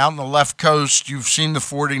 from out on the left coast, you've seen the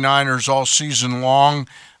 49ers all season long.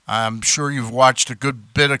 I'm sure you've watched a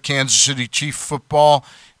good bit of Kansas City Chief football.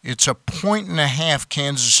 It's 1.5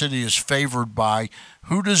 Kansas City is favored by.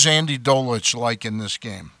 Who does Andy Dolich like in this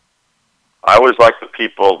game? I always like the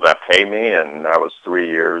people that pay me, and that was 3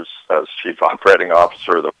 years as Chief Operating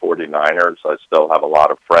Officer of the 49ers. I still have a lot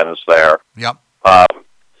of friends there. Yep.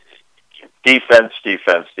 Defense. The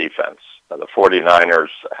 49ers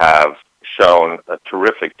have shown a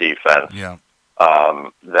terrific defense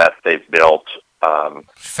that they've built.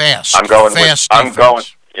 Fast. I'm going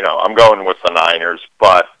with the Niners,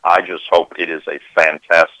 but I just hope it is a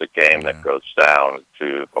fantastic game that goes down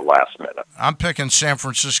to the last minute. I'm picking San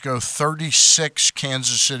Francisco 36,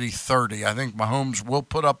 Kansas City 30. I think Mahomes will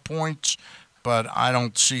put up points, but I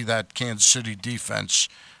don't see that Kansas City defense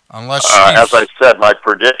unless. As I said, my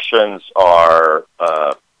predictions are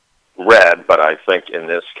red, but I think in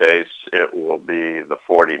this case it will be the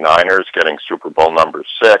 49ers getting Super Bowl number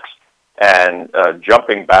 6. And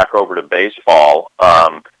jumping back over to baseball,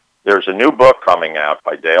 there's a new book coming out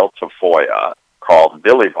by Dale Tafoya called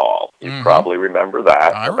Billy Ball. You probably remember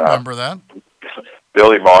that. I remember that.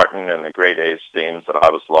 Billy Martin and the great A's teams that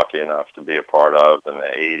I was lucky enough to be a part of in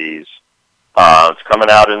the 80s. It's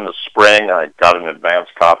coming out in the spring. I got an advance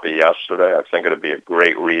copy yesterday. I think it'll be a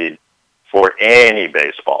great read for any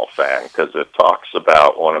baseball fan because it talks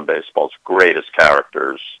about one of baseball's greatest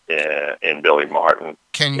characters in Billy Martin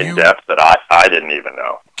in depth that I didn't even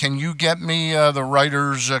know. Can you get me the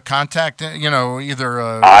writer's contact? Either.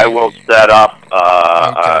 I will set up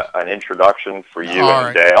an introduction for you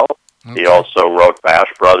and Dale. Okay. He also wrote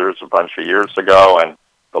Bash Brothers a bunch of years ago, and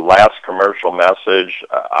the last commercial message,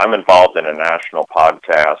 I'm involved in a national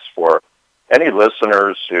podcast for any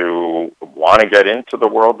listeners who want to get into the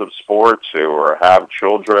world of sports, who have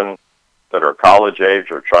children that are college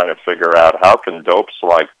age or trying to figure out how can dopes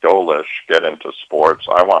like Dolich get into sports.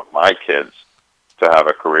 I want my kids to have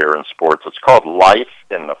a career in sports. It's called Life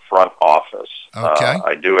in the Front Office. Okay.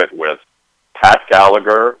 I do it with Pat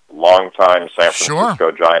Gallagher, longtime San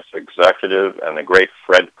Francisco Giants executive, and the great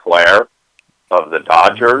Fred Clare of the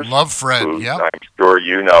Dodgers. Love Fred, I'm sure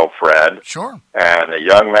you know Fred. Sure. And a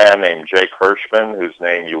young man named Jake Hirschman, whose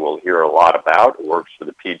name you will hear a lot about, who works for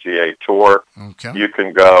the PGA Tour. Okay. You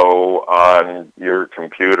can go on your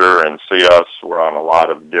computer and see us. We're on a lot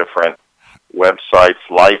of different websites.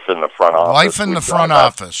 Life in the Front Office. Life in the Front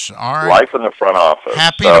Office. All right. Life in the Front Office.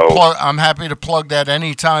 I'm happy to plug that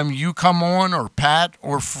anytime you come on or Pat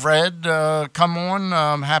or Fred come on.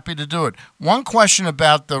 I'm happy to do it. One question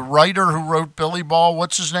about the writer who wrote Billy Ball.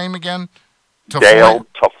 What's his name again? Dale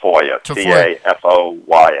Tafoya.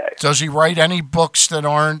 Tafoya. Does he write any books that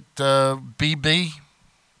aren't BB?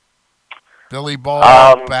 Billy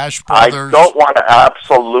Ball, Bash Brothers? I don't want to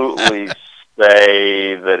absolutely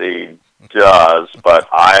say that he does, but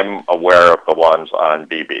I'm aware of the ones on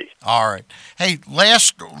BB. All right. Hey,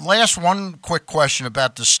 last one quick question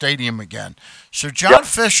about the stadium again. So John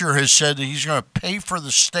Fisher has said that he's going to pay for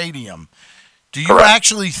the stadium. Do you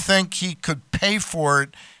actually think he could pay for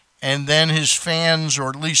it and then his fans, or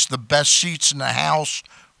at least the best seats in the house,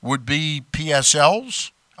 would be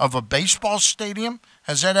PSLs of a baseball stadium?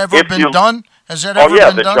 Has that ever been done? Has that ever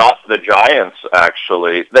been done? The Giants,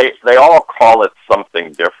 actually, they all call it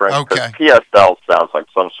something different. Because PSL sounds like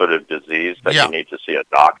some sort of disease that you need to see a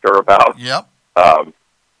doctor about. Yep.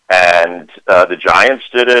 And the Giants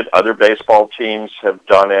did it. Other baseball teams have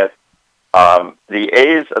done it. The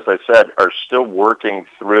A's, as I said, are still working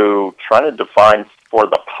through trying to define for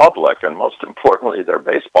the public, and most importantly, their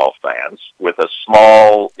baseball fans, with a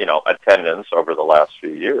small, attendance over the last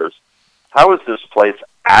few years, how is this place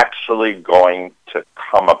actually going to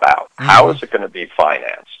come about? Mm-hmm. How is it going to be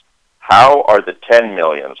financed? How are the 10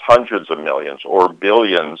 millions, hundreds of millions, or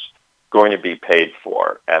billions going to be paid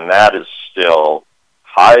for? And that is still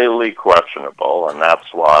highly questionable, and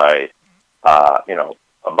that's why,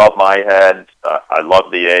 above my head, I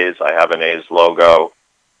love the A's. I have an A's logo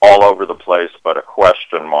all over the place, but a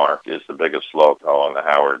question mark is the biggest logo on the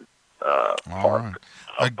Howard Park.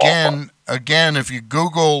 Right. Again, if you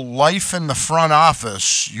Google life in the front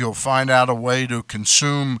office, you'll find out a way to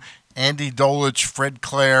consume Andy Dolich, Fred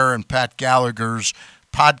Clare, and Pat Gallagher's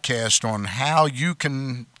podcast on how you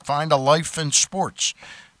can find a life in sports.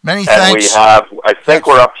 Many thanks. And I think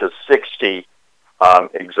we're up to 60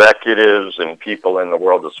 executives and people in the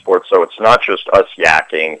world of sports, so it's not just us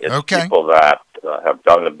yakking. It's people that have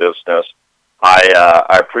done the business.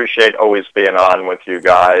 I appreciate always being on with you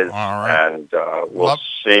guys, and we'll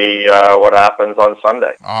see what happens on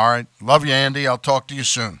Sunday. All right. Love you, Andy. I'll talk to you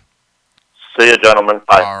soon. See you, gentlemen.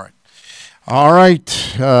 Bye. All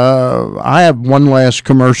right. I have one last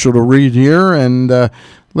commercial to read here, and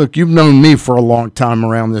look, you've known me for a long time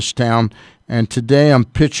around this town, and today I'm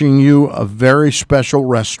pitching you a very special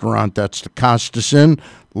restaurant. That's the Costas Inn,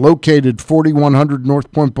 located 4100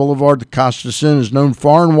 North Point Boulevard. The Costas Inn is known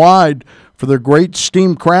far and wide for their great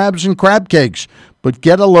steamed crabs and crab cakes. But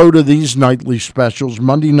get a load of these nightly specials.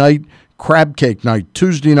 Monday night, crab cake night.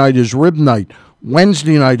 Tuesday night is rib night.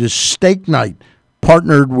 Wednesday night is steak night,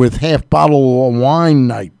 partnered with half bottle of wine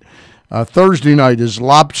night. Thursday night is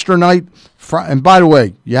lobster night. And by the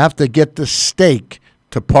way, you have to get the steak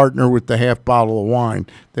to partner with the half bottle of wine.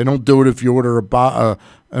 They don't do it if you order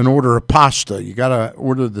an order of pasta. You got to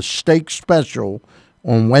order the steak special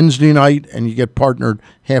on Wednesday night, and you get partnered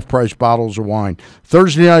half-price bottles of wine.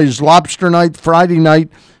 Thursday night is lobster night. Friday night,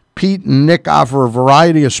 Pete and Nick offer a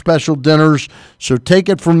variety of special dinners. So take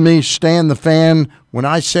it from me, Stan the Fan, when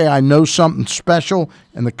I say I know something special,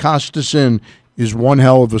 and the Costas Inn is one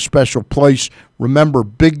hell of a special place. Remember,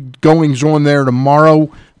 big goings on there tomorrow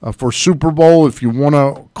for Super Bowl. If you want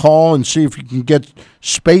to call and see if you can get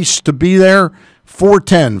space to be there,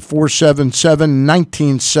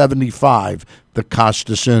 410-477-1975, the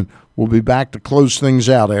Costas Inn. We'll be back to close things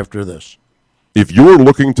out after this. If you're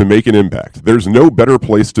looking to make an impact, there's no better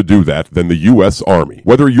place to do that than the U.S. Army.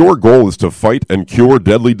 Whether your goal is to fight and cure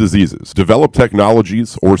deadly diseases, develop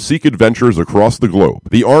technologies, or seek adventures across the globe,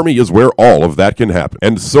 the Army is where all of that can happen,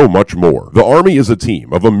 and so much more. The Army is a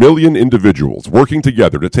team of 1 million individuals working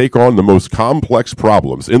together to take on the most complex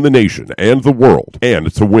problems in the nation and the world,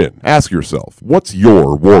 and to win. Ask yourself, what's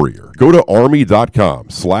your warrior? Go to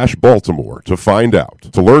army.com/Baltimore to find out.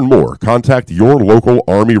 To learn more, contact your local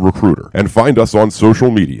Army recruiter and find us on social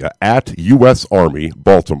media at U.S. Army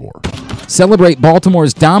Baltimore. Celebrate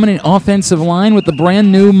Baltimore's dominant offensive line with the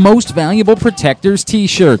brand new Most Valuable Protectors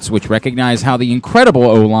t-shirts, which recognize how the incredible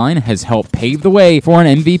O-line has helped pave the way for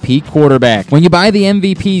an MVP quarterback. When you buy the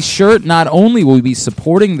MVP shirt, not only will you be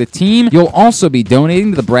supporting the team, you'll also be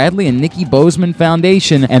donating to the Bradley and Nikki Bozeman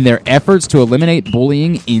Foundation and their efforts to eliminate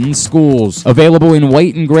bullying in schools. Available in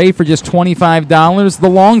white and gray for just $25, the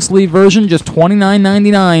long sleeve version just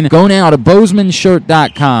 $29.99. Go now to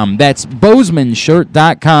BozemanShirt.com. That's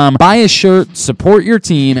BozemanShirt.com. Buy a shirt, support your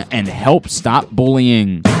team, and help stop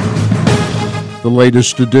bullying. The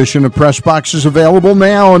latest edition of Press Box is available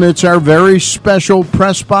now, and it's our very special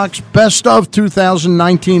Press Box Best of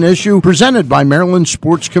 2019 issue presented by Maryland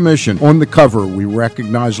Sports Commission. On the cover, we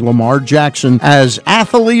recognize Lamar Jackson as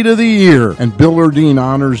Athlete of the Year, and Bill Ladson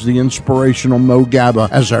honors the inspirational Mo Gaba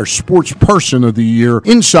as our Sports Person of the Year.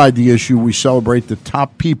 Inside the issue, we celebrate the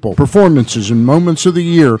top people, performances, and moments of the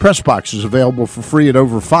year. Press Box is available for free at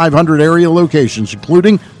over 500 area locations,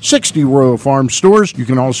 including 60 Royal Farm stores. You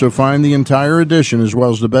can also find the entire edition, as well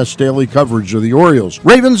as the best daily coverage of the Orioles,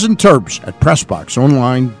 Ravens, and Terps at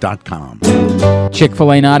PressBoxOnline.com.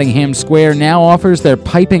 Chick-fil-A Nottingham Square now offers their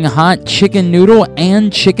piping hot chicken noodle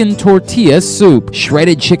and chicken tortilla soup.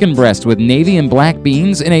 Shredded chicken breast with navy and black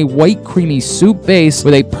beans in a white creamy soup base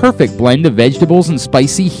with a perfect blend of vegetables and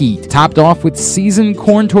spicy heat. Topped off with seasoned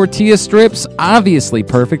corn tortilla strips, obviously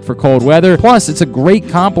perfect for cold weather. Plus, it's a great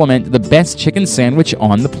complement to the best chicken sandwich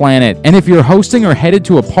on the planet. And if you're hosting or headed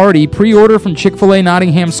to a party, pre-order from Chick-fil-A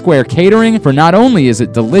Nottingham Square Catering, for not only is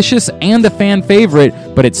it delicious and a fan favorite,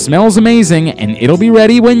 but it smells amazing and it'll be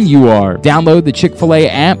ready when you are. Download the Chick-fil-A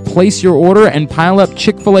app, place your order, and pile up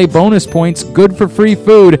Chick-fil-A bonus points good for free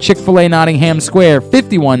food. Chick-fil-A Nottingham Square,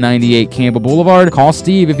 5198 Campbell Boulevard. Call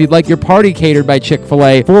Steve if you'd like your party catered by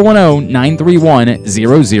Chick-fil-A,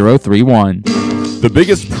 410-931-0031. The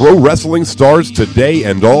biggest pro wrestling stars today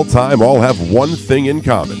and all time all have one thing in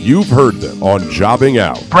common. You've heard them on Jobbing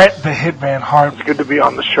Out. Brett the Hitman Hart. It's good to be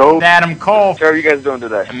on the show. Adam Cole. How are you guys doing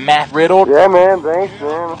today? Matt Riddle. Yeah, man. Thanks,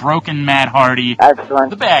 man. Broken Matt Hardy.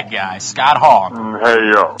 Excellent. The bad guy, Scott Hall. Hey,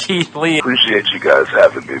 yo. Keith Lee. Appreciate you guys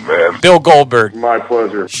having me, man. Bill Goldberg. My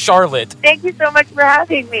pleasure. Charlotte. Thank you so much for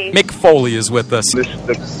having me. Mick Foley is with us. This is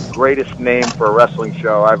the greatest name for a wrestling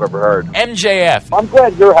show I've ever heard. MJF. I'm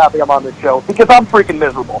glad you're happy I'm on this show because I'm freaking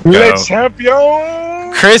miserable. Le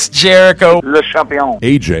champion. Chris Jericho. Le champion.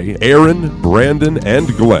 AJ, Aaron, Brandon,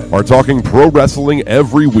 and Glenn are talking pro wrestling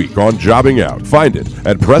every week on Jobbing Out. Find it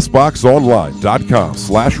at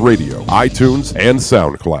PressBoxOnline.com/radio, iTunes, and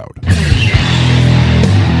SoundCloud.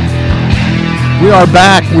 We are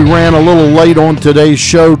back. We ran a little late on today's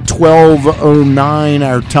show, 12:09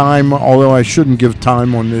 our time, although I shouldn't give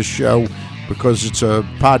time on this show because it's a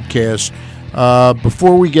podcast.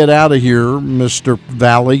 Before we get out of here, Mr.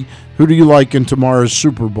 Valle, who do you like in tomorrow's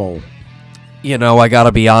Super Bowl? You know, I got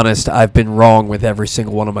to be honest, I've been wrong with every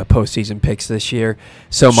single one of my postseason picks this year.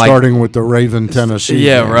 Starting with the Raven, Tennessee.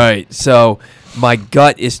 Yeah, game. Right. So my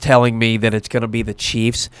gut is telling me that it's going to be the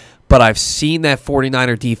Chiefs, but I've seen that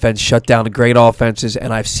 49er defense shut down great offenses,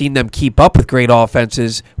 and I've seen them keep up with great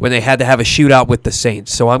offenses when they had to have a shootout with the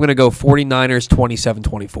Saints. So I'm going to go 49ers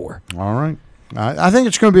 27-24. All right. I think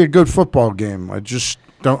it's going to be a good football game. I just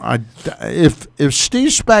don't. If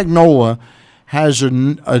Steve Spagnuolo has a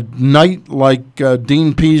night like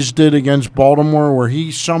Dean Pease did against Baltimore, where he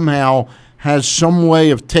somehow has some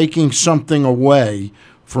way of taking something away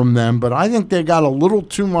from them, but I think they got a little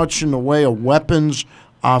too much in the way of weapons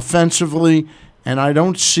offensively, and I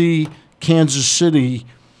don't see Kansas City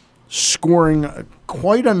scoring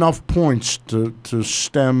quite enough points to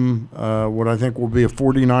stem what I think will be a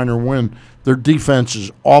 49er win. Their defense is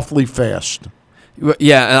awfully fast.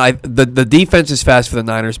 Yeah, and the defense is fast for the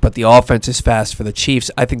Niners, but the offense is fast for the Chiefs.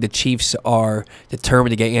 I think the Chiefs are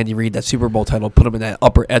determined to get Andy Reid that Super Bowl title, put him in that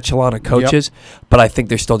upper echelon of coaches, but I think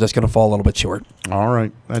they're still just going to fall a little bit short. All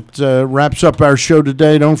right. That wraps up our show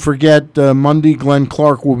today. Don't forget, Monday, Glenn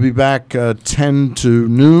Clark will be back 10 to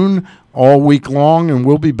noon all week long, and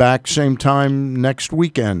we'll be back same time next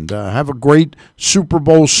weekend. Have a great Super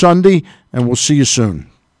Bowl Sunday, and we'll see you soon.